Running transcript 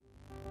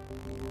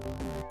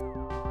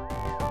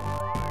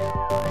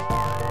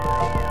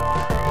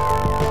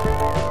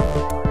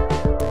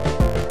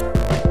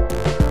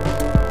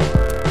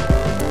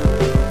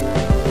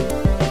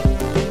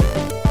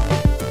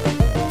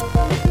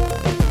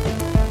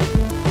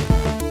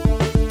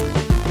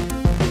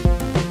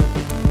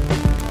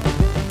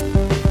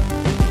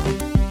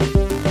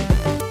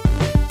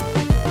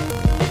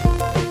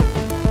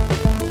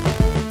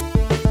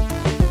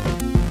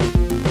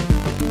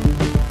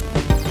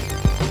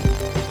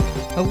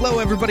Hello,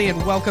 everybody,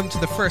 and welcome to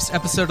the first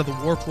episode of the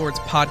Warplords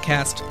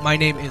podcast. My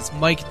name is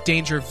Mike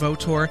Danger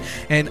Votor,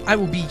 and I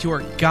will be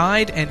your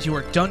guide and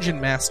your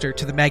dungeon master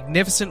to the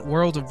magnificent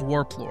world of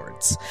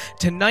Warplords.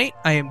 Tonight,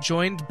 I am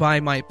joined by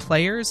my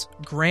players,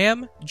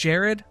 Graham,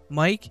 Jared,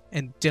 Mike,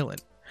 and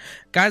Dylan.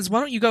 Guys, why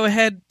don't you go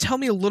ahead, tell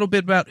me a little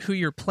bit about who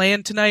you're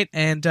playing tonight,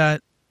 and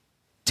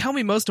tell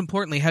me, most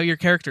importantly, how your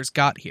characters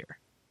got here.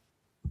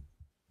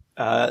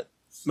 My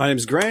name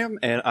is Graham,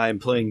 and I'm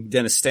playing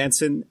Dennis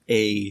Stanson,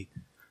 a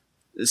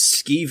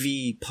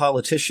skeevy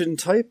politician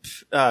type.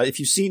 If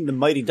you've seen the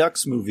Mighty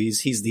Ducks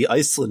movies, he's the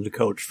Iceland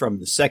coach from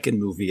the second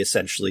movie,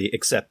 essentially,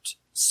 except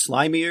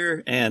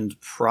slimier and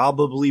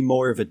probably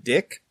more of a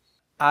dick.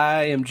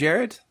 I am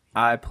Jared.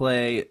 I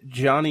play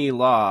Johnny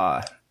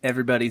Law,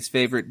 everybody's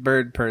favorite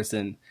bird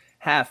person.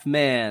 Half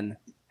man,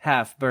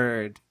 half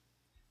bird,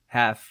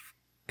 half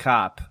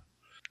cop.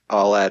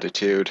 All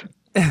attitude.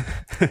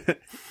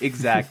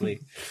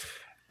 Exactly.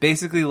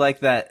 Basically like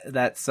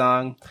that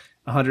song,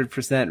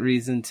 100%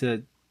 Reason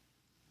to...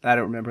 I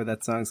don't remember what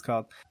that song's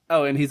called.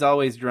 Oh, and he's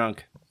always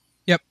drunk.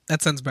 Yep,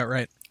 that sounds about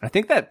right. I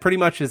think that pretty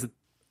much is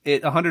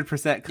it.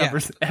 100%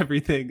 covers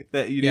everything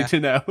that you need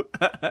to know.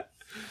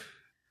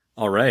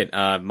 All right.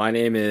 My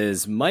name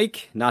is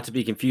Mike, not to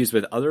be confused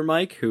with other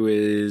Mike, who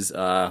is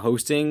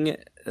hosting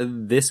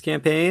this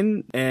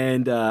campaign.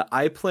 And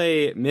I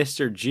play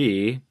Mr.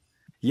 G.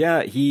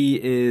 Yeah,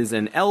 he is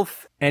an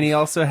elf. And he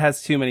also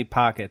has too many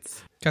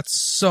pockets. Got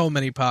so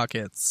many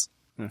pockets.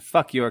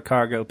 Fuck your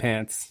cargo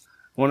pants.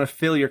 Want to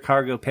fill your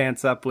cargo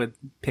pants up with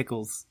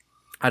pickles.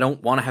 I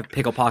don't want to have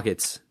pickle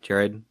pockets,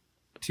 Jared.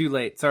 Too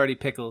late. It's already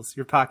pickles.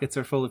 Your pockets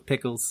are full of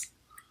pickles.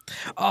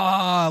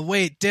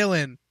 Wait,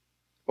 Dylan.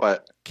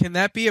 What? Can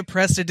that be a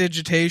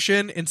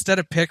prestidigitation? Instead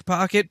of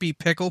pickpocket, be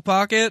pickle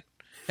pocket?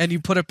 And you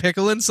put a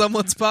pickle in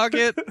someone's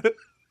pocket?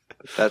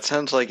 That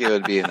sounds like it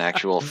would be an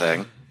actual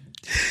thing.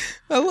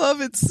 I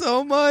love it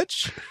so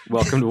much.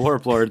 Welcome to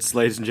Warplords,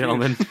 ladies and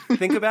gentlemen.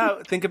 Think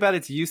about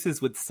its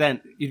uses with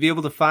scent. You'd be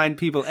able to find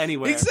people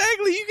anywhere.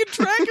 Exactly. You can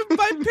track them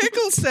by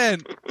pickle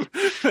scent.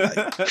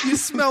 You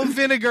smell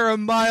vinegar a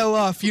mile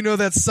off. You know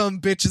that some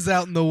bitch is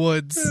out in the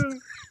woods.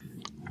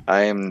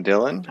 I am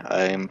Dylan.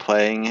 I am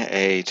playing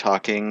a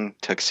talking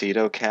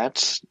tuxedo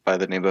cat by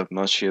the name of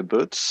Monsieur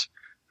Boots,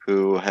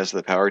 who has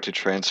the power to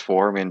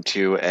transform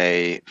into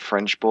a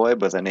French boy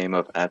by the name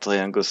of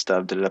Adrien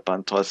Gustave de la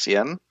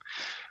Pontoisienne,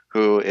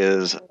 who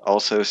is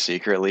also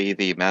secretly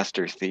the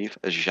master thief,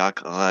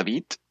 Jacques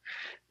Rabbit.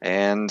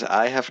 And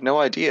I have no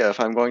idea if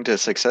I'm going to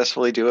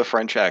successfully do a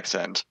French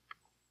accent.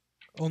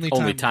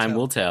 Only time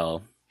will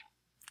tell.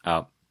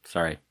 Oh,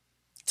 sorry.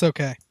 It's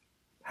okay.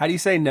 How do you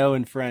say no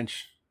in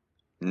French?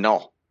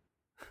 No.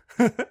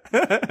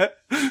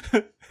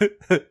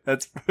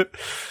 That's...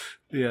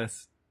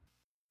 Yes.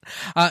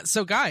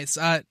 So guys,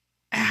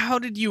 how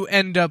did you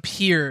end up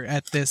here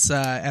at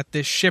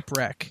this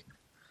shipwreck?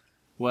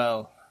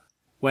 Well,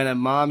 when a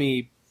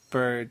mommy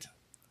bird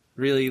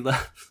really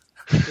loves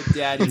the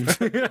daddy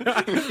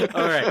bird.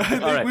 All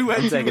right. We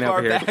went taking too far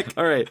over here. back.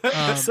 All right.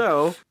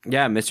 So,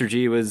 yeah, Mr.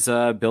 G was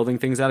building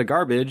things out of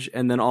garbage,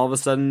 and then all of a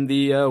sudden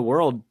the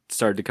world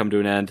started to come to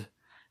an end.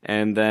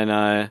 And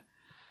then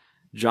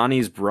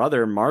Johnny's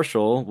brother,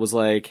 Marshall, was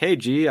like, "Hey,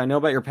 G, I know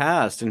about your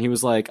past." And he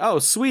was like, "Oh,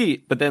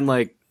 sweet." But then,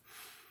 like,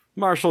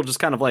 Marshall just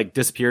kind of, like,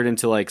 disappeared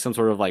into, like, some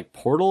sort of, like,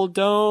 portal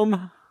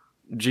dome.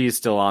 G's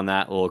still on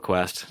that little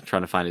quest,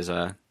 trying to find his,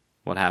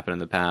 what happened in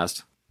the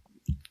past.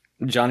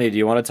 Johnny, do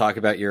you want to talk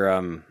about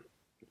your,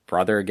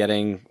 brother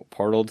getting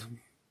portaled?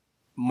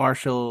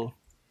 Marshall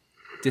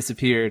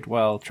disappeared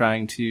while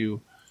trying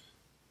to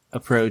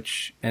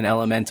approach an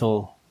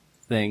elemental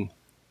thing.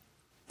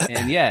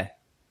 And yeah,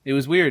 it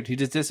was weird. He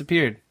just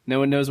disappeared. No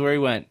one knows where he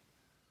went.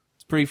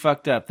 It's pretty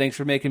fucked up. Thanks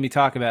for making me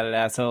talk about it,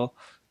 asshole.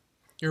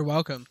 You're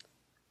welcome.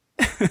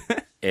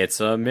 It's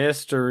a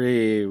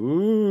mystery.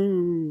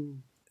 Woo!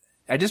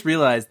 I just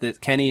realized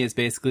that Kenny is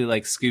basically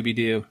like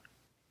Scooby-Doo,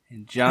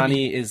 and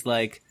Johnny is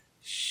like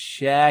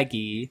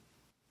Shaggy,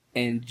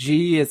 and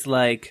G is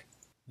like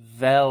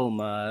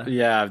Velma.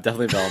 Yeah,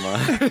 definitely Velma.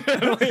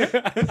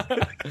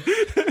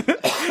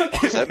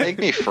 Does that make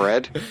me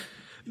Fred?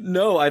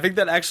 No, I think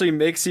that actually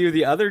makes you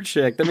the other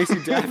chick. That makes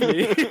you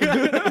Daphne.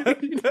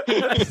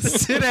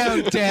 Sit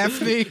down,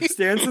 Daphne.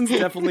 Stanson's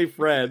definitely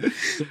Fred,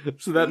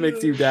 so that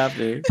makes you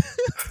Daphne.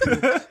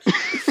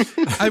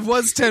 I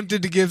was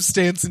tempted to give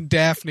Stanson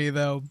Daphne,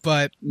 though,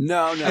 but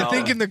No. I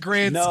think in the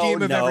grand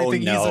scheme of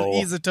everything,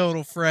 he's a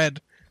total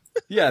Fred.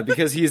 Yeah,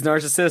 because he's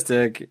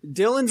narcissistic.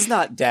 Dylan's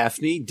not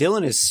Daphne.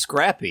 Dylan is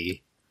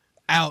Scrappy.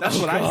 Ouch. That's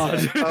what I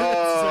said.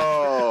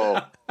 Oh.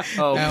 Oh,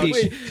 Oh, Ouch.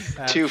 Pete.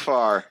 too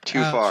far.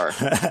 Too far.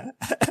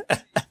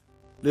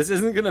 This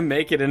isn't gonna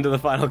make it into the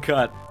final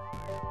cut.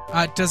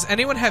 Does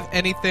anyone have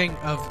anything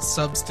of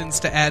substance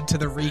to add to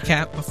the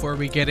recap before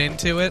we get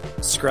into it?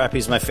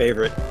 Scrappy's my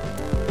favorite.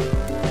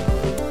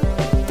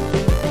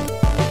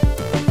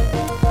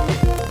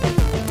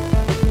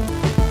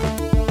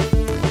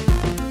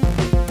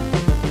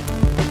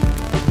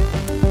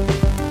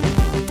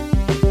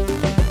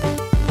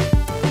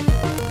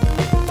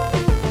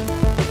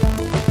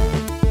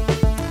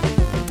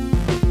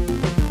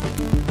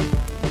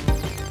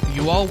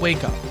 You all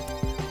wake up.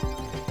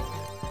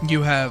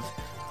 You have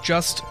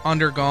just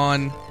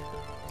undergone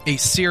a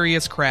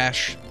serious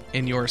crash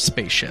in your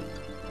spaceship.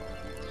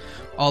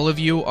 All of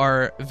you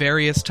are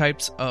various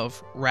types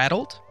of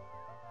rattled.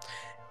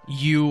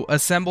 You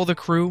assemble the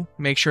crew,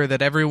 make sure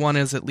that everyone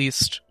is at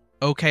least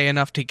okay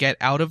enough to get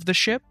out of the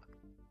ship,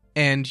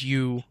 and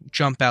you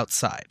jump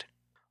outside.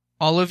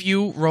 All of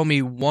you roll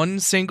me one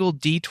single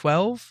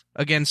d12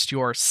 against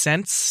your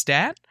sense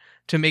stat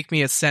to make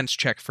me a sense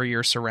check for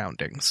your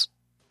surroundings.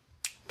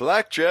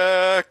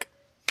 Blackjack.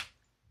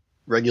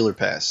 Regular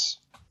pass.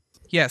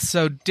 Yes,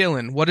 so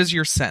Dylan, what is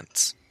your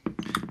sense?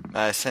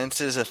 My sense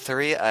is a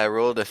 3. I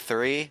rolled a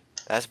 3.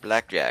 That's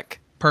blackjack.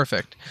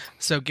 Perfect.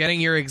 So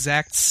getting your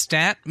exact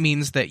stat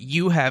means that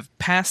you have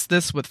passed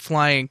this with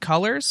flying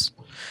colors.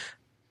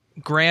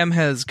 Graham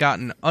has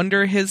gotten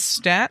under his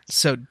stat,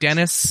 so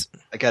Dennis...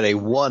 I got a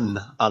 1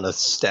 on a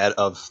stat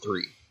of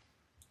 3.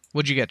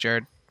 What'd you get,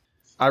 Jared?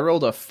 I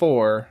rolled a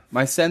 4.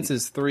 My sense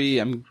is 3.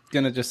 I'm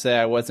going to just say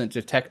I wasn't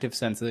detective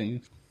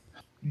sensing.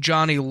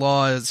 Johnny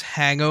Law's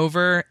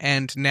hangover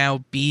and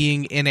now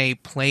being in a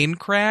plane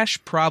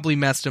crash probably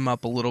messed him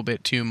up a little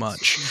bit too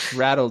much.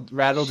 Rattled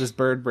his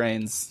bird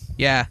brains.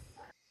 Yeah.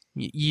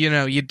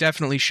 You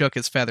definitely shook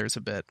his feathers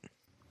a bit.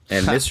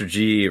 And Mr.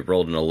 G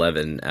rolled an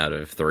 11 out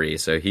of 3,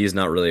 so he's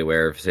not really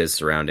aware of his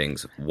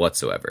surroundings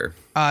whatsoever.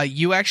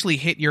 You actually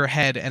hit your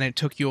head and it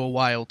took you a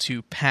while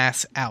to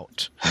pass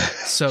out.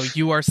 So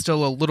you are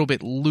still a little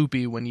bit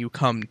loopy when you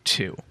come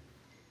to.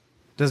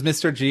 Does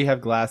Mr. G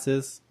have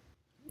glasses?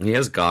 He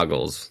has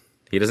goggles.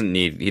 He doesn't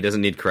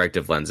need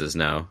corrective lenses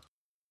now.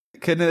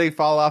 Couldn't they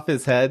fall off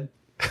his head?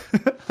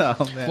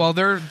 Oh man. Well,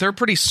 they're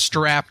pretty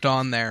strapped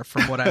on there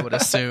from what I would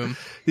assume.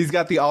 He's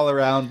got the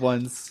all-around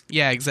ones.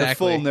 Yeah,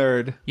 exactly. The full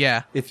nerd,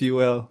 Yeah. if you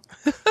will.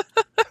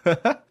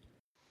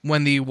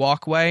 When the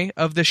walkway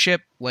of the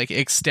ship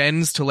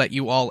extends to let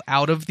you all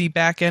out of the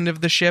back end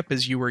of the ship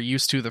as you were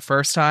used to the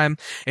first time,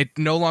 it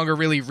no longer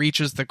really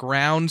reaches the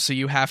ground, so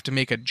you have to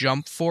make a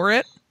jump for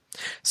it.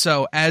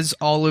 So as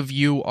all of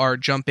you are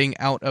jumping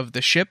out of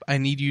the ship, I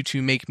need you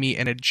to make me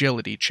an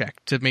agility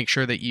check to make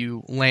sure that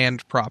you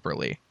land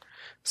properly.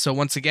 So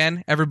once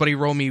again, everybody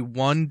roll me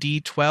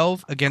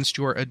 1d12 against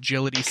your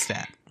agility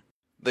stat.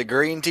 The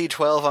green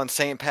D12 on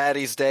St.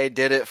 Patty's Day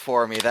did it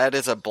for me. That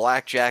is a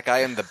blackjack. I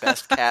am the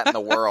best cat in the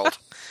world.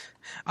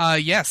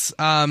 Yes.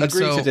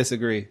 Agree to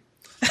disagree.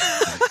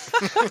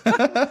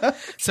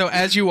 So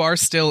as you are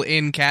still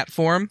in cat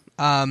form,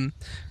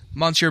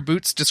 Monsieur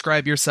Boots,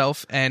 describe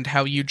yourself and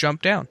how you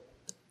jump down.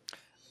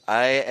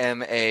 I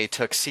am a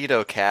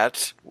tuxedo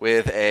cat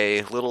with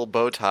a little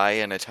bow tie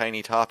and a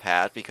tiny top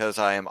hat because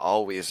I am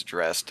always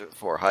dressed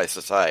for high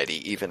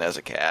society, even as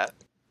a cat.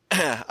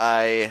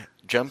 I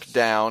jump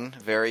down,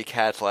 very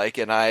cat-like,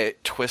 and I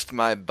twist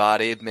my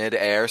body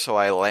mid-air so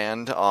I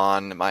land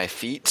on my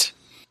feet.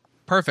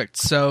 Perfect.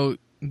 So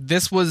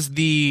this was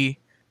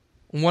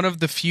one of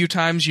the few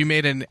times you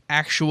made an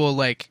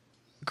actual,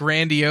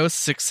 grandiose,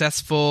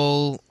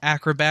 successful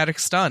acrobatic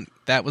stunt.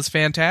 That was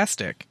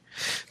fantastic.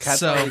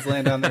 Cats always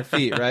land on their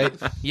feet, right?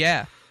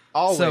 Yeah.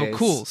 Always. So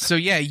cool. So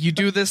yeah, you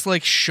do this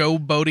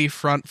showboaty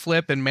front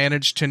flip and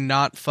manage to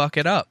not fuck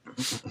it up.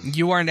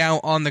 You are now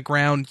on the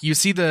ground. You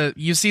see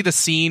the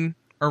scene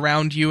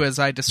around you as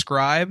I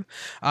describe.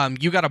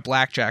 You got a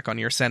blackjack on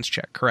your sense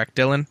check, correct,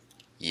 Dylan?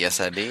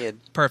 Yes, I did.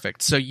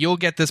 Perfect. So you'll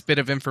get this bit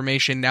of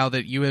information now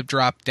that you have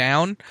dropped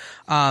down.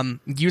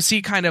 You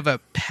see kind of a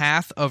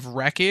path of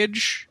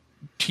wreckage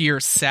to your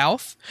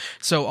south.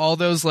 So all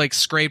those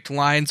scraped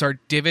lines are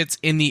divots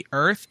in the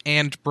earth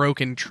and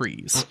broken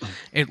trees.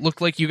 It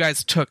looked like you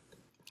guys took...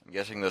 I'm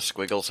guessing the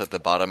squiggles at the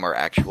bottom are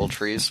actual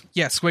trees.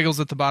 Yeah,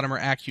 squiggles at the bottom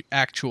are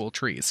actual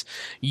trees.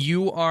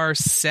 You are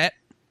set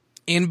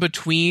in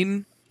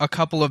between a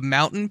couple of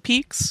mountain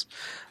peaks.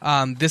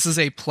 This is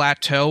a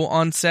plateau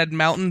on said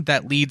mountain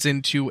that leads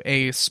into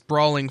a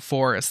sprawling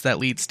forest that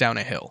leads down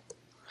a hill.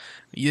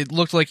 It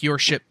looked like your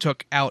ship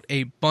took out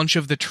a bunch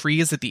of the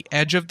trees at the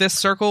edge of this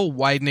circle,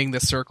 widening the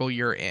circle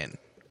you're in.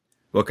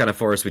 What kind of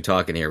forest are we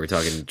talking here? Are we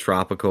talking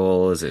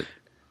tropical? Is it...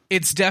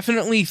 It's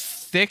definitely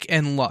thick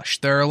and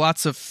lush. There are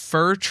lots of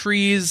fir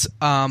trees,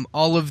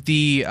 all of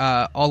the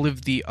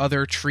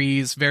other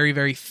trees, very,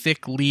 very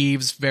thick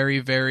leaves, very,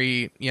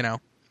 very,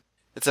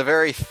 It's a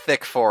very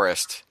thick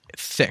forest.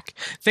 thick.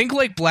 Think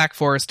like Black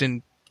Forest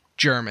in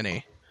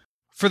Germany.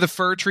 For the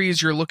fir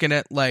trees, you're looking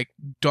at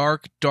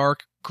dark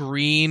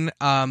green,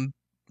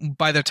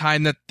 by the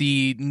time that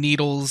the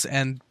needles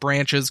and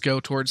branches go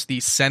towards the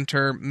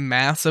center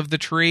mass of the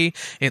tree,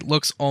 it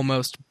looks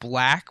almost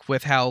black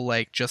with how,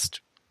 like,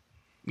 just,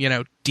 you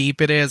know,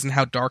 deep it is and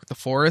how dark the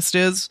forest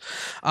is.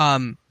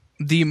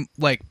 The,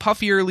 like,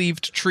 puffier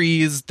leaved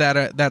trees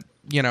that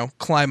you know,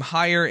 climb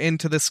higher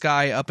into the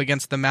sky up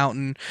against the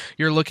mountain,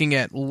 you're looking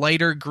at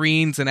lighter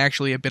greens and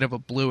actually a bit of a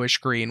bluish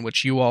green,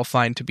 which you all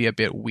find to be a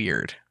bit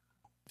weird.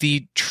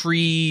 The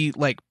tree,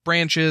 like,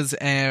 branches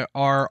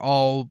are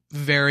all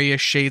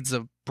various shades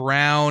of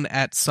brown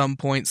at some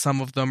point.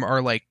 Some of them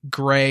are, like,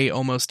 gray,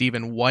 almost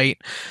even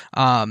white,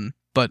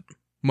 but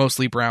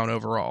mostly brown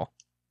overall.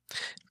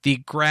 The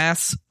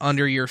grass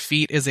under your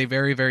feet is a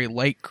very, very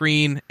light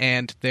green,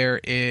 and there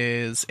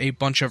is a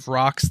bunch of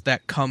rocks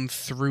that come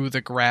through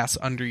the grass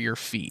under your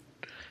feet.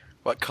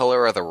 What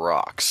color are the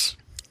rocks?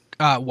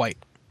 White.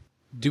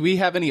 Do we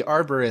have any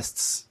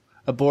arborists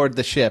aboard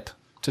the ship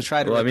to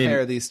try to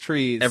repair these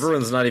trees?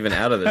 Everyone's not even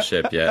out of the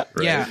ship yet,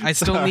 right? Yeah, I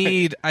still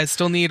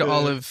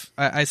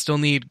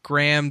need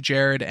Graham,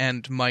 Jared,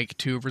 and Mike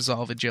to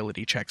resolve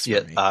agility checks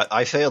for me.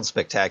 I failed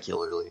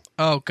spectacularly.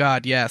 Oh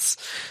God, yes.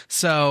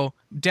 So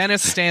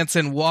Dennis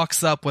Stanson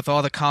walks up with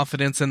all the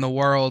confidence in the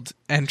world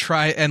and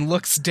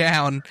looks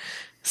down,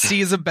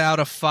 sees about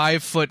a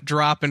 5-foot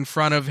drop in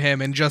front of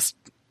him, and just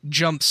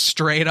jumps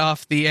straight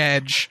off the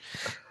edge.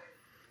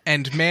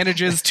 And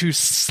manages to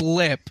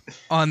slip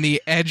on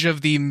the edge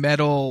of the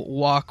metal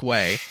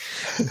walkway.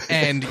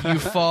 And you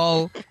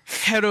fall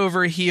head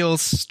over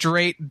heels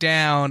straight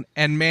down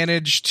and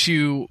manage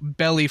to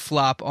belly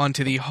flop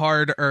onto the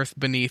hard earth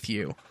beneath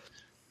you.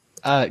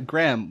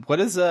 Graham, what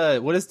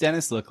does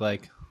Dennis look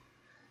like?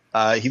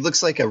 He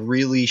looks like a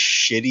really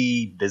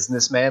shitty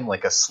businessman,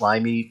 like a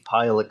slimy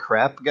pile of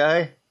crap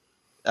guy.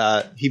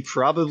 He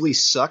probably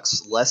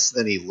sucks less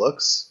than he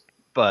looks,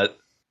 but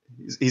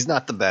he's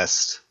not the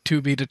best. To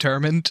be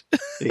determined.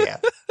 Yeah.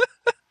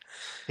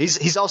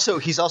 He's also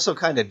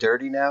kind of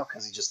dirty now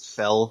because he just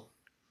fell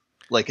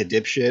like a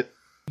dipshit.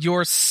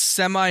 Your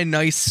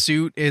semi-nice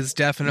suit is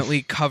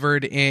definitely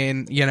covered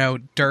in, you know,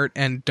 dirt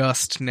and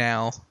dust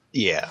now.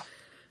 Yeah.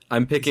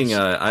 I'm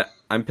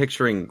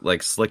picturing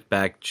like slick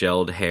back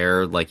gelled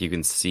hair, like you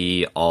can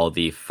see all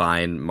the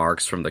fine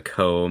marks from the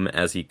comb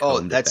as he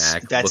combed it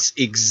back. That's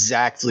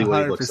exactly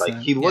what he looks like.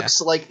 He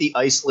looks like the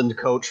Iceland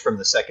coach from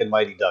the second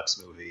Mighty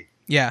Ducks movie.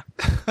 Yeah.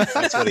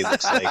 That's what he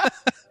looks like.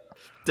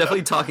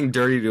 Definitely talking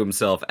dirty to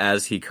himself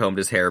as he combed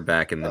his hair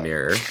back in the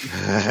mirror.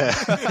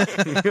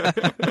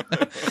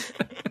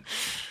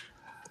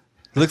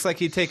 Looks like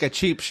he'd take a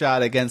cheap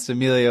shot against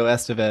Emilio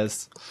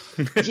Estevez.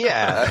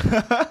 Yeah.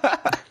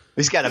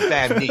 He's got a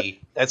bad knee.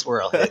 That's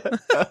where I'll hit.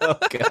 Oh,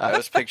 God. I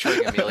was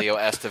picturing Emilio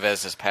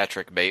Estevez as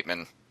Patrick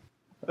Bateman.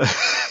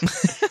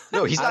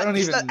 No, he's not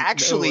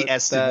actually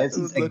Estevez.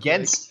 He's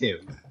against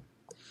him.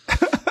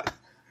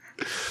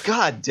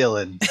 God,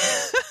 Dylan.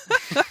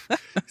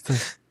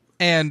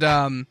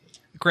 And,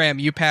 Graham,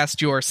 you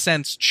passed your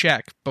sense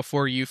check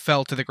before you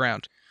fell to the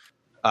ground.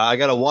 I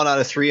got a 1 out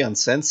of 3 on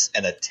sense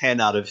and a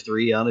 10 out of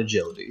 3 on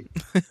agility.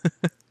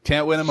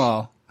 Can't win them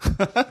all.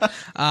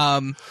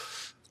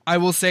 I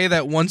will say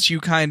that once you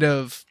kind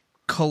of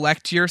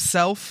collect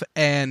yourself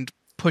and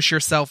push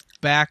yourself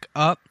back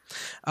up,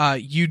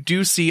 you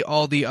do see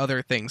all the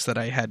other things that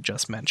I had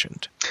just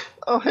mentioned.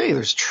 Oh, hey,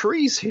 there's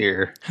trees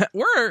here.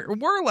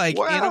 We're like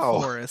in a Wow.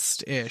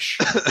 forest-ish.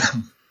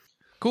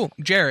 Cool.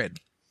 Jared,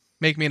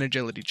 make me an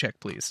agility check,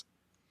 please.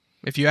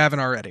 If you haven't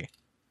already.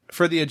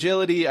 For the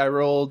agility, I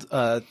rolled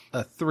a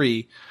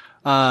 3.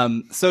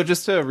 So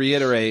just to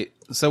reiterate,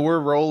 so we're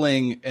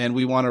rolling and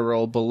we want to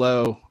roll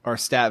below our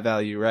stat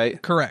value,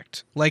 right?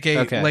 Correct. Like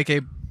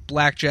a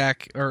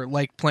blackjack, or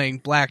like playing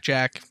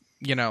blackjack,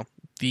 you know,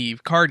 the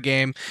card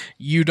game,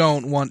 you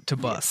don't want to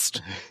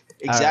bust.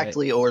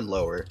 Exactly, or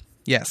lower.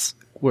 Yes.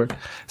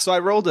 So I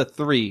rolled a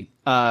 3.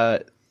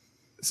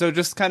 So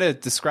just kind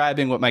of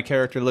describing what my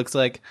character looks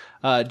like.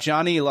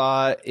 Johnny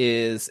Law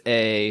is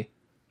he's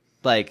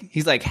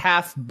like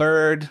half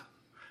bird,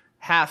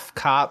 half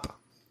cop.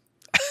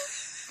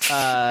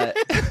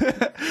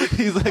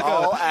 He's like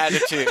all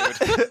attitude.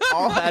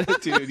 All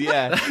attitude,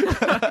 yeah.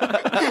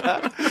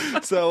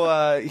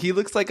 So he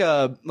looks like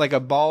a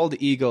bald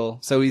eagle.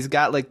 So he's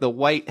got like the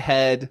white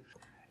head,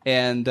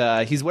 and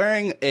he's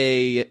wearing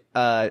a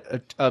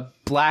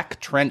black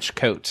trench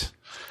coat.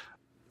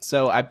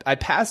 So I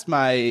passed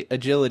my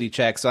agility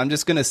check. So I'm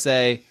just gonna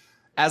say,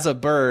 as a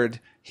bird,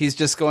 he's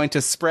just going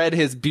to spread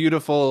his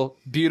beautiful,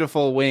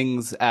 beautiful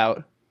wings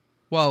out.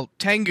 Well,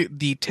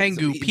 the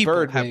Tengu people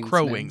bird have wings,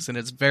 crow man. wings, and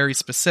it's very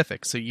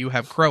specific, so you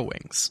have crow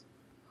wings.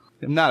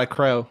 I'm not a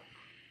crow.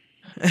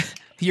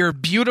 Your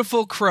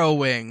beautiful crow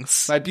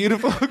wings. My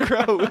beautiful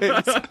crow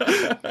wings.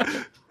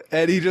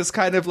 And he just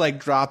kind of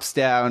like drops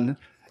down.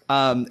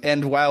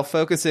 And while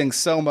focusing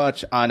so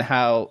much on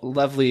how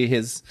lovely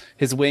his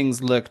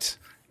wings looked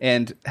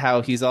and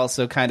how he's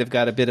also kind of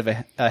got a bit of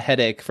a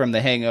headache from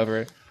the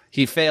hangover,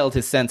 he failed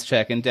his sense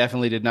check and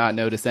definitely did not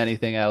notice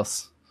anything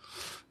else.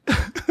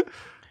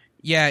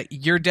 Yeah,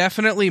 you're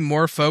definitely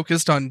more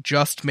focused on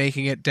just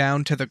making it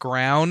down to the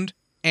ground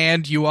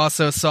And you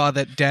also saw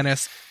that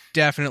Dennis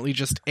definitely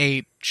just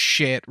ate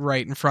shit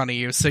right in front of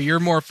you, so you're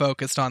more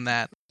focused on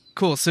that.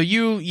 Cool, so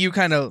you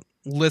kind of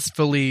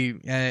listfully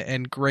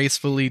and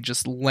gracefully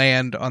just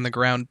land on the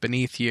ground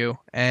beneath you,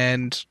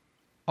 and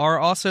are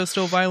also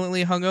still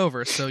violently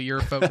hungover, so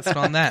you're focused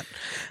on that.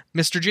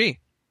 Mr. G,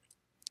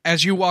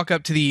 as you walk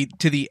up to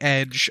the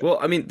edge... Well,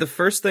 I mean, the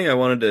first thing I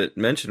wanted to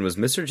mention was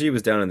Mr. G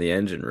was down in the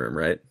engine room,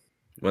 right?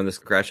 When this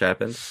crash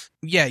happened?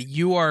 Yeah,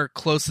 you are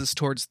closest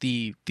towards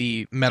the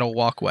metal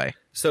walkway.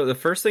 So the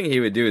first thing he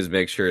would do is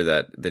make sure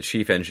that the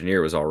chief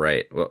engineer was all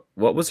right.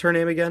 What was her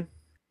name again?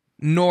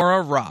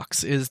 Nora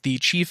Rocks is the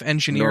chief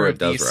engineer Nora of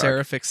the does rock.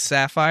 Seraphic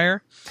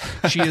Sapphire.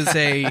 She is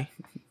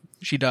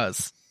she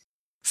does.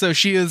 So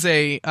she is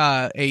a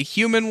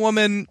human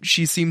woman.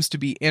 She seems to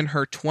be in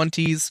her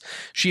 20s.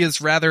 She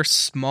is rather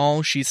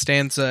small. She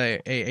stands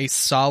a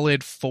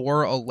solid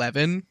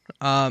 4'11",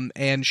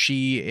 and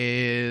she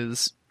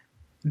is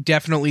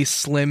definitely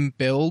slim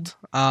build.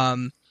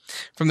 From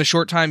the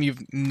short time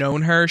you've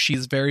known her,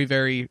 she's very,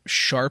 very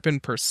sharp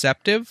and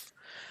perceptive.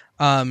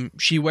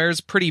 She wears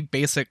pretty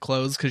basic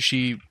clothes because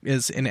she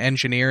is an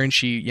engineer and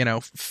she,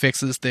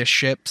 fixes this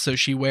ship. So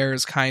she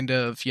wears kind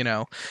of,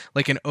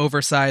 like an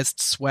oversized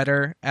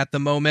sweater at the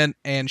moment,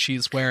 and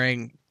she's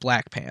wearing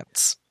black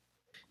pants.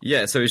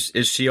 Yeah, so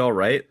is she all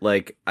right?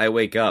 Like, I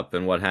wake up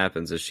and what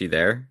happens? Is she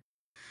there?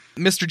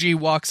 Mr. G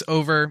walks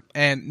over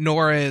and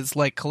Nora is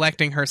like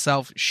collecting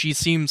herself. She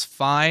seems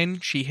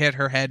fine. She hit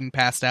her head and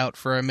passed out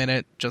for a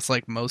minute, just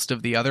like most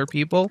of the other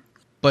people.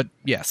 But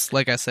yes,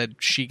 like I said,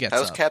 she gets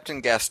How's up.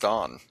 Captain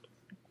Gaston?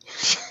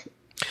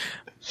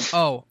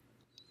 Oh,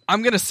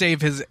 I'm gonna save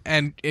his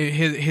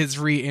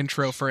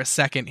re-intro for a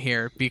second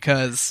here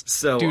because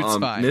dude's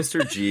fine.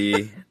 Mr.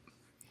 G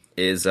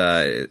is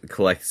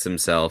collects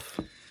himself.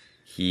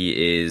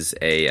 He is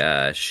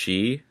a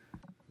she,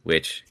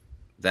 which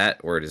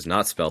that word is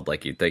not spelled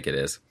like you'd think it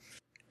is.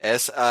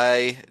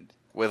 S-I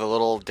with a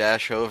little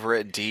dash over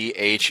it,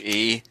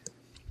 D-H-E.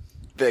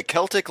 The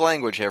Celtic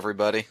language,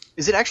 everybody.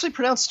 Is it actually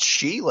pronounced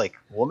she, like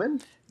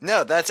woman?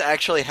 No, that's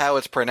actually how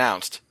it's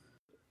pronounced.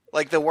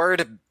 Like the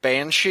word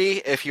banshee,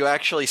 if you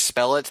actually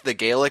spell it the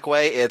Gaelic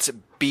way, it's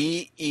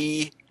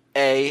B-E-A-N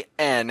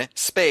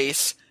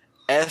space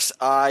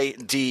S-I-D-H-E.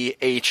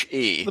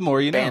 The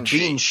more you know. Banshee.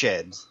 Bean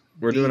shed.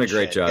 We're doing a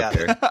great job Got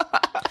here. it.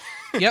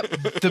 Yep,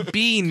 the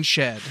bean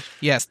shed.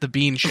 Yes, the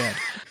bean shed.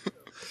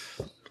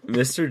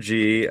 Mr.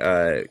 G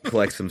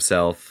collects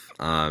himself.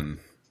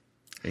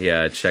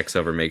 Checks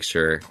over, makes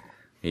sure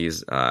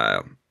he's,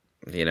 all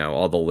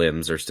the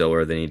limbs are still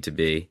where they need to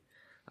be.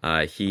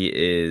 He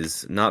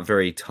is not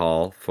very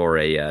tall for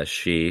a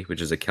she,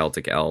 which is a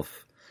Celtic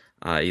elf.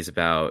 He's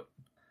about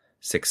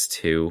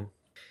 6'2".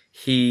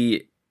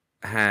 He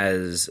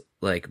has,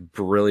 like,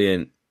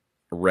 brilliant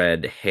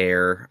red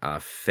hair,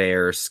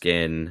 fair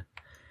skin,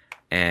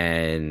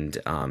 and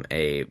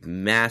a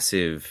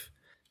massive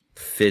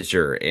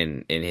fissure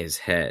in his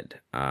head.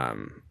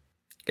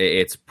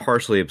 It's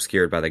partially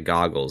obscured by the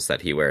goggles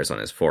that he wears on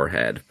his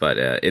forehead, but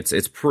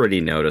it's pretty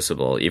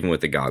noticeable, even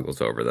with the goggles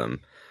over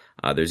them.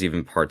 There's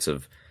even parts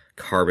of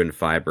carbon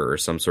fiber or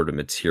some sort of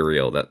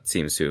material that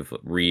seems to have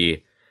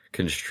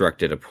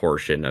reconstructed a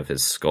portion of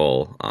his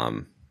skull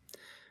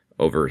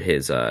over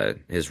his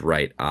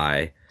right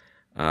eye.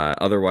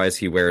 Otherwise,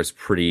 he wears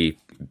pretty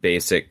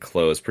basic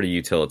clothes, pretty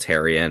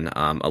utilitarian.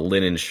 A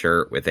linen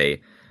shirt with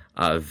a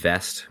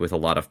vest with a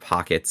lot of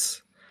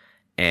pockets,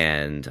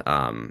 and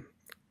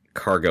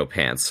cargo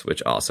pants,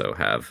 which also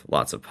have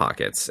lots of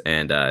pockets,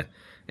 and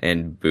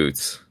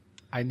boots.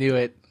 I knew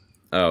it.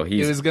 Oh,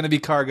 It was going to be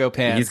cargo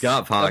pants. He's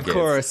got pockets. Of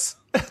course.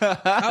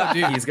 Oh,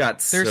 dude, He's got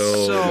there's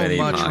so many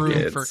much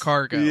pockets. room for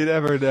cargo. You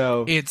never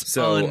know. It's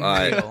So,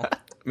 unreal.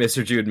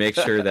 Mr. G would make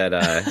sure that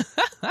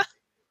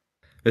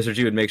Mr.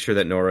 G would make sure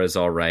that Nora is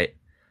all right,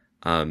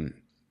 and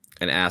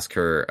ask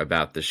her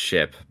about the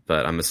ship.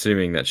 But I'm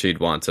assuming that she'd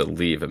want to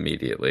leave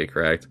immediately,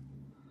 correct?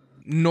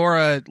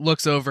 Nora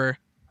looks over.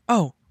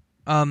 Oh,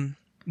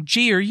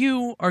 G, are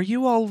you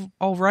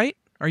all right?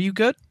 Are you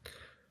good?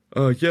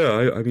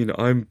 Yeah. I mean,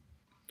 I'm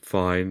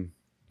fine.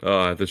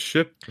 The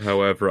ship,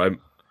 however,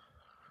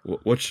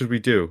 what should we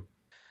do?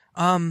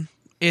 I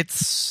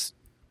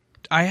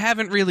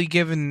haven't really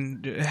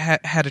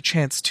had a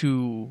chance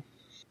to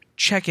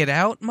check it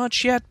out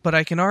much yet, but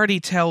I can already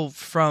tell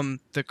from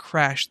the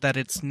crash that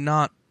it's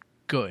not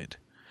good.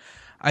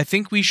 I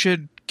think we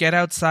should get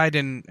outside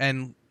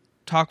and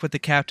talk with the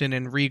captain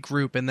and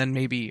regroup, and then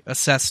maybe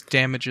assess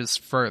damages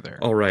further.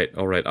 All right.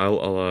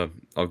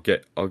 I'll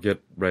get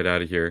right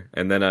out of here.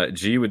 And then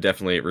G would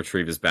definitely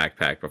retrieve his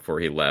backpack before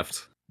he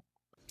left.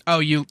 Oh,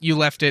 you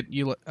left it.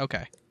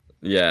 Okay.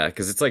 Yeah,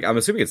 because it's like, I'm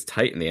assuming it's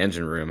tight in the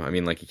engine room. I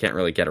mean, like, you can't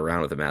really get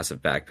around with a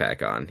massive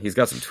backpack on. He's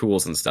got some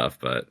tools and stuff,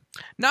 but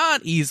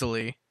Not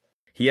easily.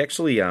 he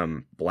actually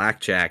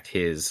blackjacked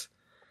his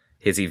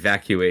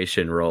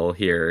evacuation roll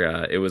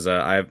here. It was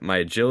my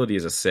agility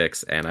is a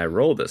 6, and I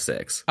rolled a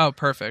 6. Oh,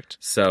 perfect.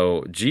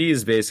 So G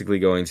is basically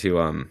going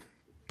to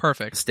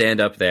Perfect.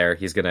 stand up there.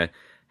 He's going to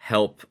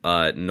help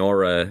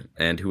Nora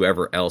and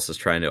whoever else is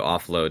trying to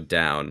offload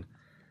down.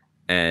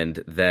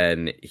 and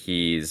then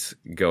he's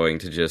going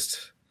to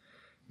just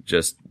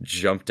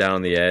jump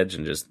down the edge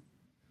and just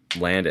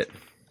land it,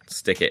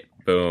 stick it,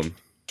 boom.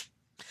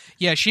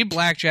 Yeah, she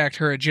blackjacked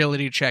her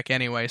agility check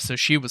anyway, so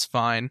she was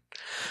fine.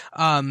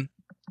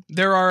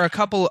 There are a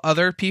couple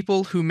other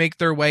people who make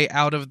their way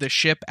out of the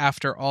ship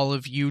after all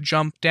of you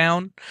jump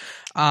down.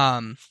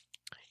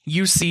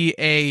 You see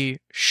a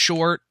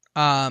short,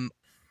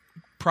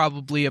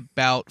 probably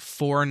about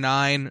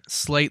 4'9",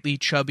 slightly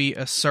chubby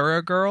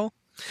Asura girl.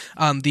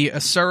 The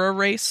Asura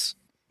race,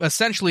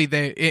 essentially,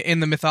 in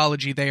the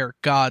mythology, they are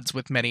gods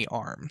with many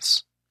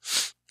arms.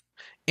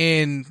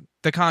 In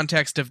the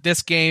context of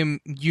this game,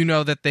 you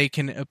know that they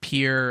can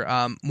appear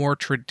more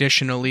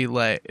traditionally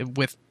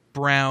with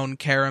brown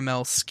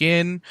caramel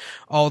skin,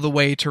 all the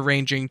way to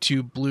ranging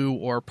to blue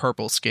or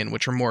purple skin,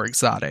 which are more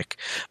exotic.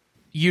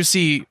 You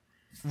see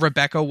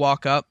Rebecca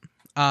walk up.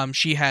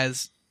 She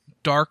has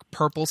dark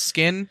purple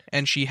skin,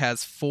 and she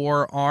has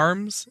 4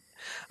 arms.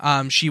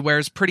 She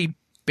wears pretty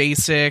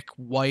basic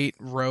white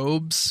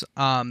robes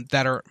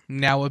that are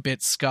now a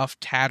bit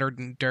scuffed, tattered,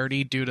 and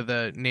dirty due to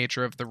the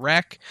nature of the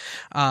wreck.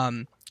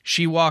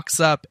 She walks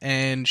up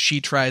and she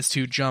tries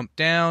to jump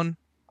down,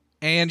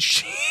 and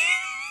she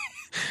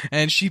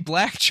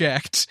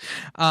blackjacked.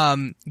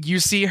 You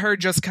see her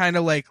just kind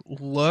of like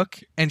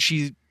look, and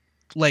she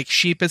like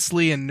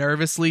sheepishly and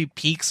nervously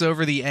peeks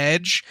over the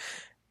edge.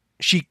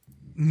 She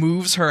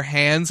moves her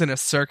hands in a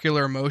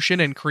circular motion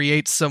and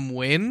creates some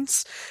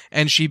winds,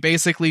 and she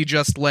basically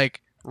just like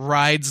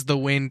rides the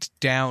wind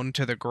down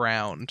to the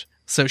ground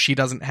so she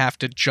doesn't have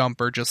to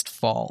jump or just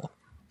fall.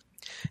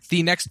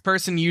 The next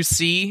person you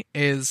see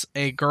is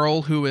a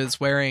girl who is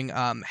wearing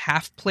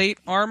half plate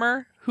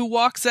armor who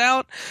walks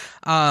out.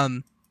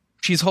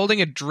 She's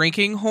holding a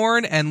drinking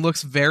horn and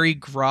looks very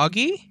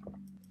groggy.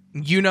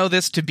 You know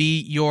this to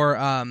be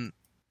your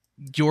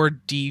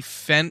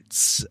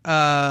defense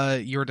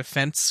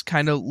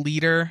kind of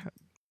leader.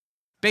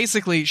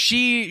 Basically,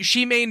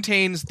 she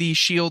maintains the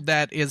shield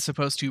that is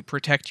supposed to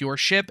protect your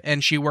ship,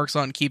 and she works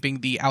on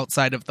keeping the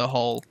outside of the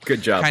hull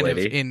Good job, kind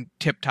lady. of in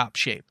tip-top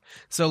shape.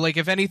 So, like,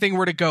 if anything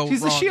were to go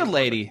She's wrong... the shield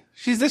lady.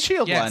 She's the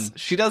shield Yes. one.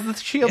 She does the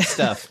shield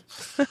stuff.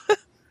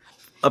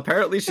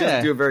 Apparently, she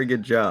doesn't do a very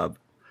good job.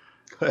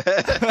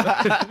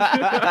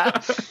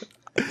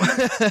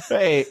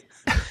 Hey,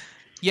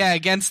 Yeah,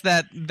 against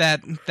that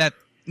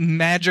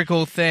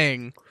magical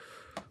thing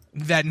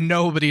that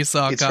nobody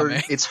saw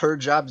coming. It's her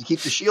job to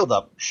keep the shield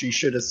up. She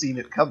should have seen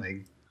it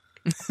coming.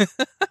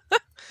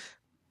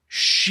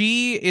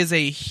 She is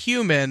a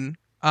human,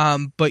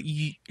 but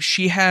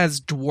she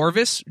has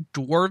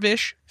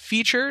dwarvish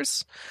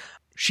features.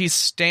 She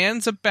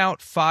stands about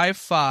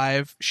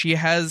 5'5". She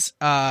has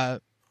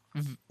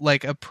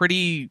like a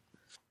pretty...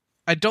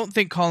 I don't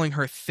think calling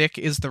her thick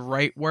is the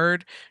right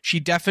word. She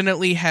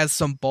definitely has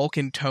some bulk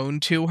and tone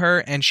to her,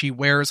 and she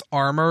wears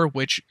armor,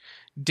 which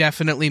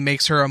definitely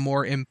makes her a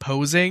more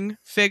imposing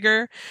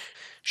figure.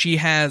 She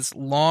has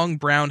long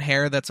brown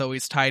hair that's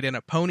always tied in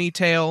a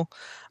ponytail,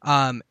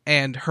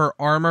 and her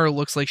armor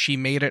looks like she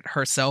made it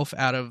herself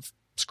out of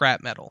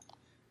scrap metal.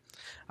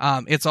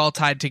 It's all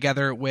tied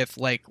together with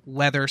like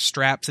leather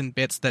straps and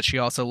bits that she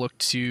also looked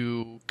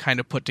to kind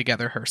of put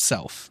together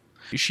herself.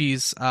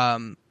 She's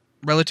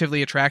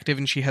relatively attractive,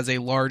 and she has a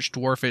large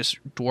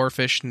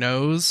dwarfish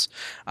nose,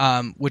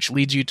 which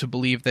leads you to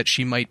believe that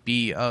she might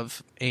be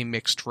of a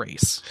mixed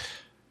race.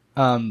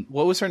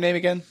 what was her name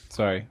again?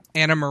 Sorry.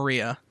 Anna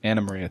Maria.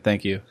 Anna Maria,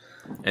 thank you.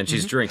 And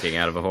she's drinking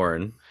out of a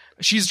horn.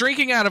 She's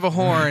drinking out of a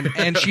horn,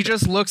 and she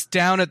just looks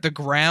down at the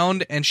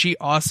ground, and she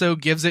also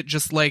gives it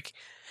just like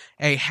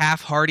a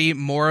half-hearty,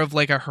 more of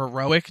like a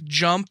heroic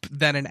jump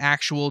than an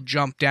actual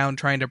jump down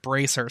trying to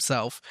brace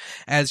herself.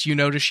 As you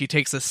notice, she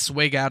takes a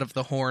swig out of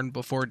the horn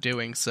before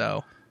doing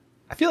so.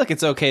 I feel like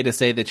it's okay to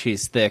say that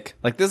she's thick.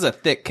 Like, this is a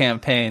thick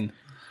campaign.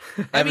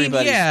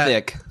 Everybody's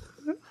thick.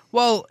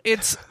 Well,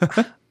 it's...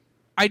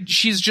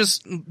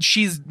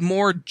 she's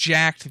more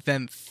jacked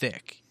than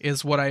thick,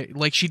 is what I...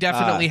 Like, she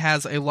definitely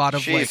has a lot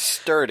of, She's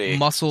sturdy.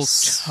 muscle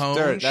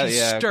tone.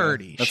 She's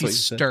sturdy. That's what you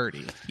She's said.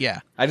 sturdy.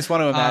 Yeah. I just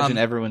want to imagine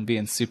everyone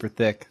being super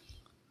thick.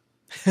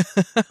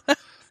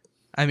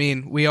 I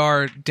mean, we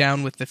are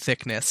down with the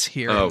thickness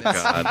here Oh, in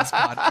this God.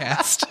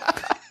 podcast.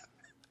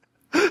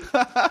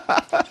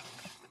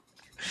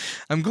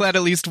 I'm glad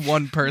at least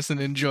one person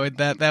enjoyed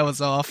that. That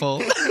was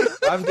awful.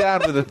 I'm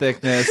down with the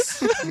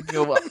thickness.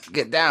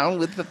 Get down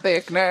with the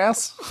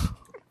thickness.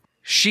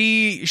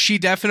 She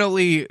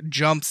definitely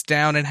jumps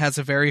down and has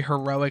a very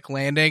heroic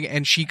landing,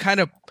 and she kind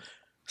of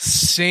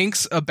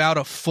sinks about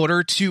a foot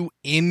or two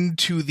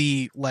into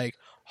the like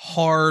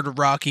hard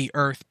rocky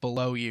earth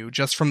below you,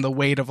 just from the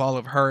weight of all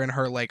of her and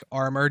her like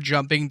armor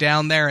jumping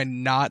down there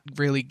and not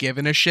really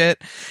giving a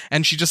shit.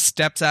 And she just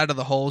steps out of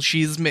the holes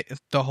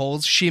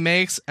she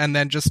makes, and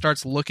then just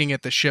starts looking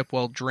at the ship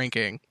while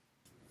drinking.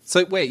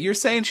 So wait, you're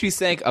saying she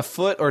sank a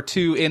foot or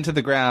two into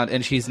the ground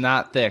and she's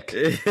not thick?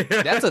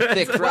 That's a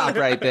thick drop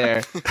right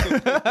there.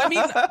 I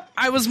mean,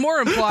 I was more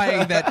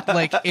implying that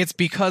like it's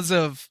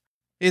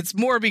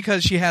more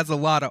because she has a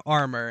lot of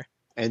armor.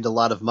 And a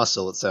lot of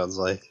muscle, it sounds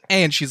like.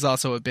 And she's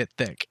also a bit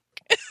thick.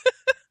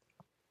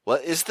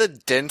 What is the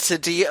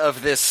density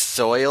of this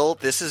soil?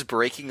 This is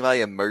breaking my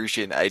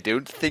immersion. I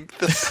don't think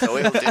the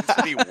soil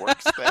density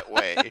works that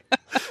way.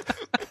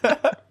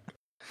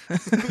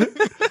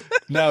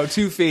 No,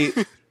 2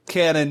 feet.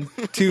 Cannon,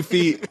 2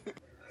 feet.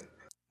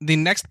 The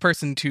next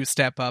person to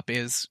step up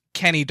is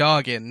Kenny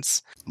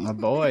Doggins. My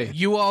boy.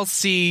 You all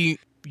see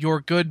your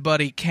good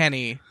buddy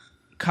Kenny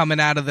coming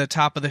out of the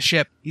top of the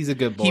ship. He's a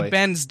good boy. He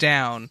bends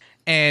down,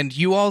 and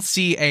you all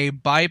see a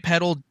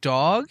bipedal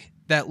dog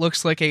that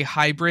looks like a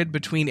hybrid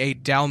between a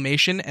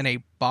Dalmatian and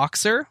a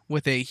boxer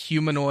with a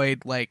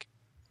humanoid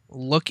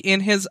look in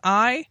his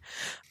eye.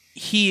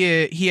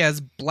 He has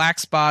black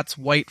spots,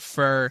 white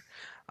fur.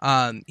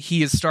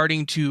 He is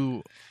starting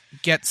to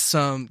get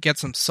some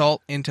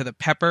salt into the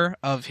pepper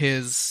of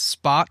his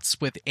spots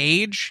with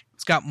age.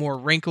 It's got more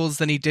wrinkles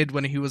than he did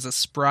when he was a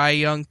spry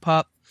young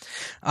pup.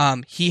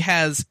 He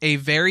has a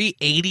very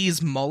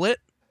 80s mullet.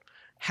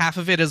 Half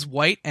of it is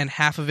white and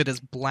half of it is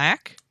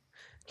black.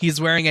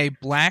 He's wearing a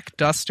black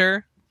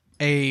duster,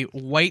 a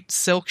white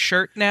silk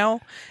shirt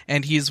now,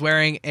 and he's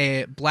wearing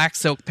a black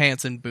silk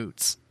pants and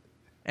boots.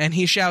 And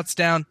he shouts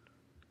down,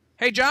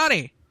 "Hey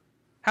Johnny,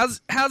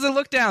 how's it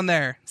look down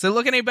there? Does it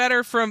look any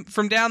better from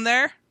down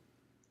there?"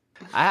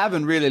 I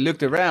haven't really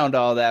looked around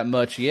all that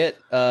much yet.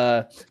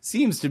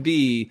 Seems to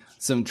be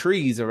some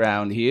trees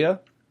around here.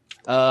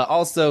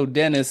 Also,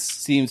 Dennis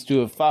seems to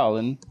have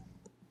fallen.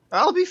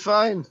 I'll be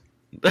fine.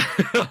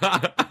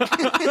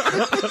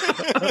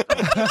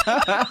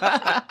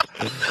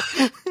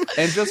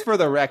 And just for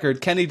the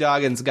record, Kenny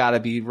Doggins got to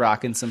be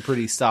rocking some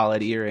pretty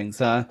solid earrings,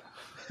 huh?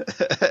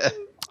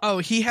 Oh,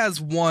 he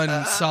has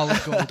one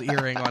solid gold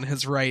earring on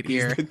his right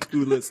ear. The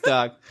coolest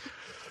dog.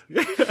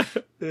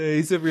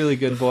 He's a really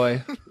good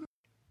boy.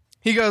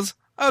 He goes,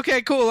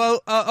 "Okay, cool.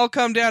 I'll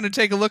come down and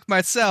take a look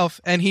myself."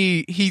 And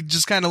he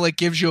just kind of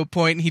gives you a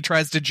point, and he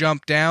tries to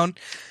jump down.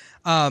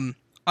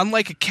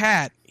 Unlike a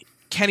cat,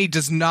 Kenny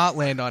does not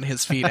land on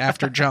his feet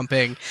after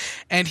jumping,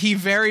 and he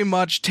very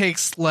much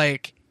takes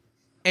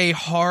a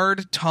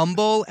hard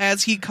tumble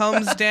as he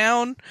comes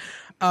down.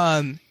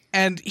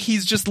 And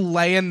he's just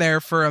laying there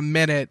for a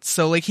minute.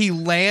 So he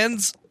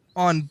lands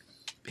on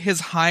his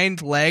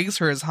hind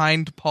legs or his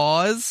hind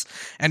paws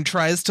and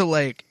tries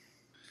to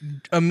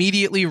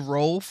immediately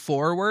roll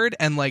forward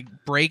and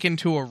break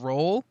into a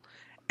roll.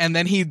 And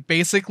then he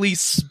basically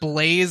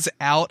splays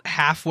out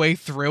halfway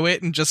through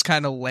it and just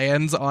kind of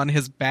lands on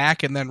his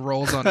back and then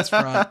rolls on his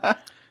front.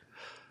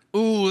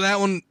 Ooh, that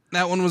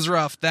one was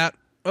rough.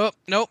 Oh,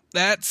 nope,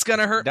 that's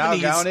gonna hurt my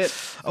knees. Doggone it.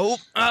 Oh,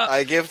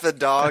 I give the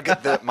dog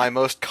my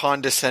most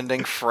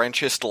condescending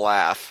Frenchest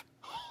laugh.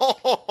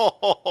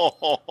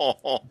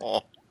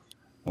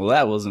 Well,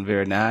 that wasn't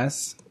very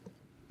nice.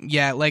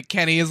 yeah,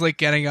 Kenny is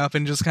getting up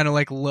and just kind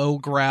of low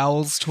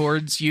growls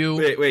towards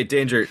you. Wait,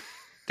 Danger,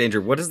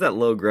 what does that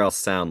low growl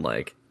sound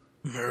like?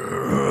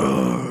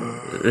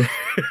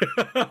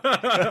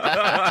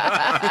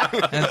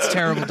 That's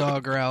terrible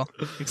dog growl.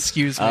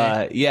 Excuse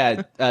me.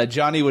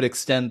 Johnny would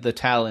extend the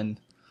talon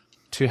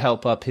to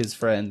help up his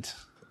friend.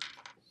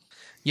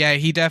 Yeah,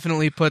 he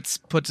definitely puts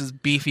his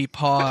beefy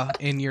paw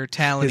in your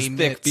talony His thick,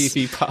 mitts,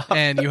 beefy paw.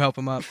 and you help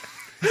him up.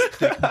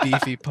 Thick,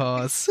 beefy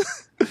paws.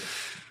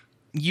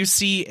 You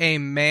see a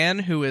man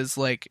who is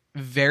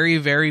very,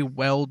 very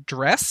well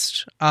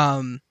dressed.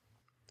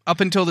 Up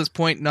until this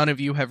point, none of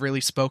you have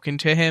really spoken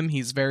to him.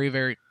 He's very,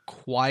 very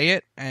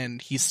quiet,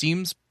 and he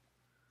seems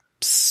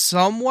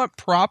somewhat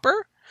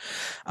proper.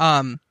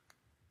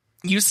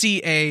 You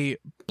see a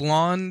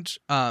blonde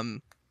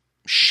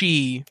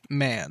she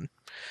man.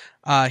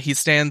 He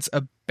stands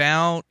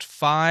about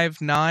 5'9",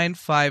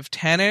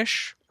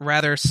 5'10"-ish,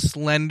 rather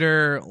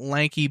slender,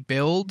 lanky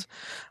build.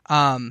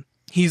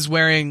 He's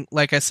wearing,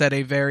 like I said,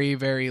 a very,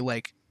 very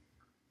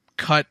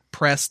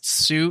cut-pressed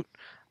suit.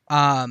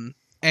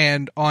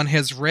 And on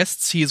his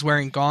wrists, he's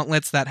wearing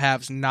gauntlets that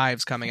have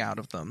knives coming out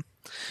of them.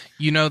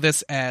 You know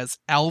this as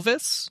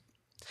Elvis.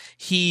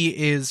 He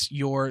is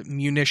your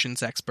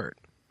munitions expert.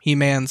 He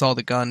mans all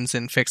the guns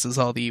and fixes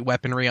all the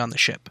weaponry on the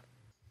ship.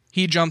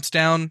 He jumps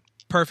down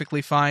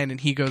perfectly fine,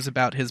 and he goes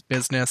about his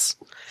business.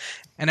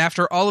 And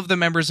after all of the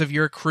members of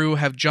your crew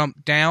have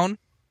jumped down,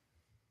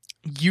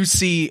 you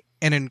see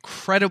an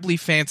incredibly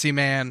fancy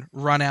man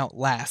run out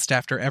last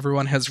after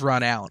everyone has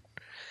run out.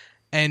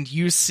 And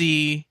you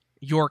see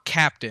your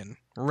captain,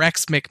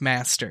 Rex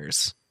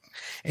McMasters,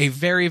 a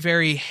very,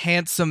 very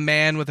handsome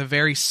man with a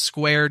very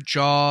square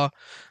jaw,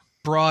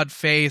 broad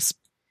face,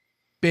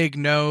 big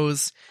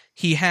nose.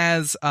 He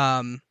has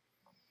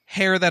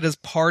hair that is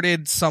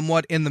parted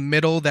somewhat in the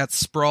middle that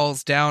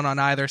sprawls down on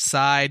either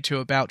side to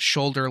about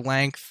shoulder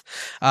length.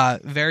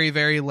 Very,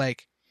 very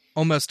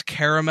almost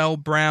caramel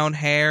brown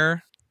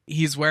hair.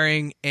 He's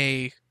wearing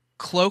a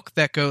cloak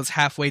that goes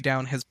halfway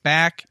down his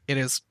back. It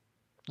is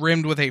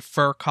rimmed with a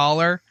fur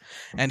collar,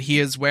 and he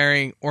is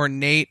wearing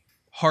ornate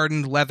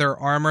hardened leather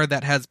armor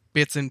that has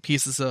bits and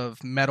pieces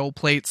of metal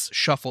plates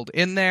shuffled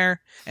in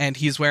there, and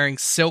he's wearing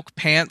silk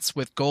pants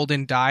with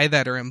golden dye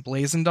that are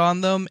emblazoned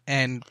on them,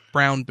 and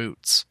brown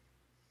boots.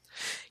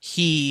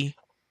 he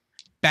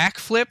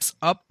backflips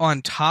up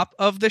on top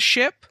of the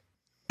ship,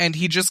 and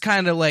he just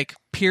kind of like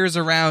peers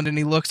around and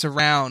he looks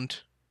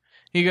around.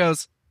 He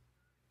goes,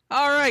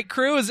 "All right,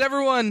 crew, is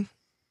everyone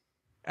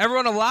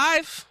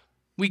alive?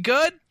 We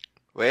good?"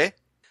 Wait.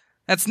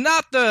 That's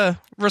not the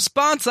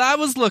response I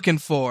was looking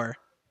for.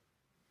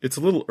 It's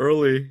a little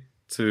early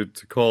to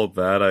call it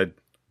that. I'm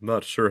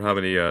not sure how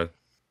many,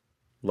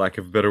 lack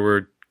of a better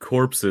word,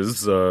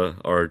 corpses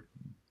are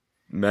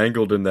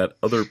mangled in that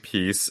other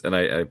piece, and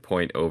I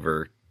point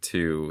over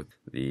to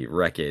the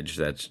wreckage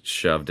that's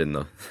shoved in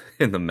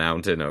the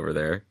mountain over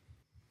there.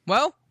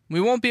 Well, we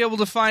won't be able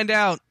to find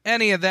out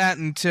any of that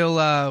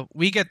until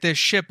we get this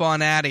ship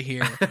on out of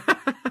here.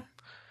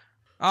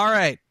 All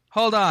right,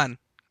 hold on.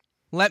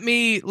 Let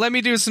me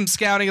do some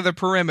scouting of the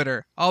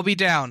perimeter. I'll be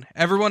down.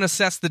 Everyone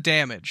assess the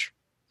damage.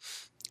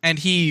 And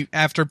he,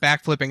 after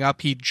backflipping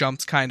up, he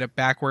jumps kind of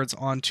backwards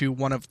onto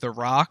one of the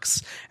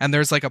rocks, and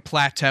there's like a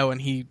plateau,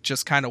 and he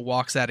just kind of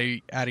walks out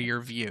of your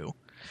view.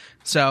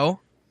 So,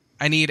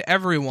 I need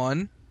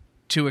everyone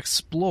to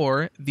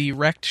explore the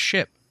wrecked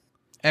ship.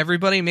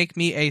 Everybody make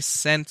me a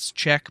sense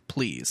check,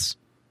 please.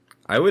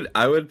 I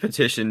would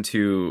petition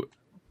to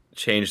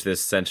change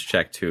this sense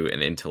check to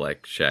an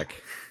intellect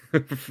check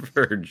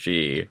for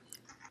G.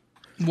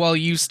 Well,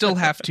 you still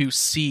have to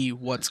see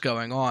what's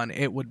going on.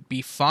 It would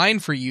be fine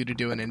for you to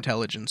do an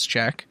intelligence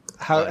check.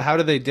 How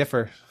do they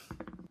differ?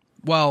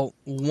 Well,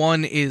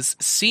 one is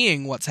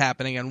seeing what's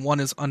happening and one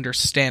is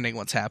understanding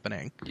what's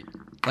happening.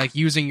 Like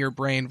using your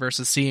brain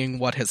versus seeing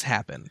what has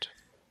happened.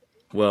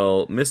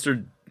 Well,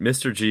 Mr.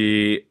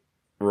 G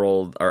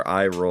rolled, or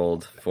I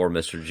rolled for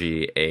Mr.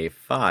 G a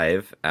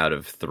 5 out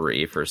of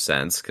 3 for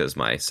sense, because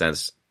my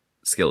sense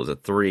skill is a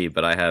 3,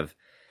 but I have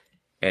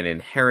an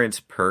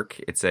inherent perk.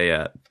 It's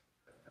a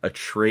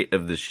trait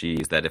of the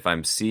She's that if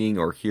I'm seeing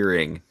or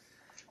hearing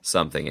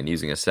something and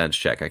using a sense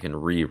check, I can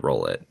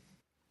re-roll it.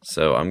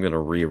 So I'm going to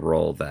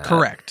re-roll that.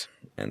 Correct.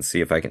 And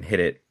see if I can hit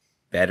it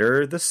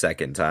better the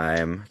second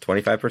time.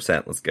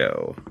 25%, let's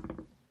go.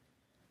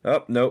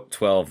 Oh, nope,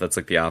 12. That's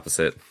like the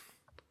opposite.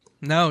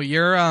 No,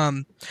 you're,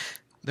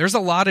 there's a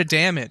lot of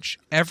damage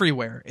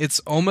everywhere. It's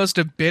almost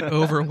a bit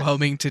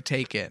overwhelming to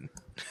take in.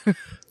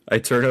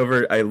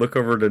 I look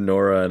over to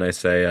Nora and I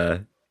say,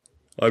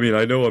 I mean,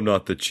 I know I'm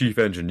not the chief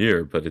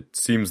engineer, but it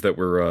seems that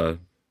we're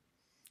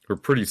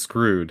pretty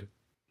screwed.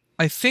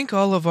 I think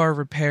all of our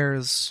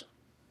repairs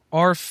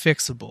are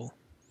fixable.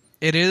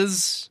 It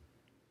is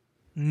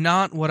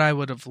not what I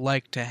would have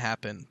liked to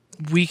happen.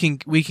 We can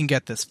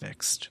get this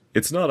fixed.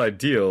 It's not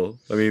ideal.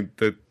 I mean,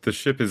 the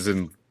ship is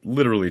in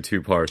literally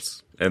 2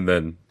 parts, and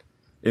then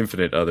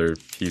infinite other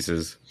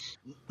pieces.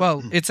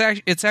 Well, it's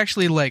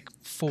actually like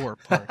 4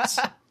 parts.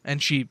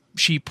 And she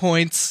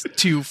points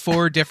to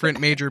 4 different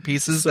major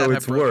pieces So that have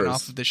it's broken worse.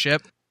 off of the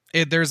ship.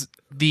 There's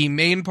the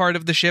main part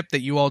of the ship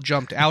that you all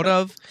jumped out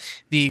of.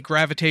 The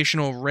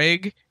gravitational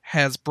rig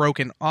has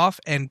broken off,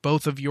 and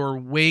both of your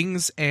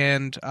wings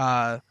and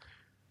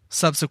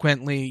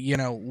subsequently,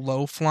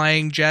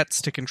 low-flying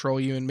jets to control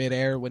you in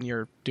midair when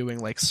you're doing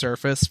like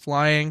surface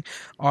flying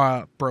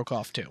broke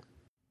off too.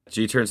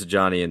 G turns to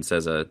Johnny and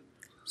says,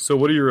 "So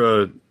what do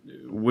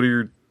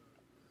your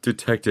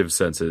detective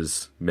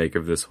senses make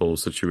of this whole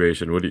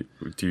situation? What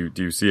do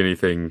you see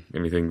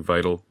anything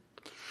vital?"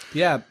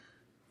 Yeah,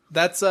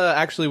 that's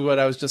actually what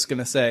I was just going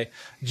to say.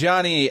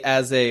 Johnny,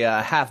 as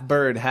a half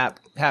bird,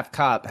 half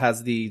cop,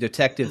 has the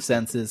detective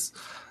senses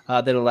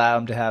that allow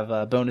him to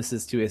have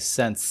bonuses to his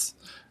sense,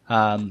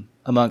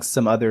 amongst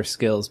some other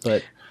skills.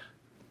 But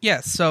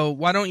yeah, so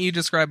why don't you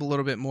describe a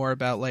little bit more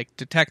about like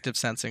detective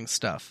sensing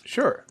stuff?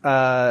 sure,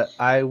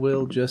 I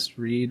will just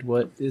read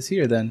what is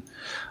here then.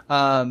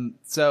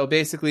 So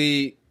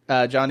basically,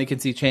 Johnny can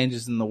see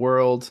changes in the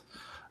world.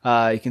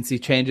 You can see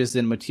changes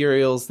in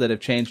materials that have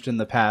changed in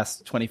the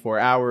past 24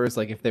 hours,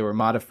 like if they were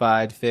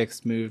modified,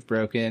 fixed, moved,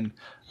 broken.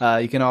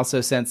 You can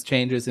also sense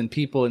changes in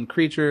people and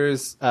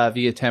creatures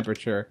via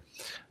temperature.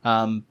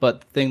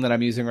 But the thing that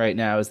I'm using right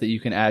now is that you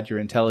can add your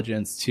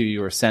intelligence to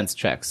your sense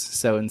checks.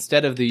 So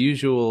instead of the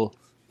usual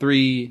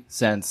 3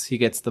 sense, he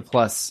gets the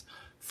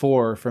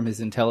 +4 from his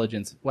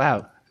intelligence.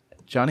 Wow,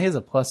 Johnny has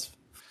a +.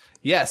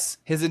 Yes,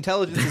 his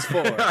intelligence is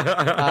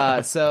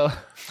 4. So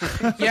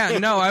Yeah,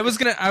 no, I was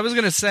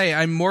gonna say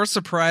I'm more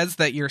surprised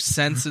that your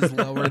sense is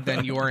lower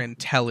than your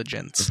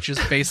intelligence,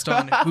 just based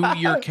on who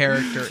your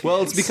character is.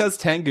 well, it's because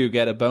Tengu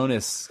get a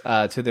bonus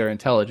to their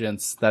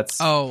intelligence. That's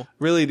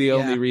really the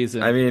only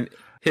reason. I mean,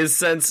 his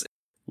sense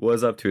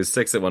was up to a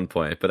 6 at one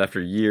point, but after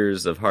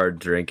years of hard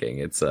drinking,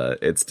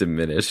 it's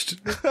diminished.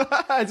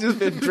 I've just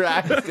been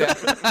dragged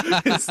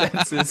down his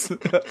senses.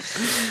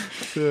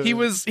 He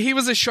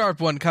was a sharp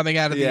one coming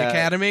out of the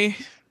academy.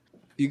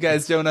 You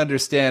guys don't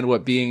understand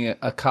what being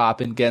a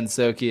cop in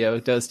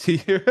Gensokyo does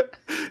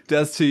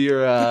to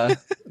your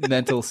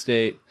mental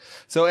state.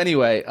 So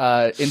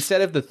anyway,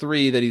 instead of the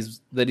 3 that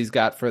he's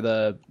got for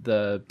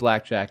the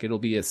blackjack, it'll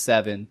be a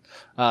 7,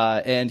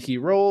 and he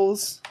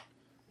rolls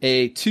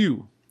a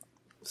 2.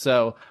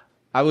 So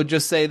I would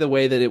just say the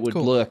way that it would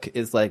look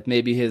is like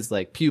maybe his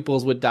like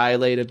pupils would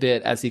dilate a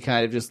bit as he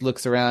kind of just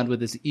looks around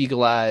with his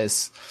eagle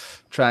eyes,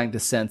 trying to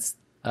sense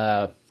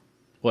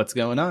what's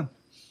going on.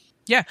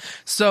 Yeah.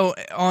 So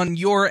on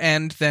your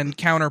end, then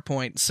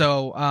counterpoint.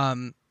 So,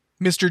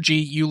 Mr. G,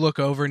 you look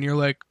over and you're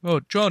like, "Oh,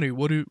 Johnny,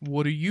 what do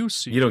you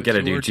see?" You don't get a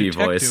Your new G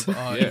voice.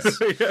 eyes?"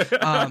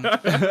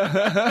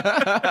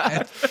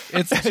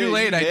 It's too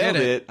late. I did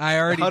it. I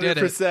already did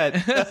it.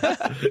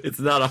 100%. It's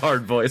not a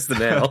hard voice to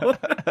nail.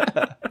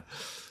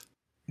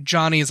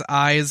 Johnny's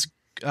eyes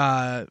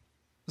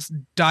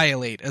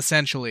dilate,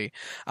 essentially.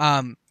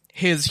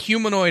 His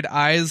humanoid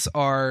eyes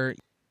are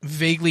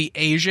vaguely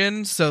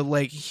Asian, so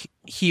like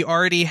he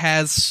already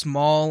has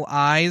small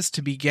eyes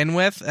to begin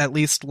with, at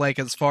least like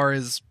as far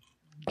as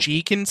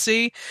G can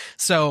see.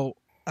 So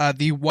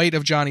the white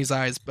of Johnny's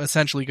eyes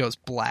essentially goes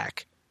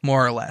black,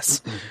 more or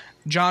less.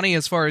 Johnny,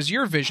 as far as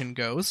your vision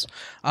goes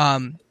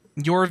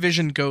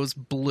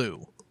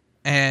blue.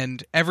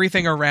 And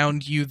everything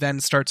around you then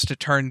starts to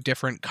turn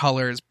different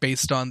colors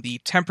based on the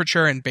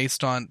temperature and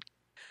based on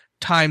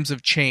times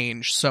of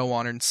change, so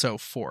on and so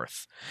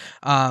forth.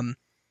 Are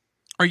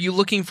you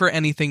looking for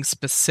anything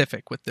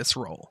specific with this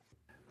roll?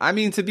 I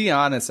mean, to be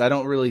honest, I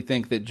don't really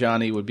think that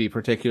Johnny would be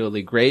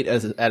particularly great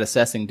at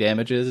assessing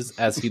damages,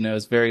 as he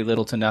knows very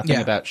little to nothing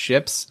about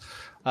ships.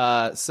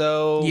 Whatever.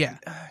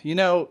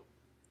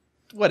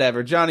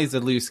 Johnny's a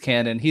loose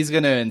cannon. He's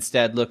going to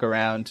instead look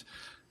around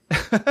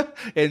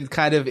and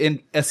kind of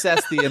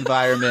assess the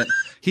environment.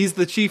 He's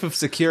the chief of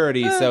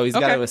security, so he's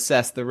got to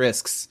assess the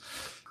risks.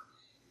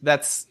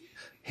 That's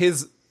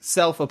his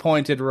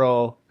self-appointed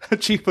role,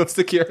 chief of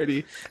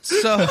security.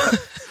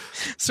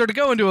 So to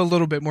go into a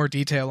little bit more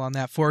detail on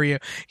that for you,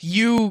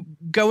 you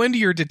go into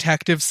your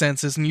detective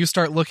senses and you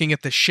start looking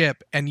at the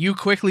ship, and you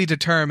quickly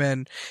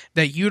determine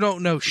that you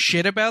don't know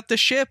shit about the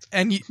ship,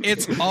 and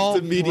it's all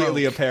it's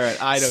immediately broke. apparent.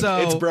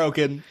 It's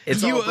broken.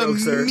 It's you all broke,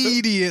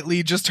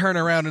 immediately just turn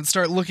around and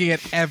start looking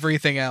at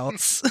everything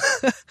else.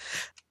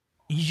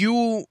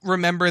 You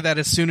remember that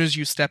as soon as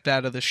you stepped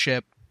out of the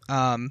ship,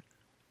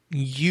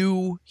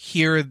 you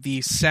hear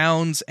the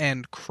sounds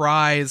and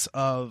cries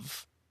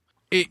of...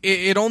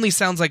 It only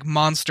sounds like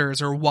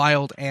monsters or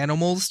wild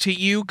animals to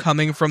you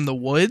coming from the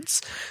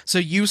woods. So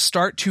you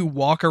start to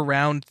walk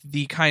around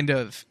the kind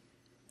of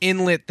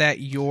inlet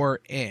that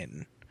you're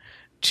in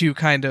to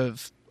kind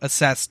of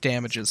assess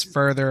damages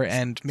further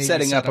and maybe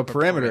setting up a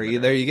perimeter.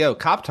 There you go.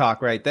 Cop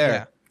talk right there.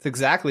 Yeah. It's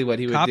exactly what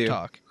he would do.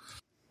 Cop talk.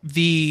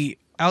 The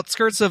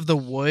outskirts of the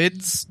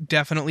woods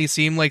definitely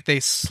seem like they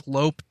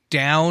slope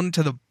down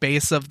to the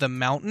base of the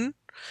mountain.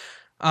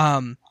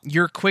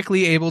 You're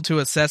quickly able to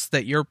assess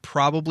that you're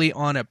probably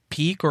on a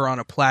peak or on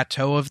a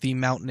plateau of the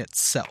mountain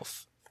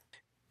itself.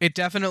 It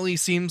definitely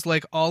seems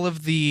like all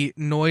of the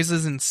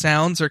noises and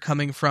sounds are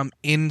coming from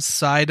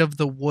inside of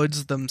the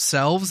woods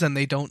themselves, and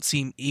they don't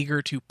seem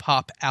eager to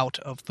pop out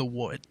of the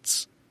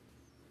woods.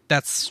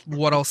 That's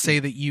what I'll say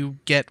that you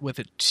get with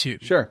it too.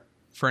 Sure.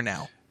 For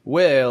now.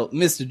 Well,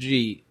 Mr.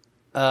 G,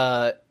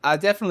 I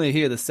definitely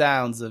hear the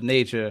sounds of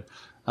nature.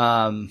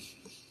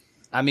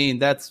 I mean,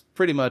 that's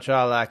pretty much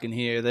all I can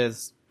hear.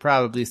 There's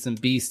probably some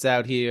beasts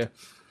out here.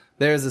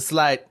 There's a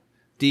slight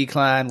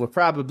decline. We're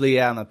probably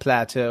on a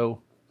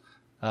plateau.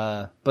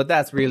 But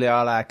that's really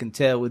all I can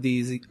tell with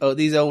these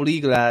old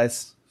eagle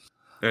eyes.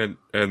 And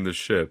the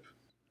ship.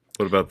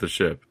 What about the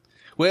ship?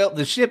 Well,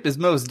 the ship is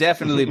most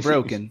definitely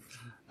broken.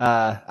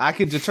 I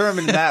can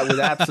determine that with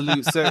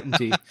absolute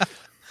certainty.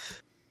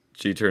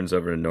 She turns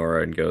over to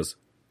Nora and goes,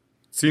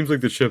 "Seems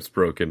like the ship's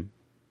broken."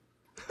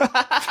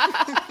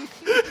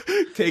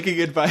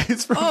 Taking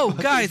advice from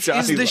guys, Johnny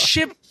is the Law.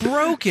 ship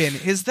broken?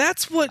 Is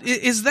that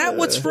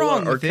what's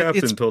wrong Our with it?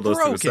 captain It's told us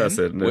to broken. assess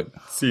it, and it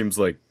seems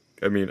like,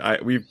 I mean,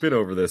 we've been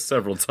over this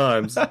several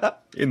times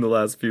in the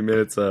last few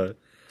minutes. I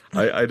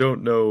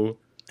don't know.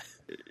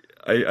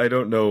 I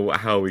don't know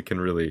how we can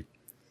really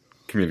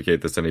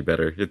communicate this any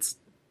better. It's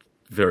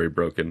very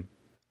broken.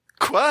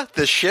 What?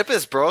 The ship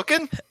is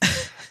broken?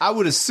 I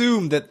would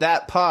assume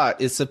that part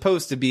is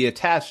supposed to be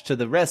attached to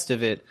the rest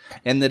of it,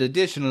 and that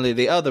additionally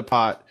the other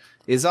part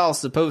is all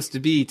supposed to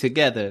be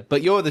together.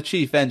 But you're the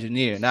chief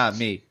engineer, not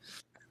me.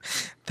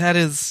 That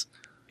is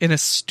an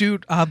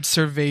astute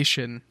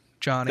observation,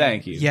 Johnny.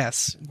 Thank you.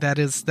 Yes, that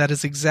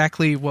is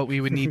exactly what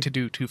we would need to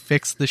do to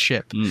fix the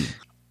ship.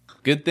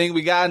 Good thing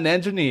we got an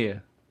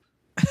engineer.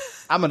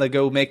 I'm gonna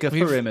go make a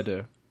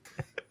perimeter.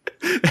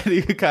 And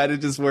he kind of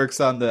just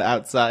works on the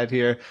outside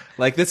here.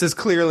 Like, this is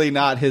clearly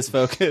not his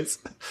focus.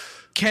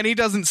 Kenny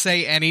doesn't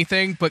say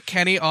anything, but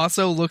Kenny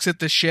also looks at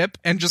the ship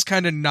and just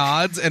kind of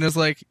nods and is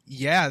like,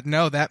 yeah,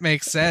 no, that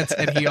makes sense.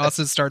 And he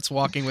also starts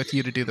walking with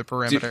you to do the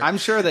perimeter. Dude, I'm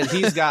sure that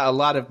he's got a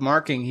lot of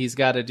marking he's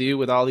got to do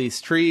with all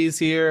these trees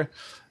here,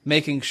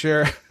 making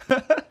sure.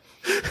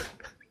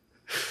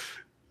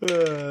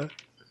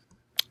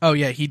 Oh,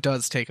 yeah, he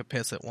does take a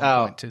piss at one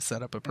point to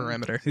set up a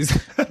perimeter. It's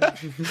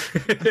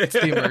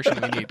the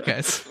immersion we need,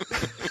 guys.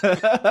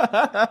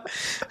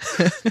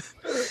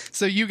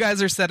 So you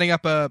guys are setting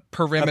up a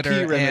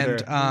perimeter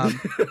and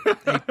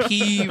a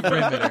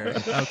perimeter.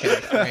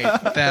 Okay, great.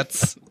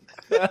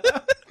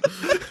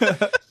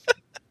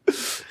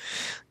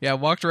 Yeah,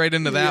 walked right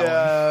into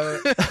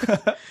that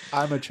one.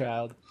 I'm a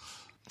child.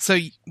 So,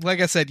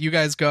 like I said, you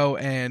guys go,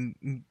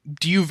 and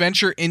do you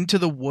venture into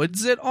the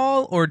woods at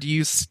all, or do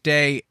you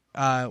stay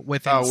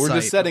within Oh, we're sight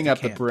just setting of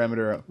up the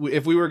perimeter.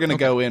 If we were going to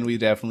go in, we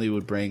definitely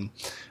would bring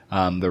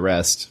the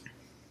rest.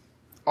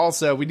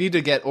 Also, we need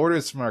to get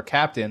orders from our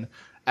captain.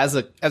 As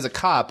a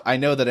cop, I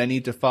know that I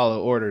need to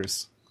follow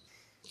orders.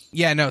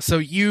 Yeah, no, so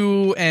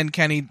you and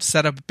Kenny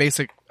set up a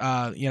basic,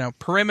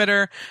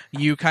 perimeter.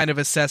 You kind of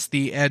assess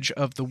the edge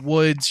of the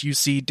woods. You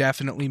see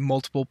definitely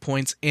multiple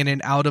points in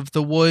and out of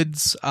the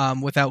woods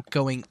without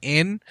going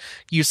in.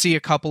 You see a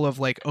couple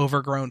of,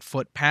 overgrown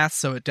footpaths,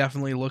 so it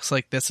definitely looks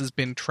like this has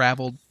been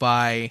traveled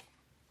by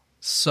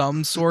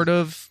some sort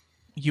of,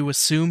 you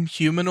assume,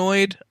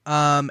 humanoid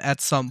at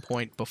some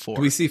point before.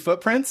 Do we see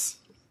footprints?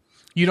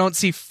 You don't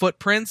see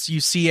footprints, you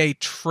see a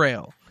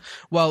trail.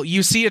 Well,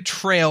 you see a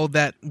trail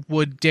that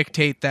would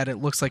dictate that it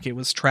looks like it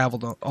was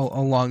traveled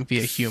along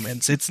via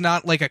humans. It's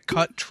not like a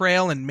cut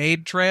trail and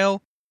made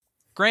trail.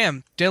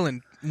 Graham, Dylan,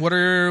 what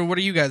are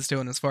you guys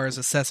doing as far as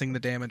assessing the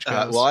damage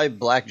goes? Well, I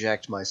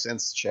blackjacked my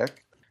sense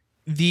check.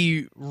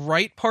 The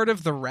right part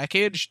of the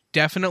wreckage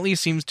definitely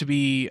seems to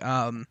be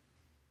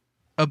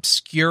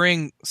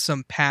obscuring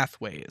some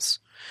pathways.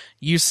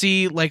 You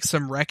see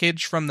some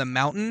wreckage from the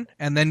mountain,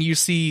 and then you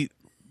see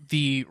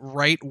the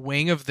right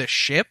wing of the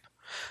ship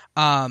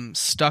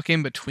stuck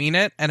in between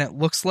it, and it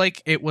looks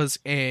like it was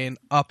an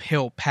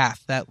uphill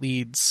path that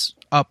leads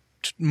up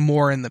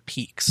more in the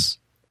peaks.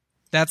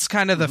 That's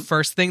kind of the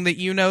first thing that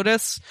you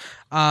notice.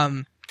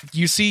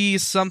 You see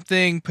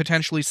something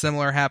potentially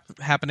similar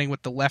happening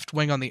with the left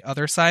wing on the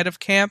other side of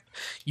camp.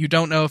 You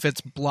don't know if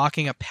it's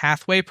blocking a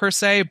pathway per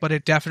se, but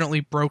it definitely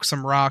broke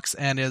some rocks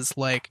and is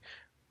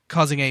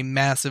causing a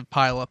massive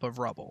pileup of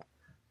rubble.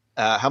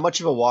 How much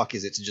of a walk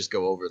is it to just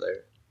go over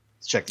there?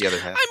 Let's check the other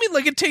half. I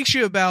mean, it takes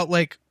you about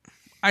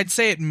I'd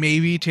say it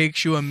maybe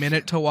takes you a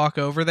minute to walk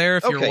over there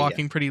if you're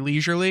walking pretty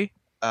leisurely.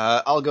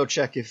 I'll go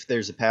check if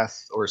there's a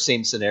path or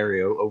same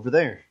scenario over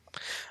there.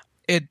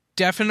 It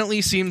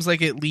definitely seems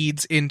like it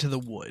leads into the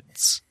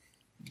woods.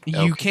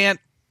 You can't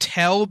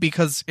tell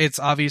because it's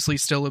obviously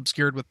still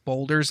obscured with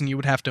boulders and you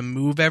would have to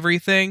move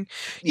everything.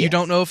 You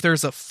don't know if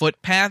there's a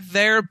footpath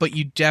there, but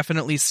you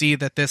definitely see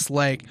that this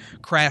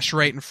crashed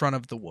right in front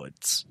of the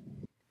woods.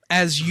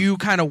 As you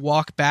kind of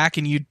walk back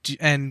and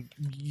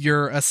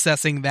you're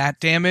assessing that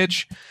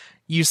damage,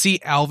 you see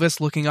Alvis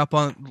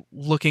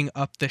looking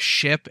up the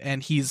ship,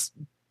 and he's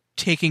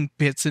taking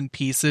bits and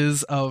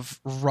pieces of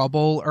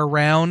rubble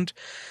around.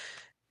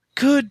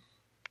 Good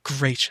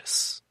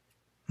gracious.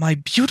 My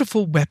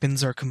beautiful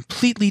weapons are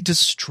completely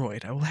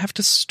destroyed. I will have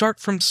to start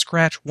from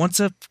scratch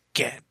once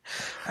again.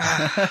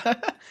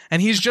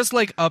 And he's just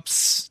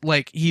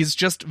he's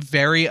just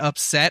very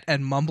upset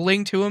and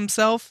mumbling to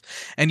himself.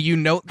 And you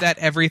note that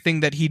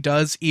everything that he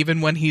does,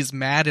 even when he's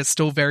mad, is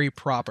still very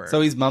proper.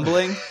 So he's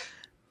mumbling?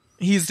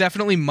 He's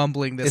definitely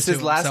mumbling this. Is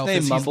his last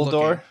name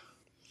Mumbledore?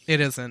 It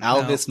isn't.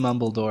 Alvis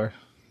Mumbledore.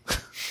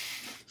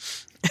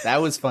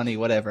 That was funny.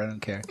 Whatever. I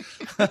don't care.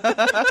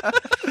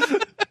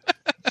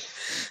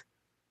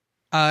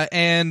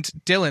 And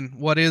Dylan,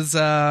 what is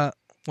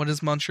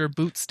Monsieur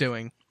Boots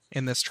doing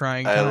in this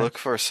trying time? I look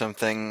for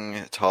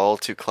something tall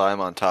to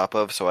climb on top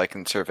of so I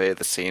can survey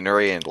the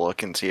scenery and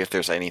look and see if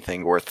there's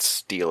anything worth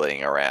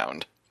stealing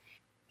around.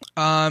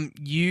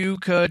 You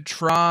could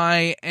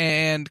try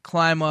and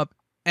climb up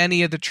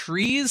any of the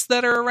trees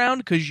that are around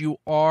because you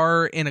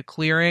are in a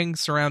clearing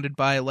surrounded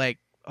by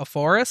a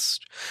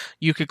forest.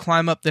 You could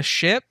climb up the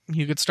ship.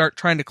 You could start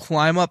trying to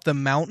climb up the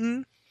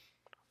mountain.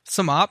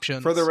 Some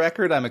options. For the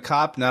record, I'm a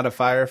cop, not a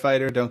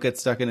firefighter. Don't get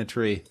stuck in a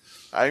tree.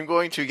 I'm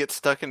going to get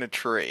stuck in a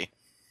tree.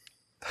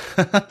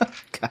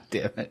 God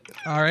damn it.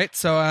 All right,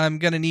 so I'm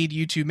going to need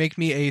you to make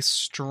me a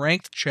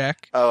strength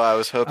check. Oh, I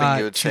was hoping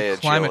you would to say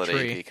climb a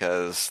agility tree.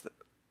 Because,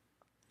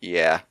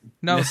 yeah.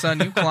 No, son,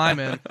 you climb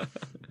it.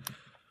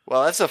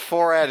 Well, that's a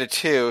 4 out of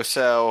 2,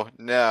 so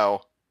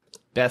no.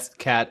 Best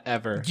cat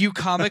ever. You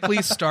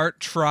comically start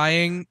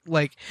trying,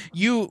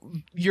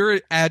 you're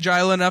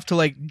agile enough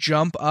to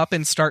jump up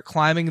and start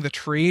climbing the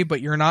tree,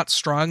 but you're not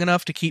strong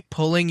enough to keep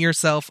pulling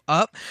yourself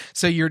up.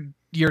 So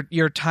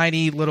your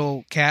tiny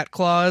little cat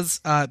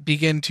claws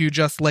begin to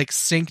just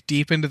sink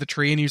deep into the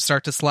tree, and you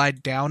start to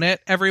slide down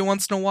it every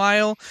once in a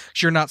while.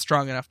 'Cause you're not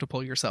strong enough to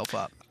pull yourself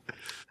up.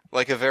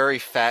 Like a very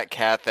fat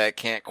cat that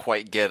can't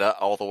quite get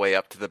all the way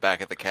up to the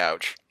back of the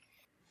couch.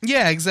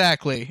 Yeah,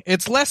 exactly.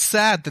 It's less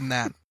sad than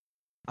that.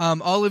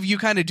 All of you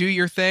kind of do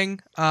your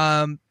thing.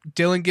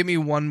 Dylan, give me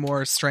one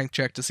more strength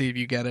check to see if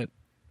you get it.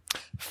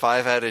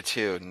 5 out of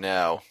 2,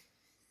 no.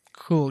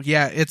 Cool.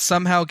 Yeah, it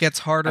somehow gets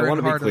harder I want and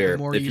to be harder clear. the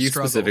more If you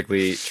struggle.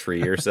 specifically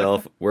tree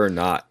yourself, we're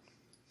not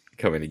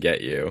coming to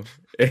get you.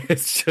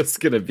 It's just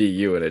going to be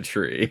you in a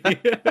tree.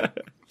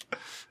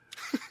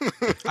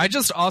 I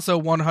just also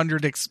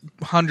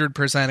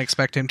 100%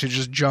 expect him to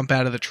just jump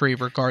out of the tree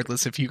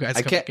regardless if you guys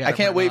I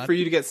can't wait for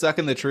you to get stuck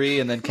in the tree,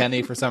 and then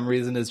Kenny, for some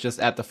reason, is just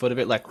at the foot of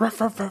it, like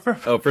ruff, ruff, ruff,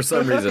 ruff. Oh, for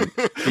some reason,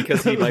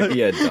 because he might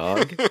be a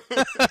dog.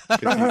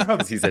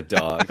 Because he's a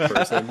dog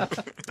person.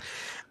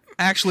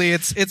 Actually,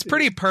 it's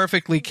pretty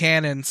perfectly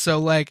canon. So,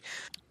 like,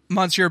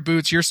 Monsieur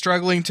Boots, you're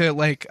struggling to,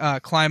 like,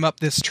 climb up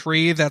this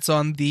tree that's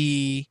on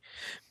the...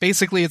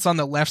 Basically, it's on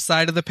the left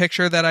side of the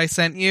picture that I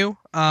sent you.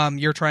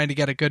 You're trying to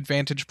get a good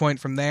vantage point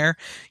from there.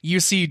 You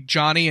see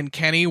Johnny and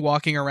Kenny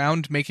walking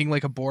around, making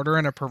like a border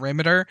and a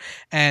perimeter.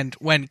 And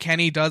when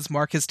Kenny does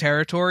mark his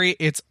territory,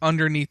 it's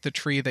underneath the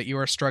tree that you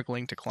are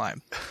struggling to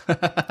climb.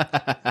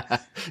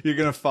 You're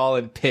gonna fall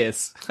and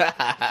piss.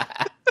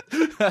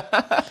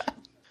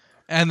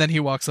 And then he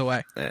walks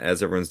away.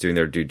 As everyone's doing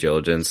their due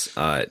diligence,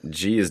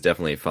 G is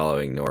definitely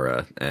following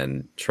Nora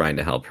and trying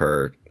to help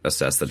her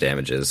assess the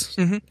damages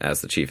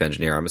as the chief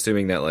engineer. I'm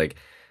assuming that, like,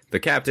 the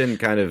captain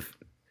kind of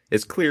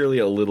is clearly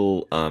a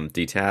little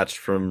detached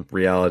from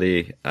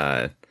reality,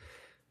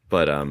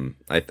 but I'm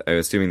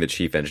assuming the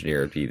chief engineer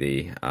would be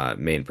the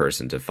main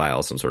person to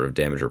file some sort of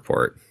damage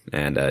report,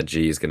 and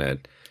G is going to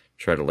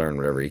try to learn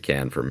whatever he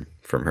can from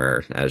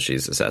her as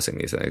she's assessing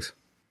these things.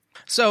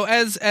 So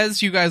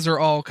as you guys are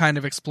all kind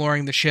of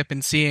exploring the ship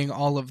and seeing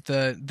all of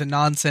the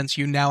nonsense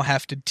you now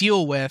have to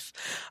deal with,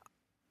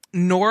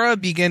 Nora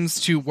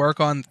begins to work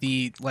on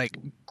the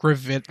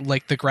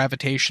the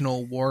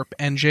gravitational warp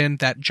engine,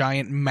 that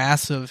giant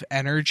massive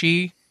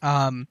energy.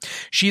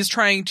 She's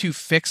trying to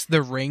fix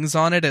the rings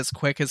on it as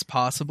quick as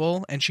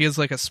possible, and she has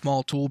like a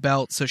small tool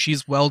belt, so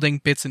she's welding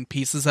bits and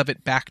pieces of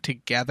it back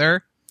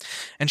together.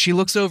 And she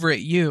looks over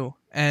at you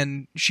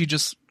and she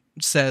just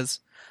says,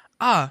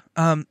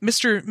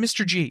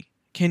 Mr. G,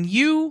 can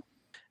you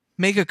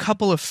make a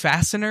couple of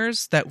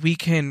fasteners that we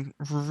can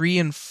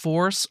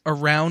reinforce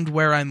around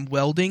where I'm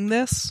welding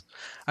this?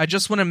 I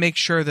just want to make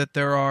sure that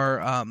there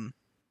are,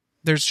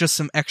 there's just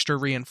some extra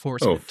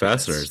reinforcement. Oh,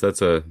 fasteners.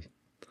 That's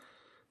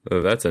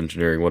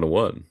engineering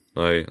 101.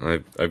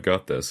 I've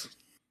got this.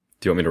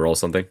 Do you want me to roll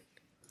something?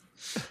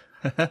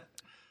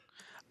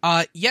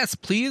 Yes,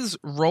 please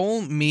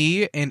roll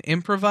me an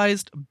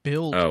improvised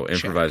build. Oh,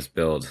 check. improvised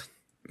build.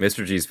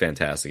 Mr. G's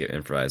fantastic at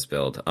improvised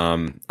build.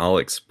 I'll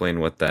explain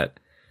what that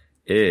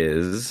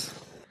is.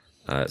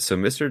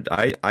 So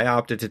I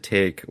opted to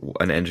take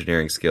an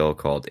engineering skill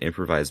called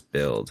improvised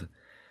build,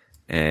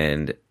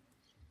 and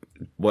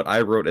what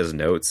I wrote as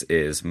notes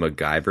is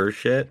MacGyver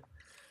shit,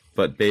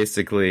 but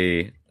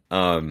basically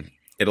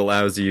it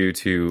allows you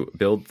to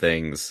build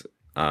things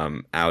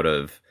out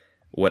of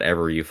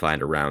whatever you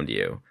find around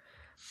you.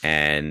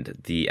 And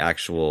the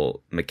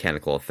actual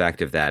mechanical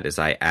effect of that is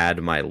I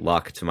add my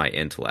luck to my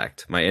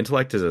intellect. My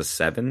intellect is a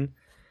 7,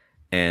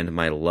 and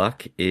my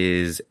luck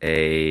is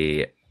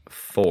a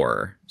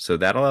 4. So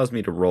that allows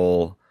me to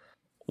roll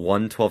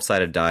one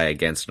 12-sided die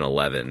against an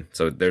 11.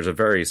 So there's a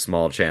very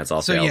small chance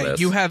I'll fail this.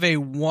 So you have a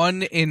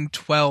 1 in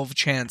 12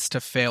 chance to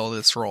fail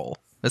this roll,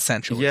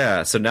 essentially.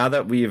 Yeah, so now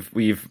that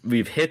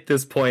we've hit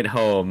this point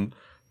home,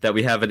 that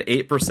we have an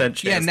 8%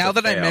 chance. Yeah, now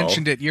that fail. I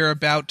mentioned it, you're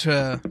about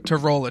to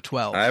roll a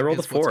 12. I rolled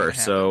a 4,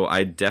 so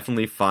I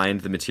definitely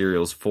find the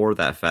materials for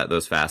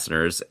those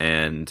fasteners.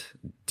 And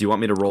do you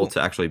want me to roll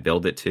to actually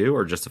build it too,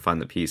 or just to find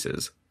the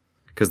pieces?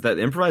 Because that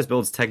improvised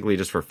build is technically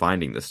just for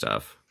finding the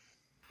stuff.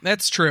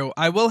 That's true.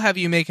 I will have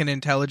you make an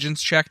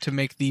intelligence check to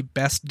make the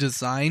best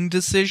design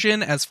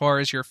decision as far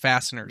as your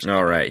fasteners go.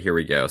 All right, here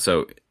we go.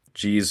 So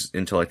G's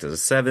intellect is a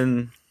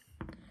 7,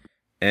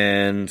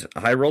 and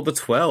I rolled a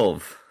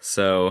 12.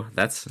 So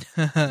that's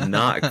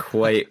not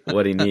quite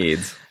what he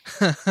needs.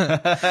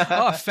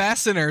 Oh,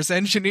 fasteners,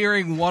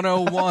 engineering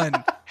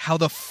 101. How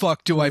the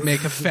fuck do I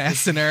make a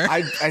fastener?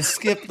 I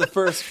skipped the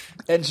first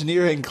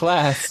engineering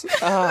class.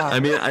 I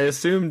mean, I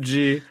assume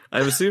G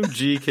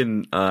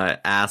can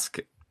ask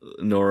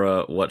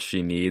Nora what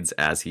she needs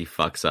as he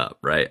fucks up,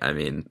 right? I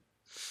mean,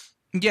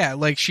 yeah,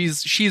 like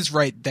she's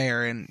right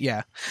there, and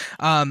yeah.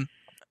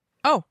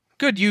 Oh,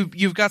 good,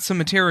 you've got some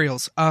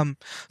materials.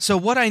 So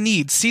what I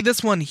need, see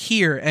this one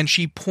here, and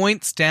she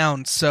points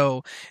down.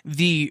 So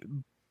the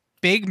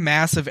big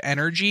mass of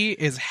energy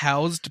is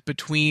housed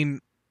between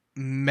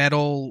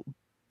metal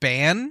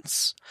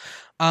bands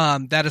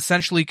that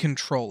essentially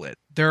control it.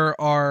 There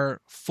are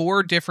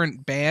 4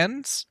 different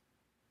bands,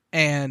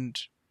 and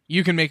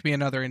you can make me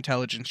another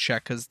intelligence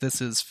check because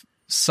this is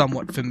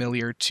somewhat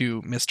familiar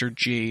to Mr.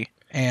 G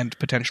and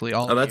potentially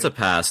all. Oh, that's of a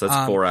pass.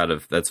 That's 4 out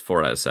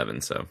of 7.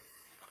 So.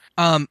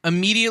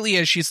 Immediately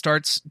as she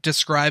starts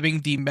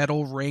describing the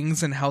metal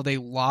rings and how they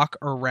lock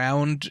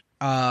around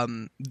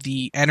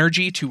the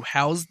energy to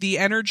house the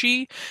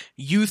energy,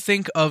 you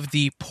think of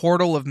the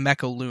portal of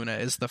Mechaluna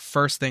is the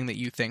first thing that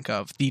you think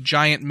of. The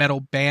giant metal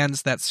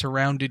bands that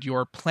surrounded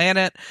your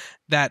planet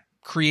that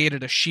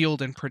created a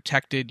shield and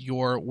protected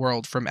your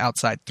world from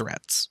outside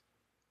threats.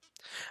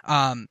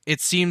 It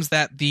seems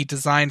that the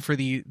design for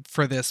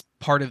this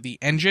part of the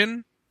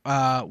engine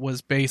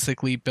was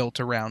basically built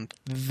around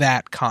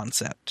that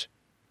concept.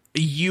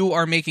 you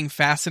are making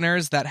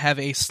fasteners that have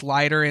a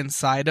slider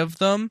inside of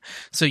them,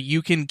 so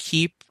you can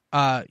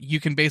you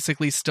can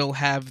basically still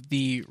have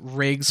the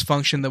rigs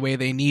function the way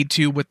they need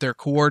to with their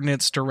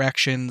coordinates,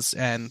 directions,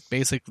 and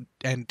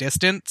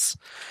distance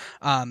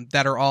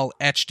that are all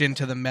etched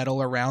into the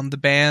metal around the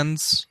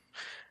bands.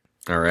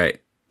 All right.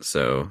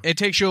 So it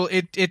takes you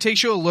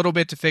a little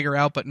bit to figure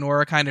out, but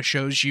Nora kind of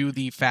shows you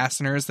the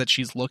fasteners that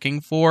she's looking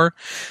for.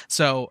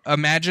 So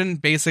imagine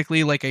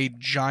basically like a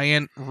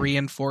giant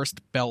reinforced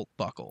belt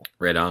buckle.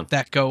 Right on.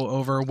 That go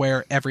over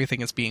where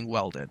everything is being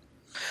welded.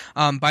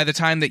 By the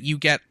time that you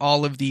get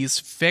all of these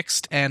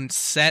fixed and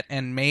set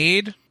and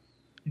made,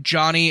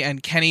 Johnny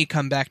and Kenny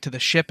come back to the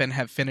ship and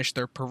have finished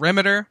their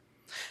perimeter.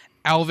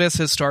 Alvis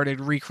has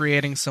started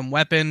recreating some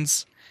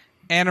weapons.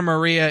 Anna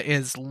Maria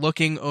is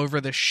looking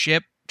over the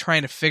ship,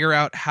 trying to figure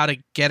out how to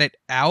get it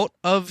out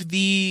of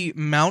the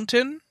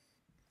mountain,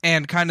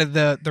 and kind of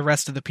the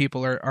rest of the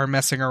people are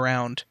messing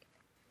around.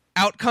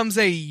 Out comes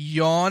a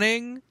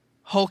yawning,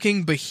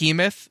 hulking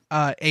behemoth,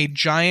 a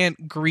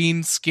giant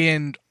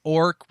green-skinned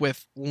orc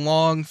with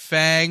long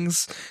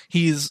fangs.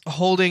 He's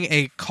holding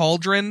a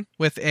cauldron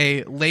with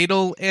a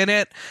ladle in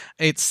it.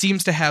 It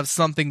seems to have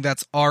something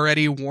that's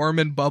already warm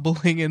and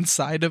bubbling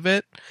inside of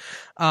it.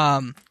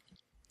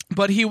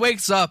 But he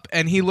wakes up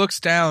and he looks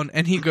down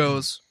and he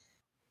goes,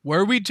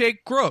 "Where we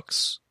take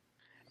Grooks?"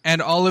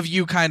 And all of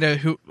you kind of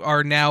who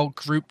are now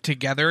grouped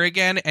together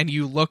again, and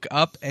you look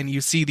up and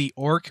you see the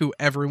orc who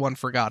everyone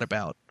forgot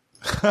about.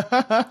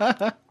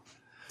 To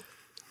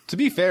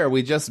be fair,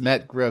 we just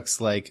met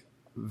Grooks like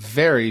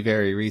very,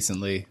 very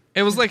recently.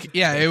 It was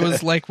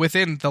like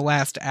within the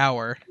last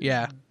hour.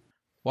 Yeah.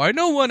 Why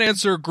no one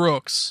answer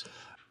Grooks?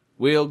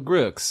 Well,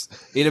 Grooks,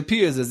 it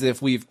appears as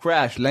if we've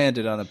crash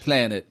landed on a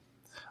planet.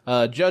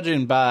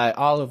 Judging by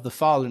all of the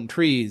fallen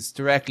trees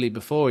directly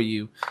before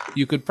you,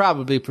 you could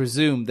probably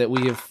presume that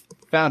we have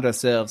found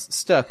ourselves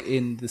stuck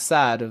in the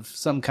side of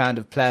some kind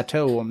of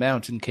plateau or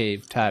mountain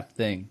cave type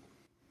thing.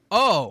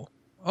 Oh,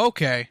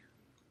 okay.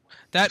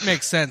 That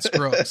makes sense,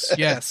 Grooks.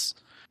 Yes.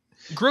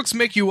 Grooks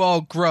make you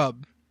all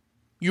grub.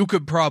 You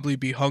could probably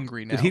be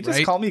hungry now, Did he just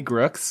right? call me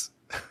Grooks?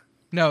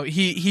 No,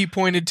 he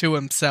pointed to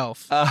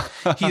himself.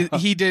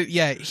 He did.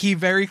 Yeah, he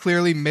very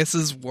clearly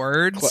misses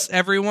words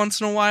every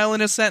once in a while in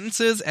his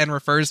sentences and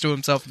refers to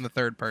himself in the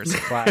third person.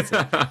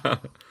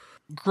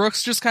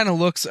 Grooks just kind of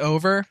looks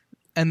over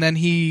and then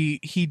he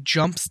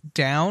jumps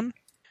down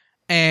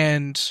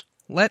and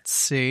let's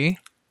see.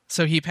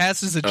 So he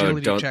passes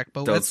agility check,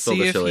 but let's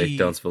see if he.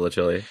 Don't spill the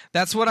chili.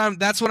 That's what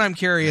I'm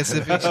curious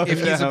if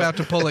he's about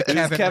to pull a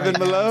Kevin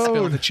Malone. And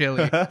spill the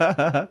chili.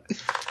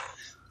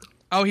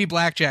 Oh, he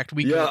blackjacked.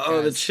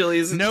 The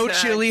chili's no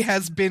intact. chili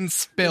has been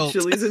spilled.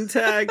 Chili's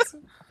intact.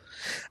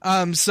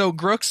 So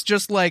Grooks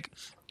just like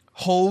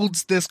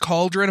holds this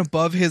cauldron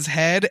above his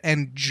head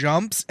and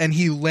jumps, and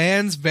he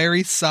lands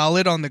very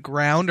solid on the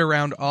ground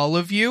around all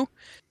of you.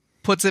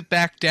 Puts it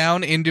back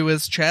down into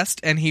his chest,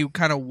 and he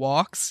kind of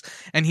walks,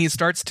 and he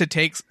starts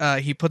to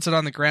he puts it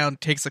on the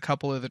ground, takes a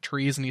couple of the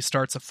trees, and he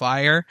starts a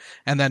fire,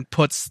 and then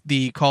puts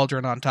the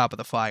cauldron on top of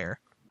the fire.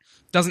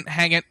 Doesn't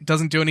hang it,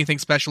 doesn't do anything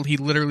special. He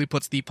literally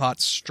puts the pot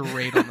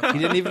straight on the fire. He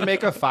didn't even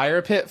make a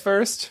fire pit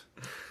first?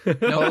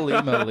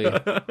 Holy moly.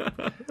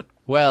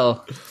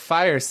 Well,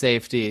 fire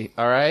safety,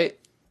 all right?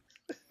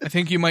 I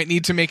think you might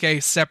need to make a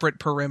separate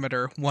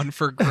perimeter, one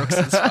for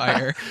Grooks'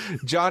 fire.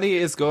 Johnny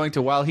is going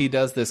to, while he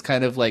does this,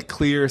 kind of like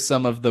clear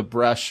some of the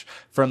brush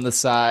from the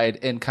side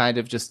and kind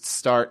of just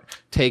start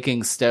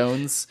taking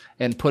stones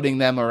and putting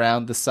them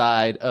around the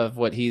side of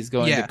what he's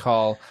going to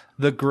call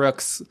the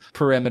Grooks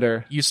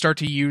perimeter. You start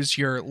to use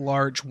your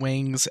large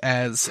wings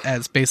as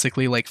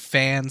basically like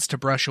fans to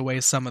brush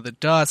away some of the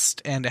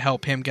dust and to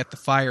help him get the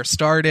fire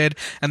started,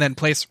 and then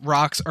place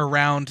rocks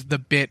around the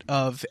bit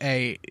of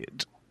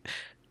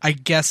I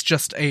guess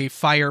just a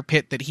fire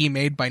pit that he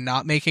made by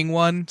not making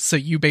one, so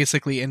you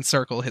basically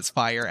encircle his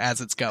fire as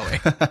it's going.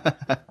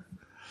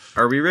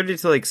 Are we ready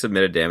to like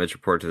submit a damage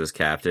report to this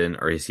captain,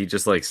 or is he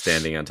just like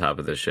standing on top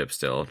of the ship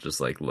still,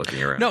 just like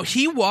looking around? No,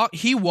 he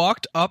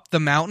walked up the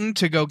mountain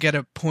to go get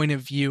a point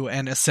of view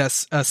and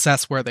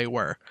assess where they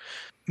were.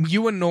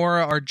 You and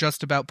Nora are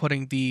just about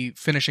putting the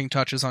finishing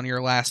touches on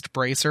your last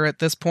bracer at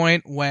this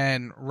point.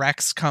 When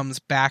Rex comes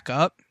back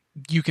up,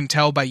 you can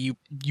tell by you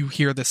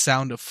hear the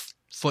sound of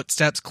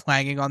footsteps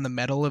clanging on the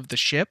metal of the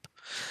ship,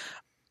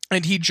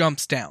 and he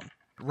jumps down.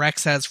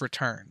 Rex has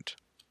returned.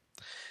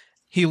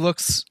 He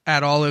looks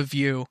at all of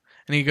you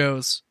and he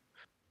goes,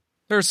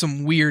 "There are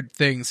some weird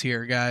things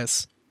here,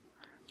 guys.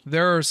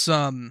 There are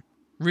some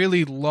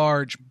really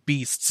large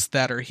beasts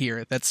that are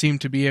here that seem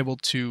to be able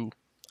to,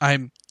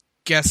 I'm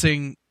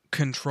guessing,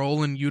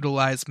 control and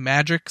utilize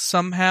magic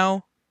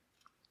somehow,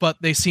 but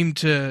they seem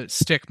to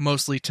stick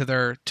mostly to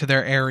their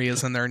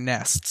areas and their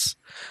nests.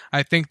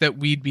 I think that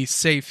we'd be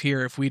safe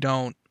here if we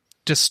don't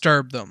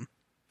disturb them,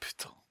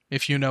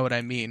 if you know what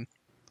I mean.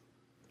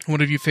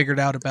 What have you figured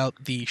out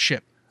about the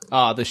ship?"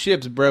 The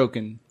ship's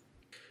broken.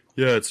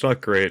 Yeah, it's not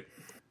great.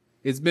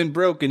 It's been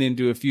broken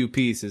into a few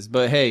pieces,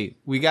 but hey,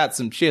 we got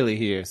some chili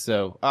here,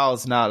 so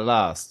all's not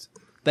lost.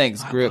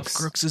 Thanks, I love Grooks.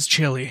 Grooks'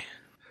 chili.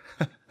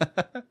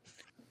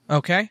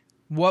 Okay.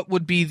 What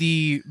would be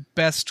the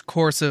best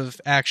course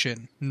of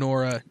action,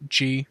 Nora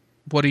G?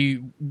 What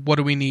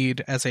do we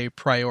need as a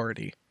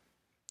priority?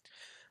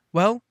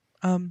 Well,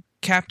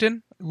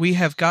 Captain, we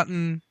have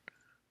gotten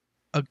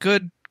a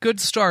good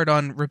start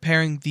on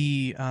repairing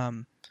the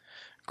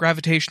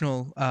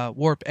gravitational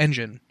warp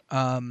engine.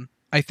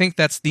 I think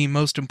that's the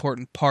most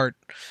important part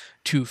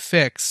to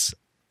fix.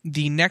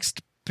 The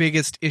next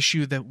biggest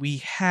issue that we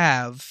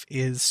have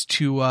is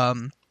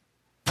to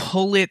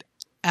pull it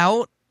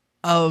out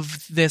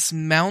of this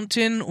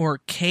mountain or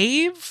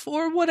cave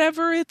or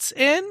whatever it's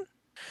in.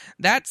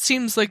 That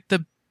seems like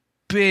the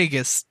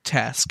biggest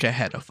task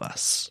ahead of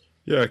us.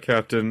 Yeah,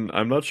 Captain,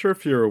 I'm not sure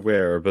if you're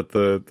aware, but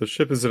the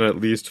ship is in at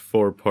least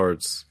 4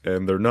 parts,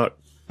 and they're not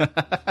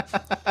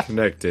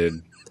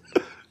connected.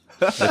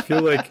 I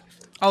feel like...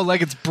 Oh,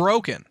 like it's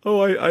broken.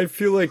 I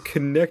feel like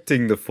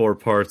connecting the 4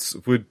 parts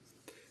would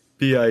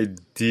be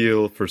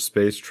ideal for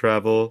space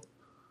travel.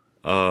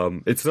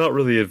 It's not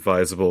really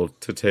advisable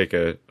to take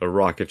a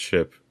rocket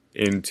ship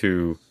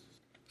into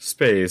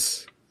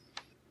space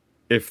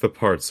if the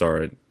parts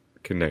aren't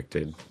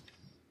connected.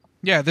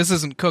 Yeah, this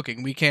isn't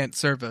cooking. We can't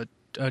serve a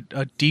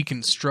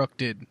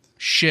deconstructed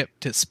ship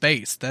to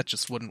space. That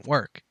just wouldn't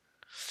work.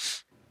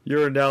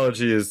 Your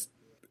analogy is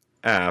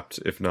apt,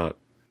 if not...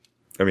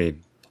 I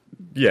mean,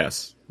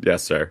 yes.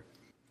 Yes, sir.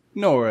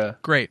 Nora,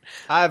 Great.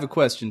 I have a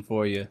question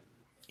for you.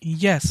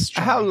 Yes,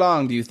 John. How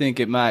long do you think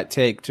it might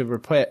take to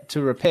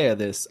repair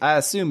this? I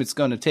assume it's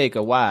going to take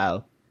a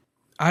while.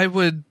 I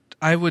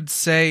would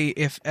say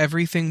if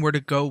everything were to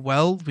go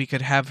well, we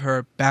could have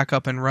her back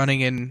up and running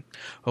in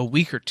a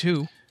week or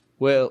 2.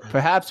 Well,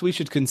 perhaps we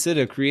should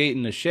consider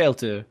creating a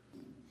shelter.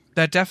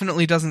 That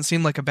definitely doesn't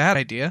seem like a bad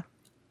idea.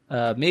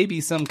 Maybe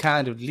some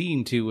kind of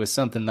lean-to or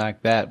something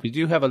like that. We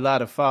do have a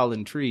lot of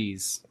fallen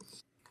trees.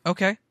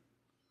 Okay.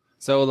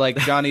 So, like,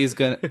 Johnny's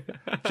gonna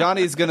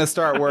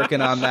start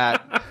working on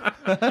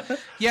that.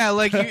 Yeah,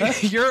 like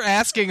you're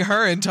asking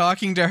her and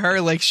talking to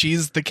her like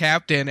she's the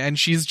captain, and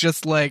she's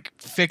just like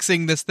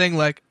fixing this thing.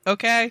 Like,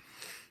 okay,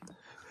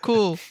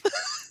 cool.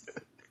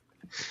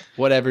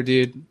 Whatever,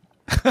 dude.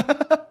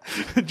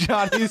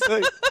 Johnny's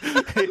like,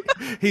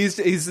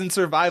 he's in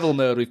survival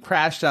mode. We've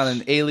crashed on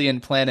an alien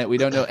planet. We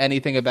don't know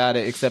anything about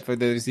it except for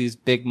there's these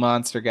big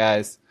monster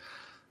guys.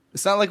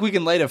 It's not like we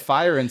can light a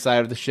fire inside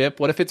of the ship.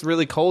 What if it's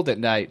really cold at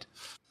night?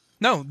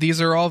 No, these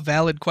are all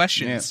valid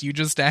questions. Yeah. You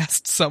just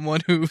asked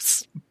someone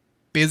who's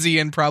busy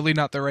and probably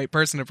not the right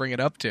person to bring it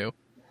up to.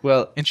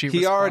 Well, and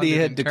he already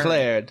had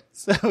declared,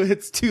 so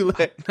it's too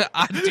late.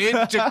 I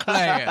did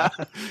declare.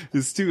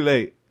 It's too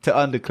late to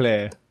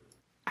undeclare.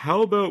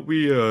 How about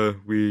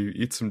we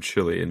eat some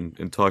chili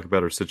and talk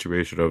about our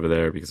situation over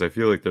there, because I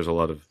feel like there's a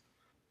lot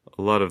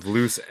of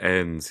loose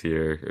ends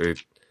here.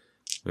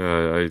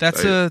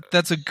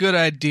 That's a good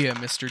idea,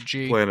 Mr.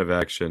 G. Plan of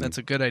action. That's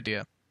a good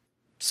idea.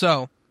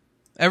 So,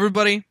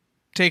 everybody,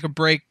 take a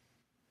break,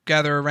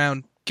 gather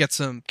around, get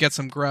some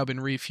grub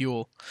and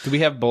refuel. Do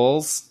we have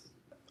bowls?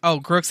 Oh,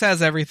 Grooks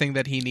has everything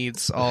that he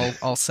needs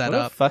all set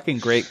up. Fucking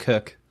great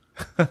cook.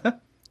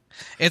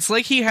 It's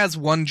like he has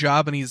one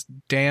job and he's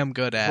damn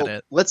good at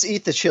it. Let's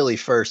eat the chili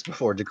first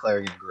before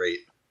declaring him great.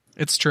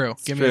 It's true.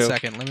 Give me a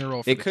second. Let me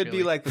roll for it. It could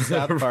be like the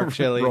South Park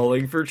chili.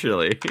 Rolling for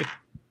chili.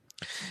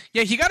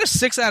 Yeah, he got a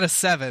 6 out of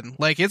 7.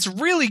 Like, it's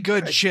really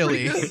good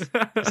chili.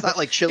 It's not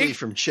like chili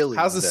from Chili.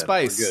 How's the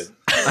spice? Good.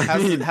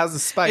 How's the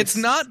spice? It's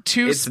not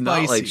too spicy. It's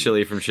not like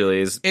chili from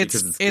Chili's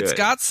because it's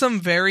got some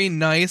very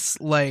nice,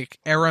 like,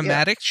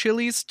 aromatic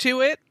chilies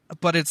to it,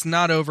 but it's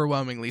not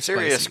overwhelmingly spicy.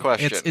 Serious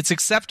question. It's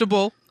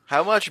acceptable.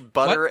 How much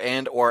butter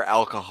and or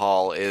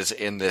alcohol is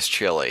in this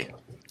chili?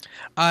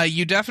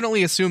 You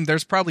definitely assume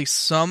there's probably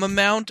some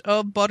amount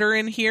of butter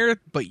in here,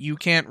 but you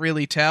can't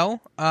really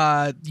tell.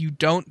 You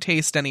don't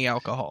taste any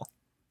alcohol.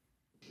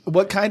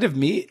 What kind of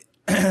meat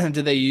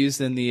do they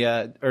use in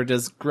the, or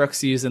does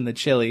Grooks use in the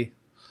chili?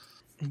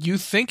 You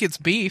think it's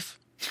beef.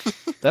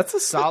 That's a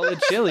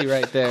solid chili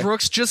right there.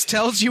 Grooks just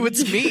tells you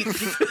it's meat.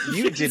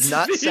 You did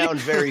not sound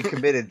very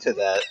committed to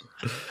that.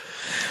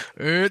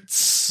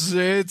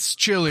 It's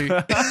chili.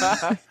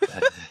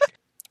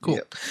 Cool.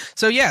 Yep.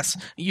 So yes,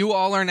 you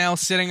all are now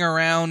sitting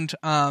around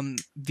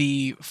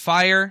the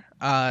fire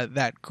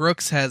that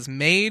Grooks has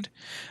made.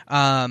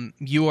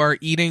 You are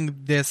eating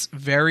this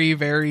very,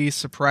 very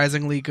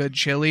surprisingly good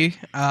chili.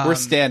 We're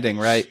standing,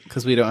 right?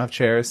 Because we don't have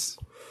chairs.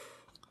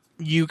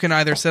 You can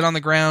either sit on the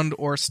ground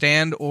or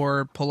stand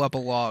or pull up a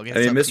log. I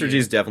mean, Mr.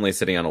 G's definitely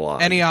sitting on a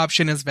log. Any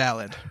option is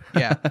valid.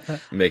 Yeah.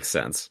 Makes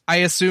sense. I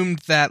assumed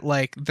that,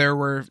 like, there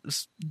were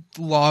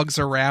logs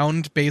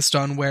around based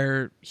on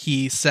where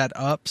he set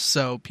up,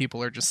 so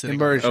people are just sitting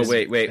on. Oh,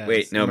 wait.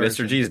 No,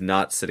 Mr. G's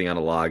not sitting on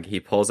a log. He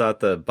pulls out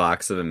the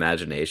box of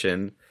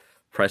imagination,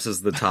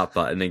 presses the top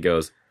button, and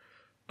goes,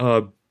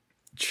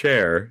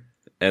 chair.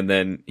 And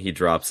then he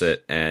drops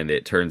it, and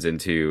it turns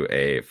into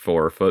a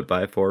 4 foot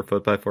by 4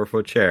 foot by 4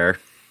 foot chair.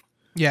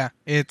 Yeah,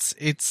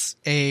 it's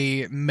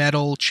a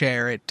metal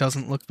chair. It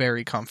doesn't look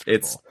very comfortable.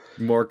 It's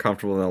more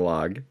comfortable than a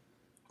log.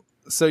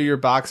 So your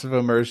box of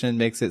immersion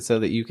makes it so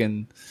that you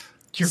can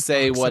Your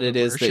say box what of it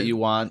is that immersion. you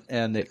want,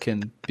 and it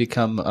can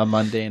become a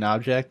mundane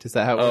object. Is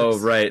that how it Oh,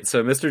 works? right.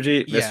 So Mr.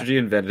 G Yeah.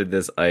 invented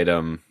this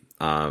item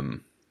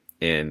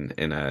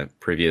in a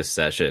previous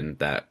session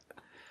that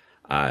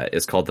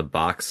is called the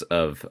Box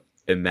of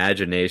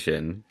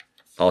Imagination,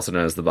 also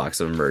known as the Box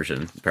of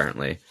Immersion,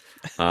 apparently.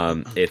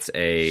 It's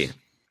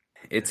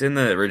in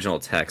the original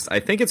text. I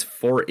think it's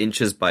 4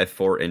 inches by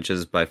 4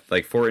 inches by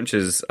 4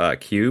 inches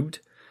cubed,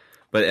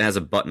 but it has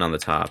a button on the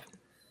top.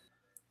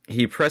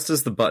 He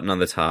presses the button on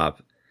the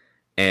top,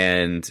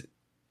 and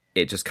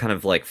it just kind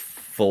of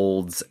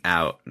folds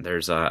out.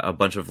 There's a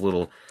bunch of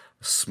little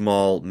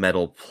small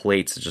metal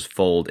plates that just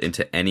fold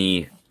into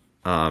any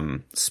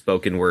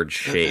spoken word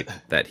shape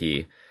that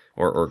he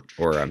or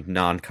a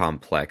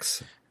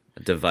non-complex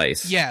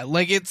device. Yeah,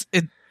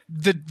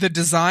 the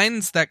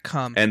designs that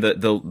come. And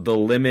the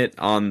limit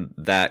on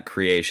that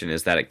creation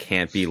is that it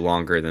can't be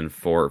longer than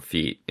 4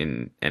 feet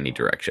in any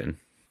direction.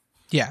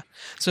 Yeah.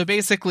 So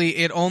basically,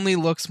 it only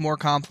looks more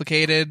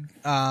complicated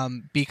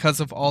because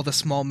of all the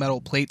small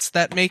metal plates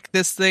that make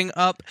this thing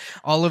up.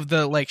 All of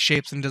the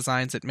shapes and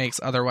designs it makes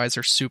otherwise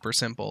are super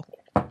simple.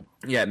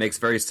 Yeah, it makes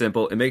very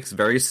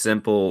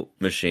simple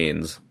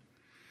machines.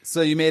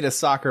 So you made a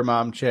soccer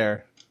mom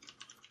chair.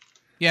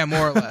 Yeah,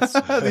 more or less.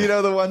 You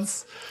know the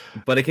ones?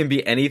 But it can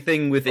be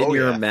anything within Oh,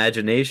 your yeah.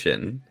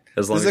 imagination.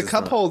 As long There's as a it's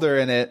cup not- holder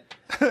in it.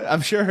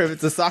 I'm sure if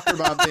it's a soccer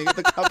mom thing, it's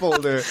a cup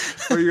holder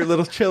for your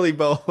little chili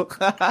bowl.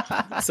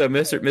 So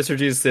Mr.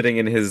 G is sitting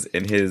in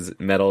his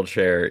metal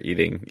chair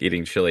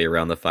eating chili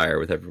around the fire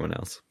with everyone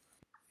else.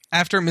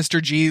 After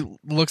Mr. G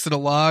looks at a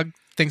log,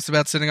 thinks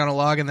about sitting on a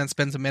log, and then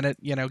spends a minute,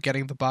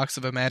 getting the box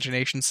of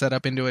imagination set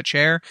up into a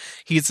chair,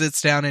 he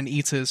sits down and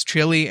eats his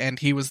chili, and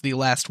he was the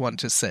last one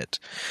to sit.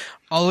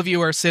 All of you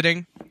are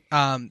sitting.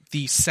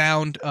 The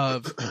sound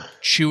of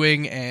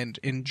chewing and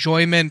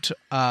enjoyment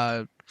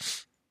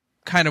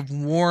kind of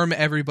warm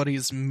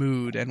everybody's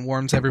mood and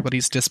warms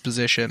everybody's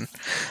disposition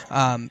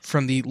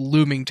from the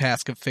looming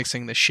task of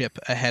fixing the ship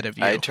ahead of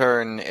you. I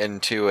turn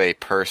into a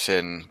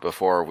person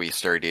before we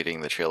start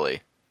eating the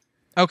chili.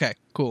 Okay,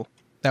 cool.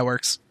 That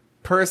works.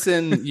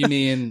 Person, you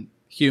mean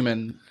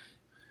human.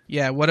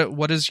 Yeah,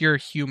 what does your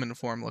human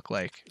form look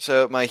like?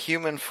 So my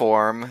human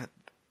form,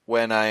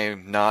 when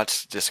I'm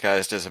not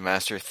disguised as a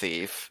master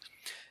thief,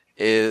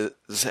 is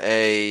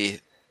a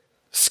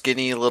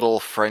skinny little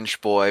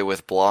French boy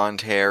with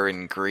blonde hair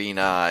and green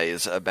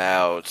eyes,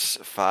 about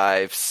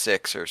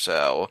 5'6" or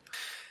so.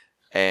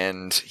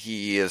 And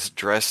he is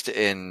dressed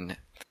in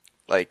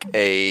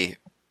a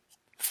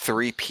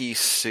 3-piece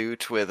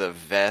suit with a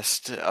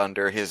vest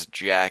under his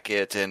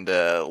jacket and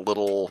a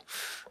little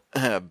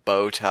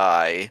bow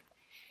tie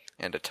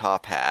and a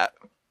top hat.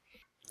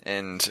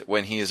 And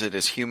when he is in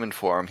his human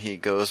form, he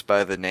goes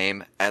by the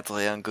name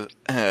Adrien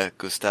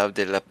Gustave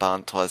de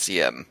Lapin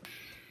Troisième.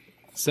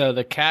 So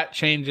the cat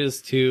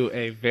changes to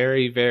a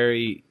very,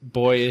 very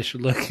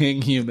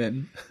boyish-looking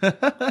human.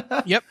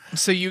 Yep.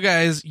 So you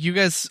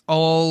guys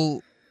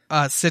all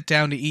sit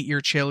down to eat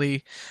your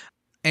chili,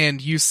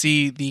 and you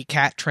see the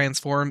cat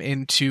transform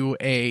into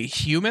a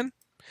human,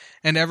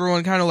 and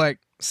everyone kind of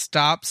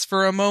stops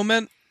for a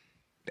moment.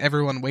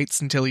 Everyone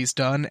waits until he's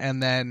done,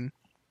 and then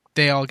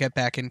they all get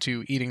back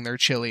into eating their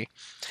chili.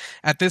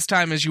 At this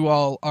time, as you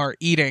all are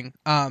eating,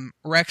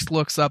 Rex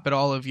looks up at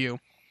all of you.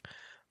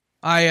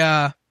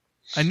 I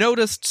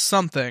noticed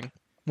something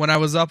when I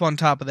was up on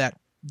top of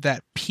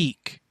that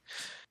peak.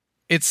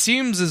 It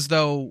seems as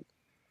though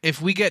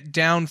if we get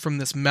down from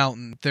this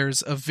mountain,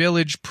 there's a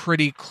village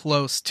pretty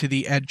close to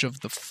the edge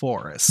of the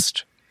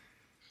forest.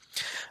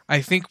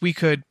 I think we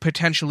could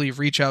potentially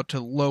reach out to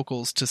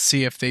locals to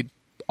see if they'd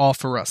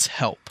offer us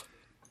help.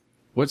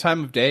 What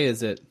time of day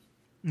is it?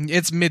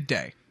 It's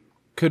midday.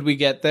 Could we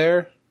get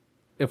there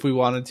if we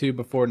wanted to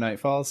before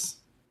night falls?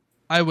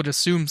 I would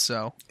assume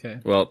so. Okay.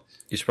 Well,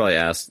 you should probably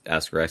ask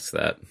Rex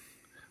that.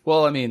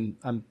 Well, I mean,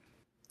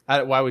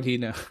 why would he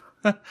know?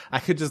 I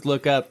could just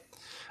look up.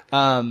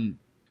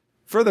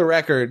 For the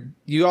record,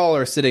 you all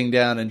are sitting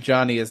down and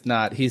Johnny is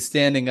not. He's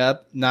standing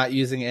up, not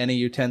using any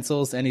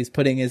utensils, and he's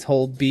putting his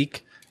whole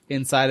beak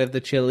inside of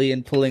the chili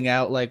and pulling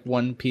out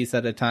one piece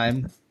at a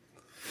time.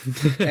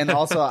 And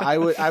also,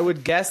 I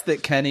would guess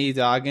that Kenny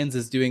Doggins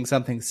is doing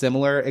something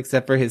similar,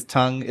 except for his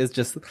tongue is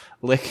just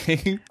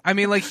licking. I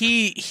mean,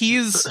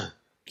 he's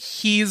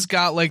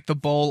got the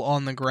bowl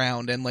on the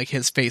ground and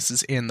his face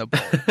is in the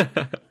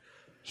bowl.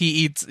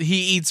 He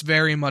eats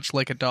very much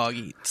like a dog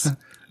eats.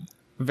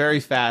 Very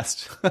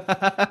fast.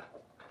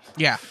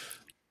 Yeah.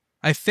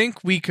 I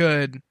think we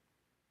could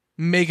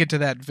make it to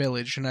that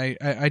village, and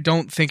I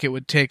don't think it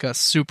would take us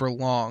super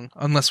long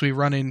unless we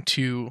run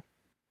into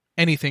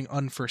anything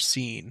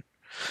unforeseen,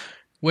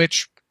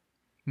 which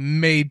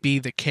may be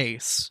the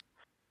case.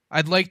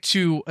 I'd like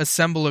to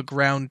assemble a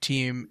ground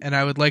team, and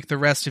I would like the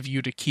rest of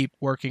you to keep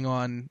working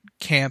on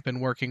camp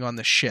and working on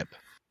the ship.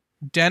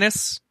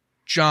 Dennis,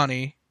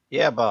 Johnny,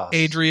 Yeah, boss.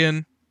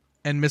 Adrian,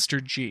 and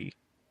Mr. G,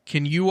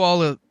 can you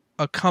all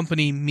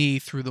accompany me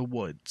through the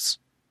woods?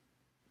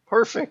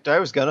 Perfect. I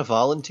was gonna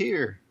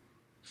volunteer.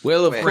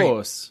 Well, of Wait.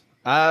 course,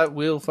 I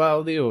will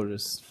follow the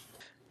orders.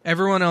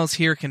 Everyone else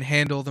here can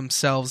handle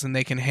themselves, and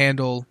they can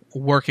handle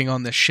working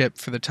on the ship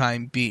for the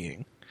time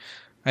being.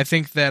 I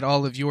think that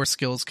all of your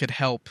skills could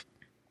help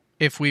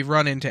if we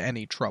run into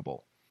any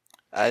trouble.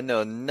 I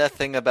know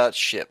nothing about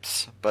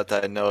ships, but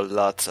I know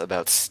lots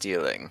about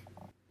stealing.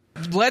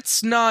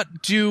 Let's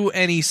not do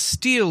any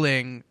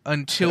stealing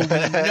until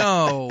we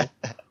know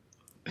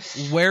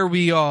where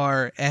we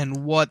are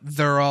and what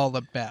they're all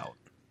about.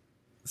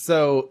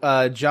 So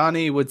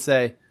Johnny would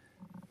say,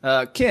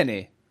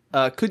 Kenny,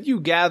 could you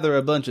gather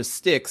a bunch of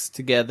sticks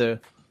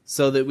together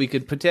so that we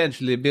could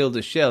potentially build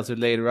a shelter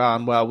later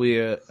on while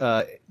we're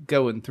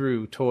going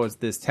through towards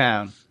this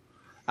town?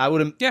 I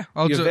would. Yeah,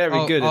 You're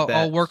very good at that.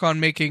 I'll work on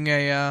making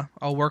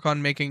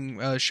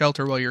a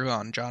shelter while you're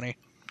gone, Johnny.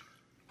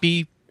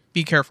 Be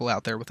careful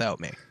out there without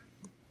me.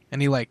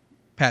 And he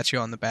pats you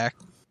on the back.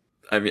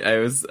 I mean, I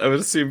would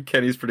assume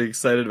Kenny's pretty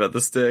excited about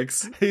the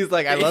sticks. He's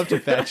like, I love to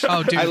fetch.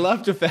 Oh, dude. I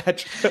love to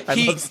fetch. I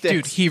love sticks.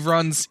 Dude, he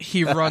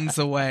runs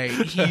away.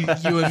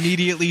 You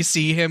immediately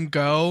see him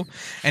go,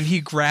 and he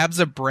grabs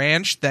a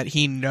branch that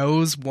he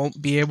knows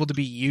won't be able to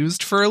be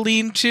used for a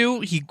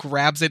lean-to. He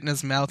grabs it in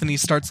his mouth, and he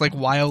starts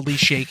wildly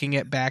shaking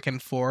it back and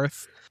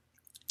forth.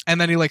 And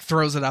then he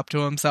throws it up to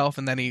himself,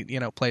 and then he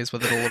plays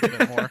with it a little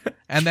bit more.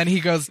 And then he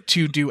goes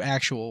to do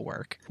actual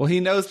work. Well, he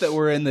knows that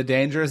we're in the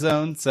danger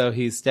zone, so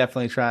he's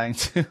definitely trying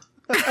to.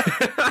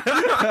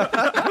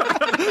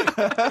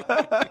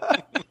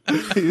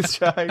 He's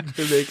trying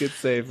to make it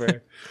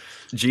safer.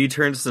 G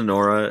turns to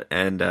Nora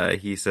and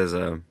he says,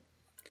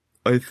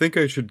 I think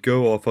I should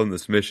go off on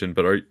this mission,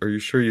 but are you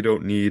sure you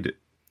don't need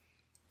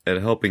a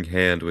helping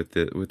hand with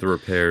the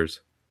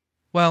repairs?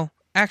 Well,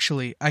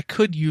 actually, I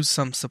could use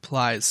some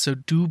supplies, so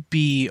do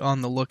be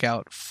on the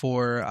lookout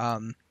for,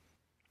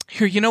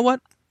 Here, you know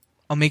what?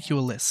 I'll make you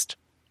a list.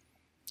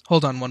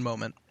 Hold on one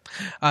moment.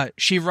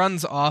 She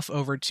runs off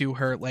over to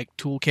her,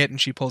 toolkit,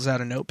 and she pulls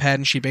out a notepad,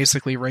 and she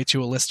basically writes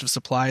you a list of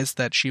supplies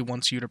that she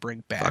wants you to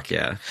bring back. Fuck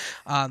yeah.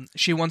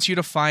 She wants you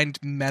to find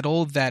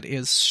metal that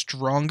is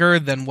stronger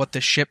than what the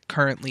ship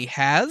currently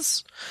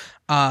has.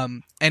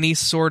 Any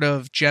sort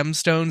of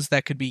gemstones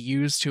that could be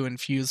used to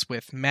infuse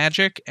with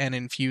magic and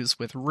infuse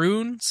with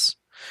runes.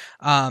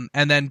 And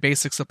then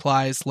basic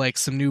supplies like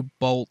some new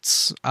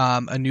bolts,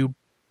 a new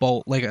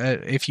bolt,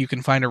 if you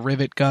can find a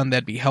rivet gun,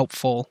 that'd be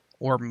helpful,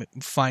 or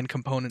find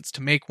components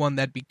to make one,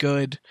 that'd be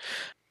good.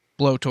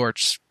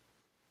 Blowtorch,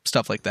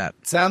 stuff like that.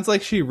 Sounds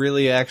like she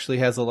really actually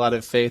has a lot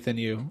of faith in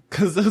you,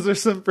 because those are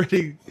some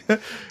pretty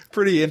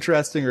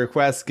interesting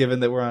requests, given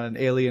that we're on an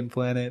alien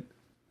planet.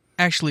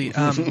 Actually,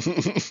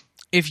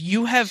 if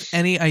you have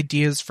any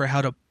ideas for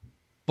how to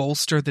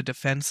bolster the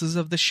defenses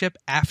of the ship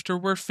after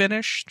we're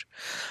finished,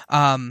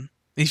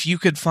 if you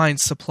could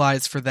find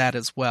supplies for that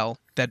as well,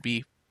 that'd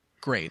be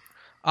great.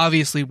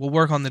 Obviously, we'll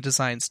work on the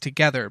designs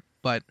together,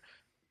 but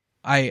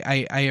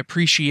I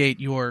appreciate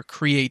your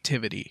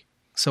creativity,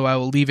 so I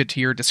will leave it to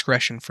your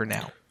discretion for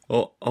now.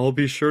 Well, I'll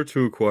be sure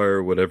to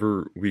acquire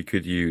whatever we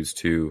could use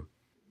to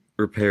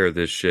repair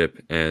this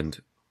ship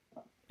and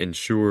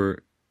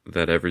ensure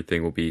that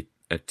everything will be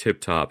at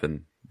tip-top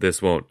and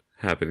this won't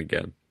happen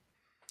again.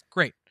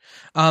 Great.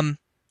 Anna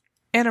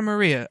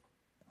Maria,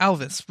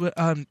 Alvis,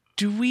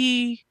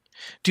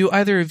 do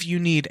either of you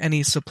need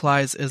any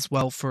supplies as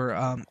well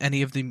for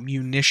any of the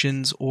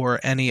munitions or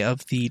any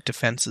of the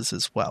defenses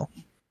as well?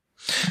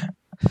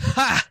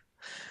 Ha!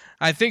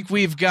 I think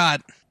we've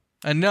got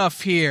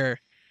enough here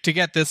to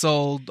get this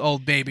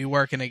old baby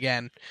working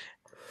again.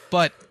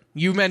 But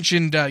you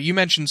mentioned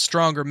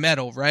stronger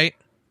metal, right?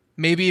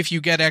 Maybe if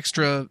you get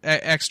extra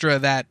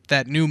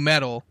that new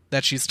metal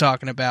that she's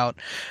talking about,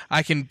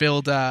 I can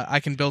build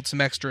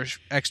some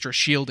extra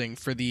shielding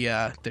for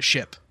the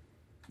ship.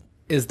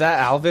 Is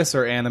that Alvis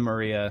or Anna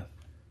Maria?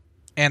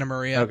 Anna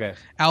Maria. Okay.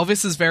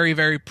 Alvis is very,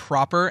 very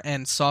proper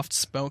and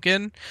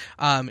soft-spoken.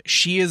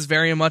 She is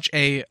very much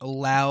a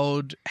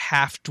loud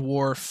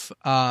half-dwarf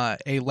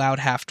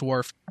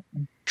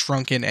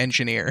drunken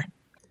engineer.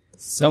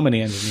 So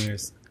many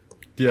engineers.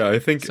 Yeah, I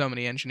think so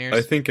many engineers.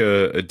 I think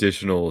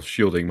additional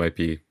shielding might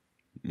be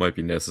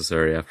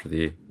necessary after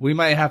we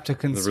might have to the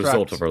construct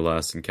result of our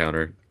last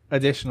encounter.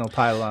 additional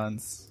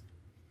pylons.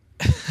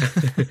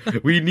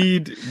 We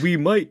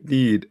might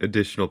need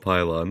additional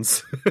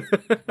pylons.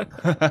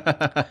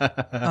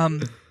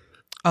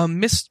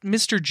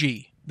 Mr.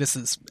 G, this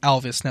is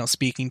Alvis now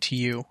speaking to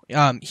you.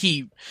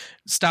 He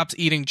stops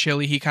eating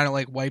chili. He kind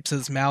of wipes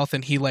his mouth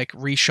and he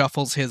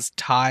reshuffles his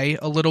tie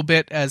a little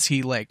bit as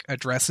he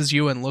addresses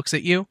you and looks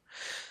at you.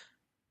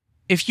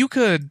 If you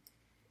could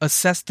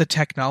assess the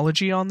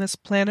technology on this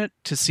planet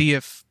to see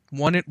if,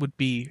 one, it would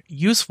be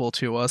useful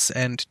to us,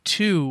 and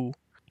two,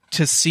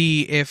 to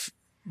see if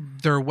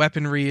their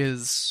weaponry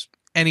is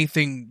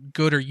anything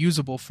good or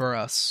usable for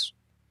us.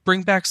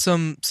 Bring back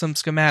some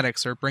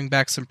schematics or bring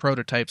back some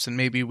prototypes, and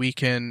maybe we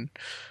can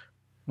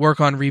work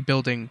on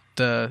rebuilding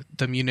the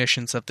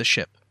munitions of the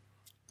ship.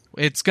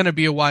 It's going to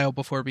be a while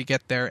before we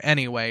get there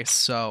anyway,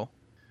 so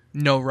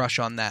no rush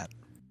on that.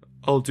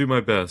 I'll do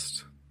my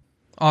best.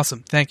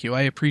 Awesome. Thank you.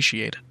 I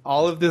appreciate it.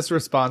 All of this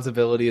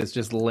responsibility is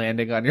just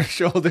landing on your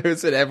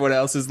shoulders, and everyone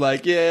else is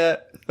like, yeah.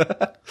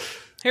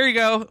 Here you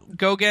go.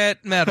 Go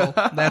get metal.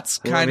 That's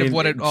kind of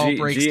what it all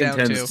breaks down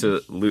to. G intends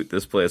to loot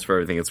this place for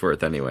everything it's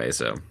worth anyway,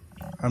 so.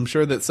 I'm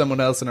sure that someone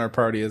else in our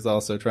party is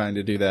also trying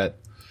to do that.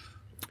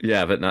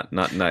 Yeah, but not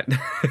not at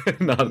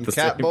the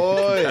Cat same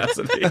boy.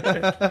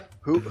 capacity.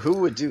 Who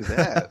would do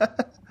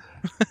that?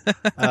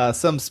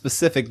 Some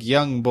specific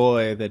young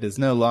boy that is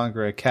no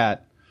longer a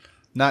cat.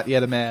 Not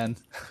yet a man.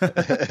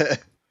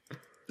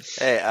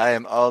 Hey, I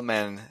am all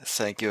man.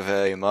 Thank you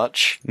very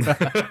much.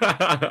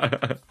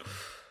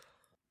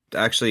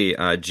 Actually,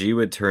 G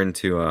would turn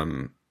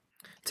to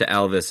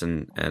Alvis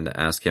and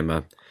ask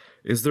him,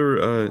 is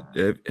there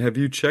have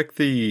you checked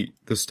the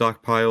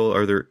stockpile?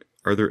 Are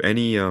there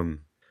any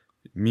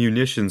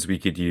munitions we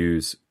could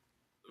use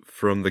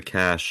from the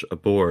cache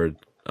aboard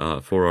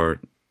for our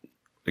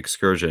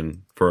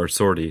excursion, for our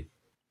sortie?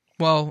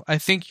 Well, I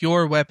think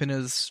your weapon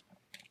is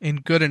in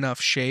good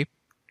enough shape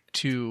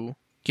to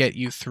get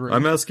you through.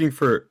 I'm asking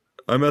for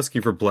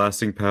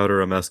blasting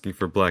powder. I'm asking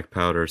for black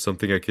powder,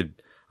 something I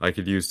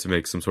could use to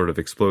make some sort of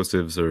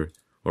explosives or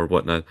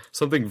whatnot.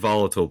 Something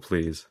volatile,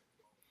 please.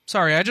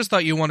 Sorry, I just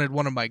thought you wanted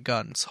one of my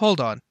guns. Hold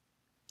on.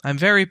 I'm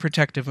very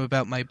protective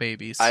about my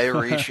babies. I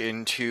reach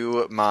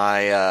into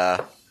my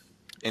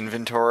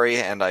inventory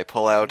and I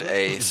pull out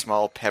a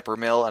small pepper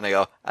mill and I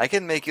go, I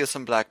can make you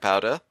some black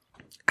powder.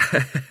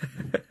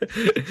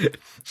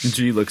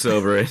 G looks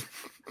over it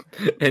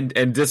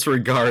and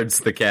disregards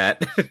the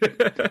cat.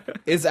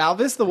 Is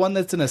Alvis the one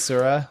that's an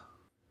Asura?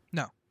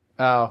 No.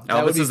 Oh,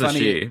 that would Alvis be is a funny.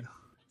 she.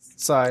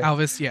 Sorry.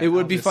 Alvis, yeah. It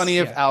would be Alvis, funny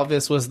if yeah.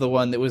 Alvis was the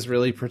one that was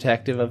really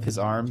protective of his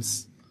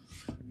arms.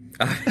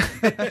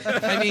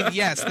 I mean,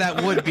 yes,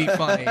 that would be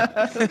funny.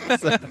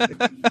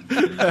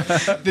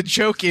 The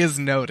joke is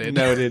noted.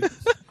 Noted.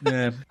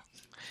 Yeah.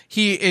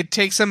 It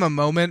takes him a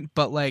moment,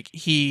 but like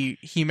he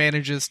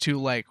manages to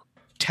like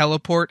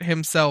teleport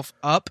himself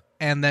up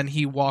and then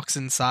he walks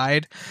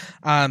inside.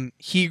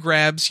 He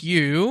grabs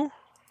you.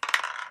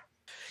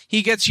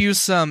 He gets you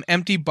some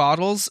empty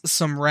bottles,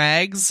 some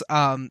rags,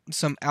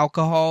 some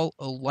alcohol,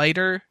 a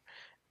lighter,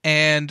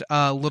 and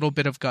a little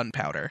bit of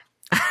gunpowder.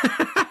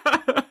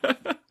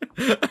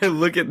 I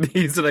look at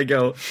these and I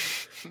go,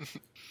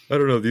 I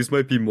don't know. These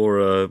might be more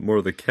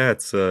of the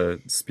cat's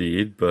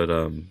speed, but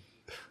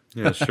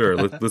yeah, sure.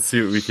 Let's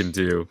see what we can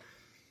do.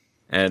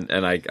 And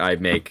I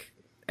make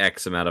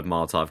X amount of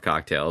Molotov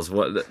cocktails.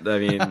 What I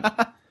mean,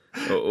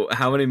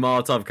 how many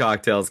Molotov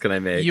cocktails can I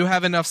make? You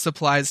have enough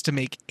supplies to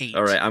make 8.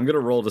 All right, I'm gonna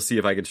roll to see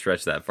if I can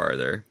stretch that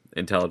farther.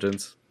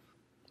 Intelligence.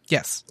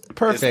 Yes.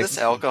 Perfect. Is this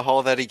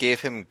alcohol that he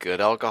gave him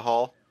good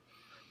alcohol?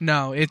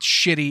 No, it's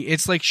shitty.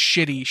 It's like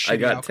shitty I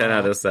got alcohol. 10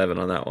 out of 7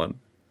 on that one.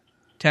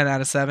 10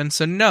 out of 7.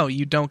 So no,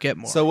 you don't get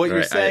more. So what you're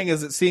Right, saying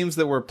is it seems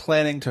that we're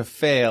planning to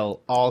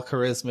fail all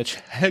charisma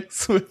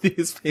checks with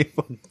these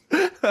people. We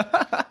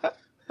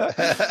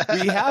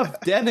have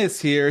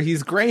Dennis here.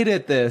 He's great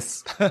at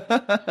this.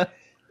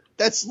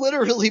 That's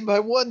literally my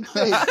one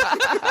thing.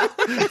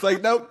 It's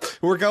like, nope,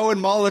 we're going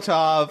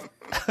Molotov.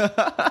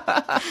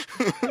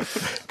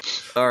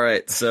 All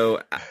right,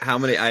 so how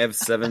many? I have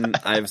 7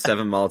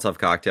 Molotov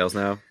cocktails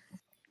now.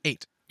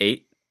 8.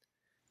 8,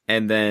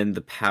 and then the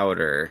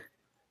powder.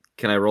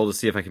 Can I roll to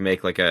see if I can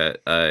make like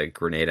a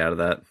grenade out of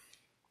that?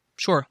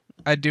 Sure.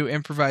 I do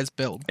improvised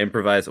build.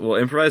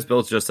 Improvised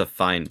build's just to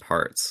find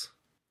parts.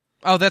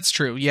 Oh, that's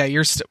true. Yeah,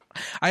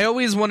 I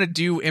always want to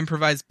do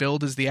improvised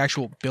build as the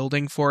actual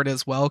building for it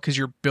as well, because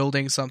you're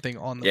building something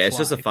on the fly. Yeah, it's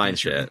just to find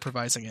because you're shit.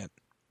 improvising it.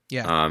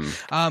 Yeah.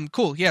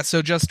 Cool. Yeah,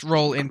 so just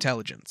roll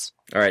intelligence.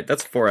 All right,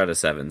 that's 4 out of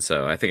 7,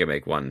 so I think I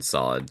make one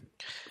solid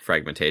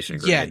fragmentation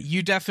grenade.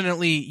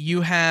 Yeah,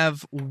 you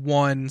have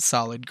one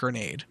solid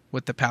grenade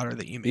with the powder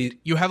that you made.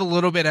 You have a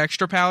little bit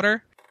extra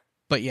powder,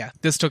 but yeah,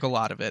 this took a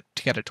lot of it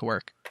to get it to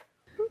work.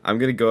 I'm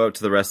gonna go up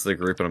to the rest of the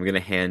group and I'm gonna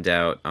hand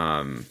out 2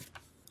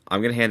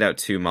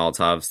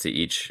 Molotovs to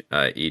each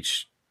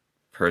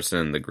person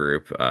in the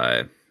group.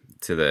 To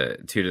the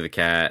 2 to the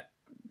cat,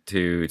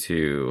 2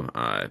 to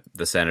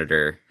the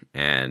senator,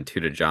 and 2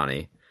 to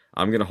Johnny.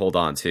 I'm gonna hold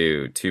on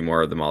to 2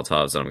 more of the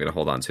Molotovs, and I'm gonna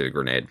hold on to a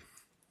grenade.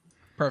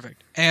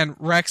 Perfect. And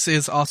Rex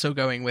is also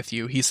going with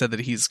you. He said that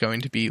he's going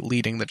to be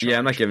leading the charge. Yeah,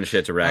 I'm not giving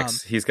shit to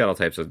Rex. He's got all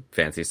types of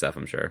fancy stuff,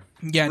 I'm sure.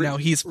 Yeah, no,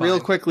 he's fine.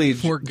 Real quickly,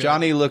 We're good.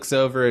 Johnny looks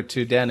over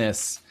to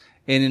Dennis,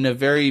 and in a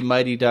very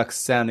Mighty Ducks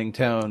sounding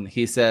tone,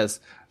 he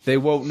says, "They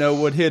won't know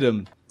what hit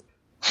him."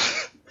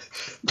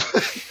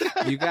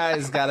 You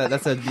guys got it.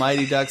 That's a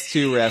Mighty Ducks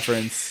 2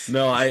 reference.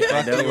 No, I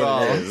know you all.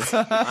 what it is.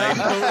 I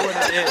know what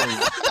it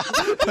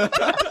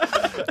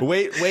is.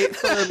 Wait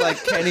for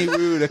like Kenny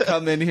Wu to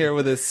come in here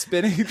with a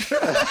spinning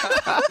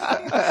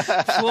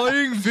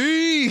Flying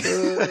V!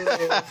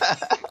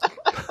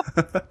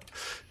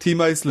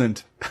 Team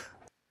Iceland.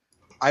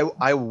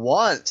 I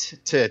want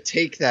to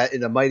take that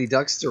in a Mighty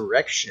Ducks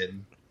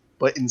direction,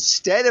 but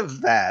instead of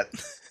that,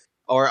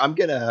 or I'm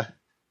gonna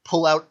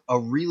pull out a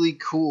really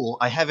cool,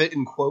 I have it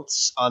in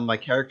quotes on my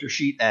character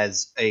sheet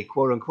as a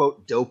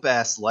quote-unquote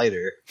dope-ass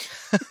lighter.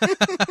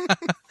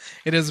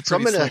 It is a So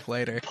I'm pretty gonna slick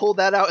lighter. pull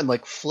that out and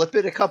like flip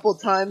it a couple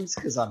times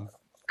because I'm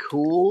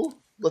cool.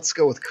 Let's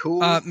go with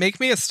cool. Make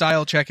me a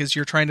style check as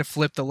you're trying to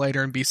flip the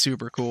lighter and be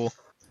super cool.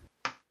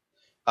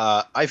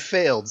 I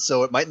failed,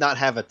 so it might not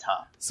have a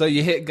top. So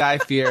you hit Guy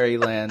Fieri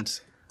land.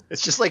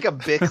 It's just like a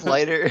Bic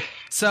lighter.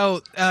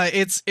 So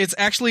it's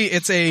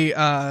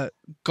a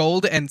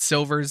gold and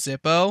silver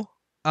Zippo,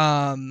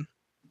 and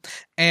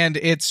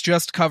it's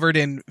just covered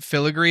in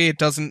filigree. It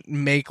doesn't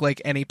make like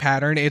any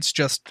pattern. It's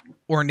just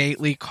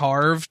ornately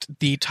carved.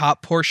 The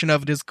top portion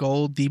of it is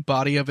gold. The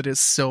body of it is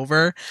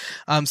silver.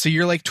 So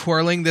you're like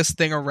twirling this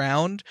thing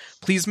around.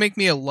 Please make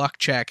me a luck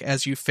check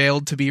as you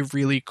failed to be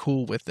really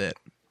cool with it.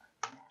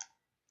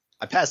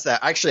 I passed that.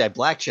 Actually, I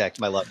blackjacked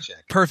my luck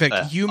check.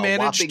 Perfect. You a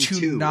managed whopping to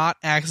 2. not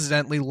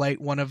accidentally light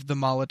one of the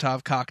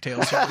Molotov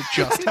cocktails you were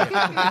just hitting.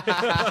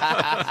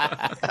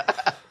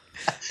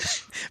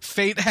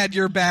 Fate had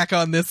your back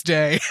on this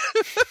day.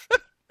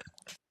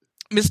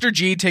 Mr.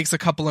 G takes a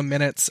couple of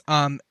minutes,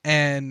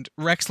 and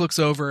Rex looks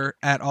over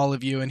at all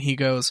of you, and he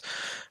goes,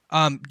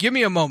 "Give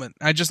me a moment.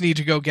 I just need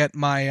to go get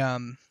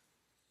my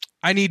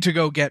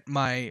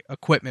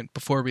equipment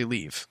before we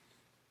leave."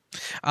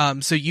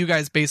 So you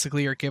guys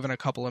basically are given a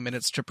couple of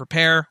minutes to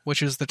prepare,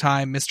 which is the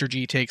time Mr.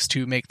 G takes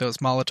to make those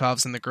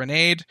Molotovs and the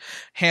grenade,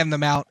 hand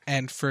them out,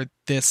 and for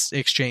this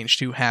exchange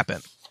to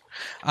happen.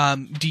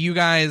 Do you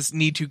guys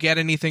need to get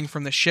anything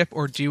from the ship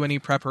or do any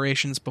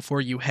preparations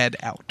before you head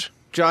out?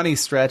 Johnny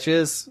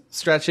stretches.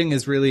 Stretching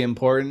is really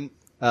important.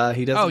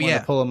 He doesn't want yeah.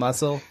 to pull a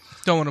muscle,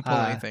 Don't want to pull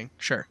anything.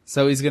 Sure.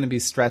 so he's going to be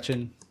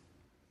stretching.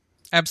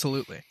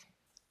 Absolutely.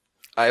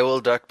 I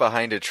will duck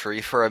behind a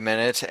tree for a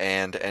minute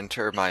and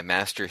enter my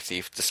Master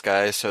Thief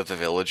disguise so the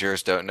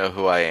villagers don't know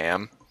who I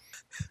am.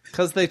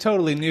 Because they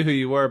totally knew who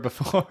you were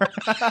before.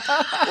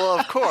 Well,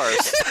 of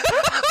course.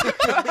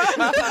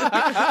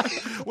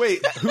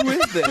 Wait, who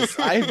is this?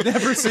 I've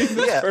never seen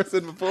this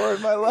person before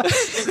in my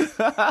life.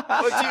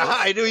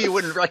 I knew you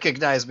wouldn't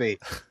recognize me.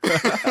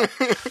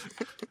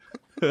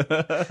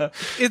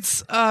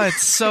 It's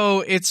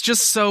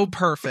just so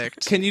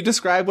perfect. Can you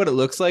describe what it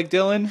looks like,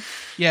 Dylan?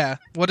 Yeah.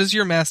 What does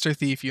your Master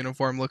Thief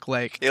uniform look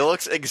like? It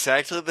looks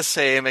exactly the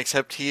same,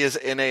 except he is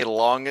in a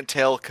long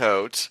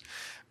tailcoat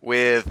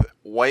with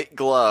white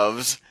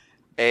gloves,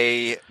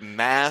 a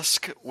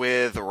mask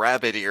with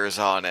rabbit ears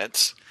on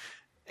it,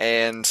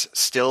 and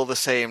still the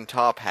same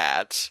top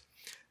hat.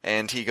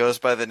 And he goes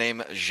by the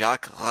name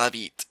Jacques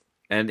Rabbit.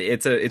 And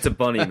it's a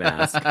bunny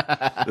mask.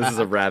 This is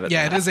a rabbit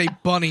Yeah, mask. it is a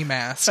bunny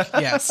mask.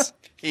 Yes.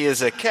 He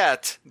is a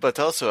cat, but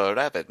also a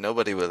rabbit.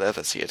 Nobody will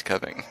ever see it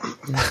coming.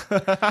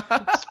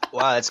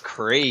 Wow, that's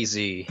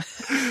crazy.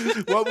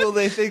 What will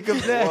they think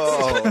of next?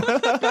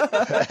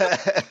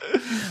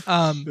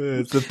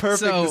 It's the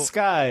perfect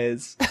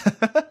disguise.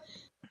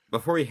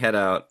 Before we head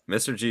out,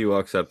 Mr. G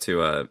walks up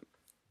to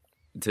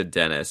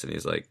Dennis and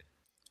he's like,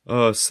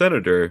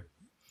 Senator,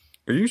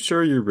 are you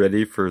sure you're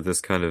ready for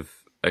this kind of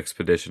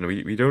expedition?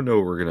 We don't know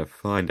what we're gonna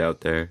find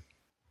out there.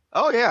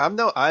 Oh yeah,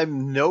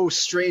 I'm no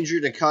stranger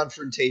to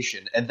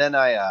confrontation. And then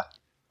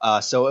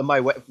so in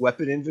my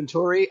weapon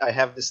inventory, I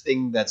have this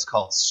thing that's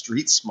called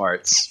Street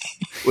Smarts,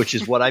 which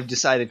is what I've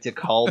decided to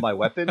call my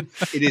weapon.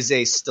 It is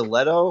a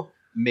stiletto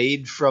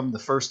made from the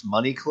first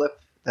money clip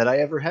that I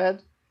ever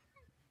had,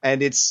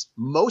 and it's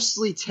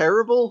mostly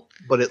terrible,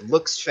 but it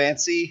looks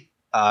fancy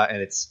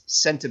and it's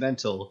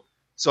sentimental.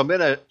 So I'm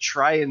gonna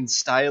try and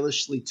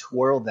stylishly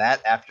twirl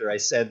that after I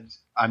said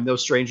I'm no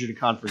stranger to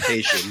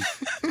confrontation.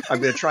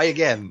 I'm going to try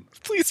again.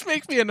 Please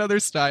make me another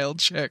style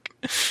check.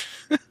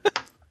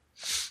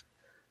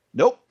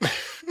 Nope.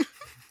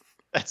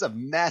 That's a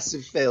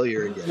massive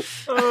failure again.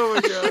 Oh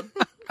my god.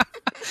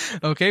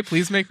 Okay,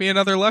 please make me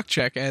another luck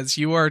check as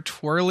you are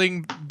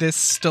twirling this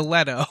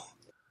stiletto.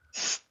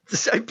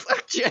 I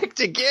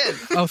blackjacked again.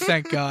 Oh,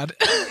 thank God.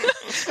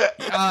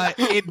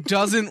 It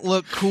doesn't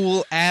look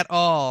cool at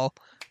all,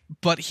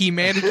 but he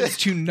manages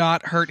to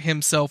not hurt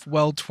himself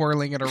while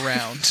twirling it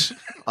around.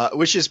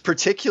 Which is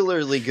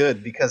particularly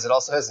good because it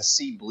also has a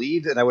C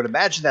bleed, and I would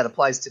imagine that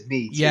applies to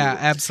me, too. Yeah,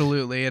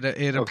 absolutely.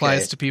 It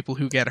applies to people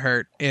who get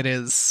hurt. It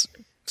is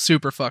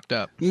super fucked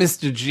up.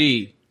 Mr.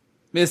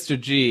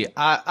 G,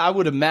 I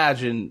would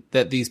imagine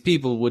that these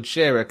people would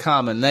share a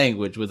common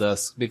language with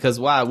us, because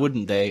why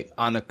wouldn't they,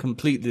 on a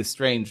completely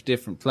strange,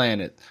 different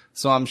planet?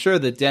 So I'm sure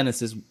that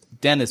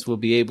Dennis will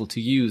be able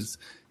to use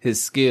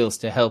his skills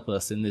to help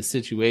us in this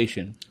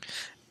situation.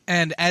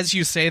 And as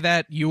you say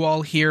that, you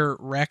all hear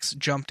Rex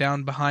jump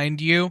down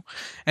behind you,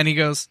 and he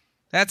goes,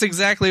 "That's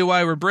exactly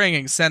why we're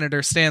bringing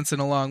Senator Stanson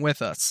along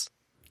with us."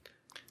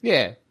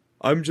 Yeah.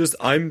 I'm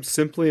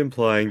simply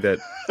implying that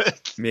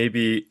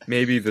maybe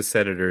the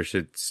senator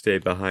should stay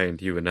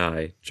behind you and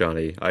I,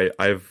 Johnny.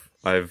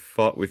 I've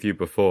fought with you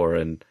before,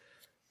 and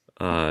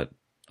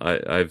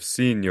I've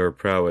seen your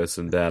prowess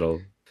in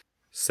battle.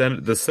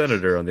 The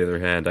senator, on the other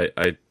hand,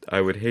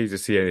 I would hate to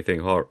see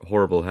anything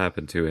horrible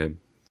happen to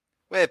him.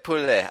 Wait,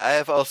 Poulet, I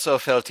have also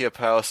felt your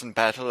prowess in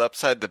battle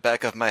upside the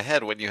back of my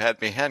head when you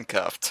had me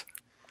handcuffed.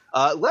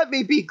 Let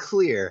me be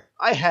clear.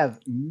 I have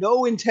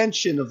no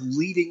intention of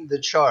leading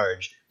the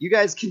charge. You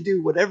guys can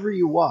do whatever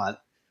you want.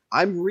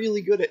 I'm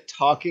really good at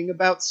talking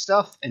about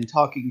stuff and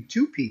talking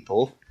to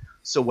people,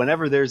 so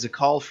whenever there's a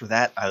call for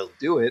that, I'll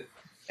do it.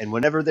 And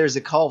whenever there's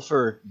a call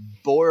for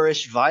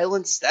boorish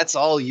violence, that's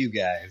all you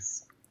guys.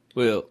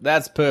 Well,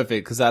 that's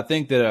perfect, because I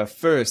think that our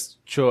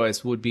first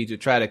choice would be to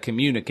try to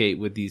communicate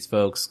with these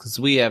folks, because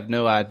we have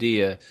no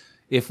idea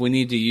if we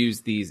need to use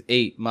these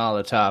 8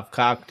 Molotov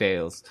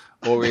cocktails,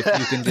 or if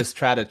you can just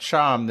try to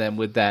charm them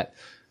with that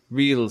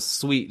real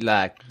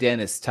sweet-like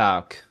dentist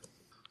talk.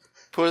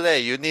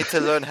 Poulet, you need to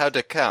learn how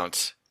to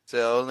count.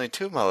 There are only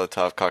 2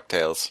 Molotov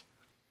cocktails.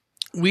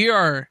 We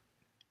are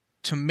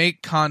to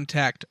make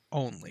contact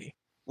only.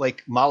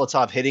 Like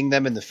Molotov hitting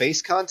them in the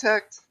face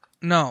contact?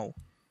 No.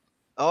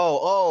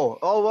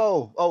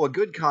 Oh, a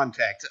good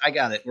contact. I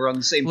got it. We're on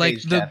the same Like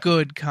page, the Captain.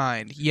 good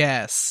kind,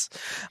 yes.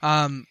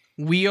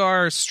 We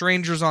are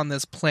strangers on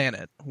this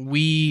planet.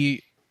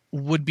 We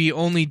would be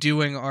only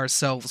doing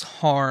ourselves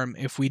harm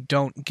if we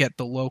don't get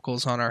the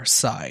locals on our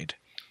side.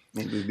 I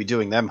mean, we'd be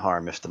doing them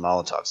harm if the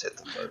Molotovs hit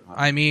them. But,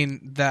 I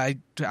mean,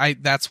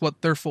 that's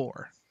what they're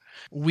for.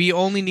 We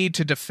only need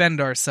to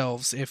defend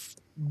ourselves if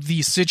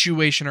the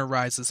situation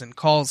arises and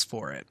calls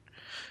for it.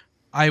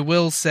 I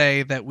will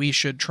say that we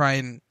should try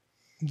and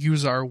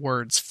use our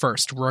words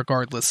first,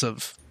 regardless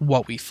of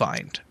what we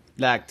find.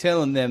 Like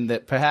telling them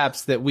that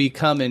perhaps that we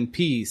come in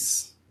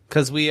peace,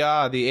 because we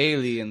are the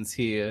aliens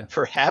here.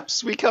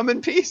 perhaps we come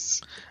in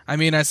peace. I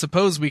mean, I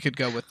suppose we could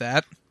go with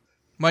that.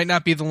 Might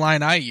not be the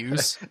line I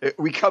use.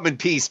 We come in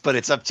peace, but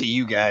it's up to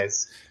you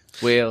guys.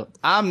 Well,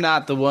 I'm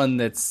not the one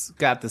that's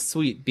got the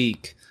sweet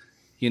beak.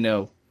 You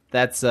know,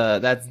 that's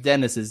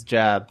Dennis's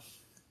job.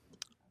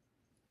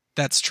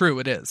 That's true,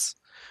 it is.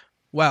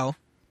 Well,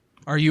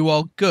 are you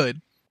all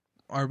good?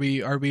 Are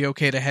we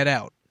okay to head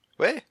out?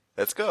 Wait,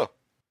 let's go.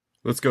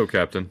 Let's go,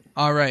 Captain.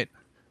 All right.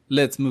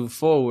 Let's move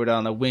forward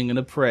on a wing and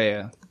a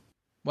prayer.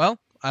 Well,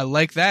 I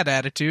like that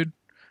attitude.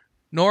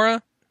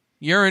 Nora,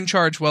 you're in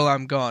charge while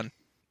I'm gone.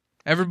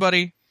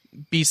 Everybody,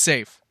 be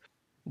safe.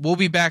 We'll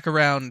be back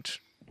around,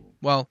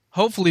 well,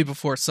 hopefully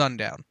before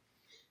sundown.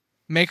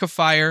 Make a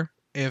fire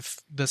if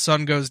the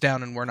sun goes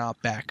down and we're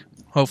not back.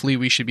 Hopefully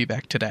we should be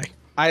back today.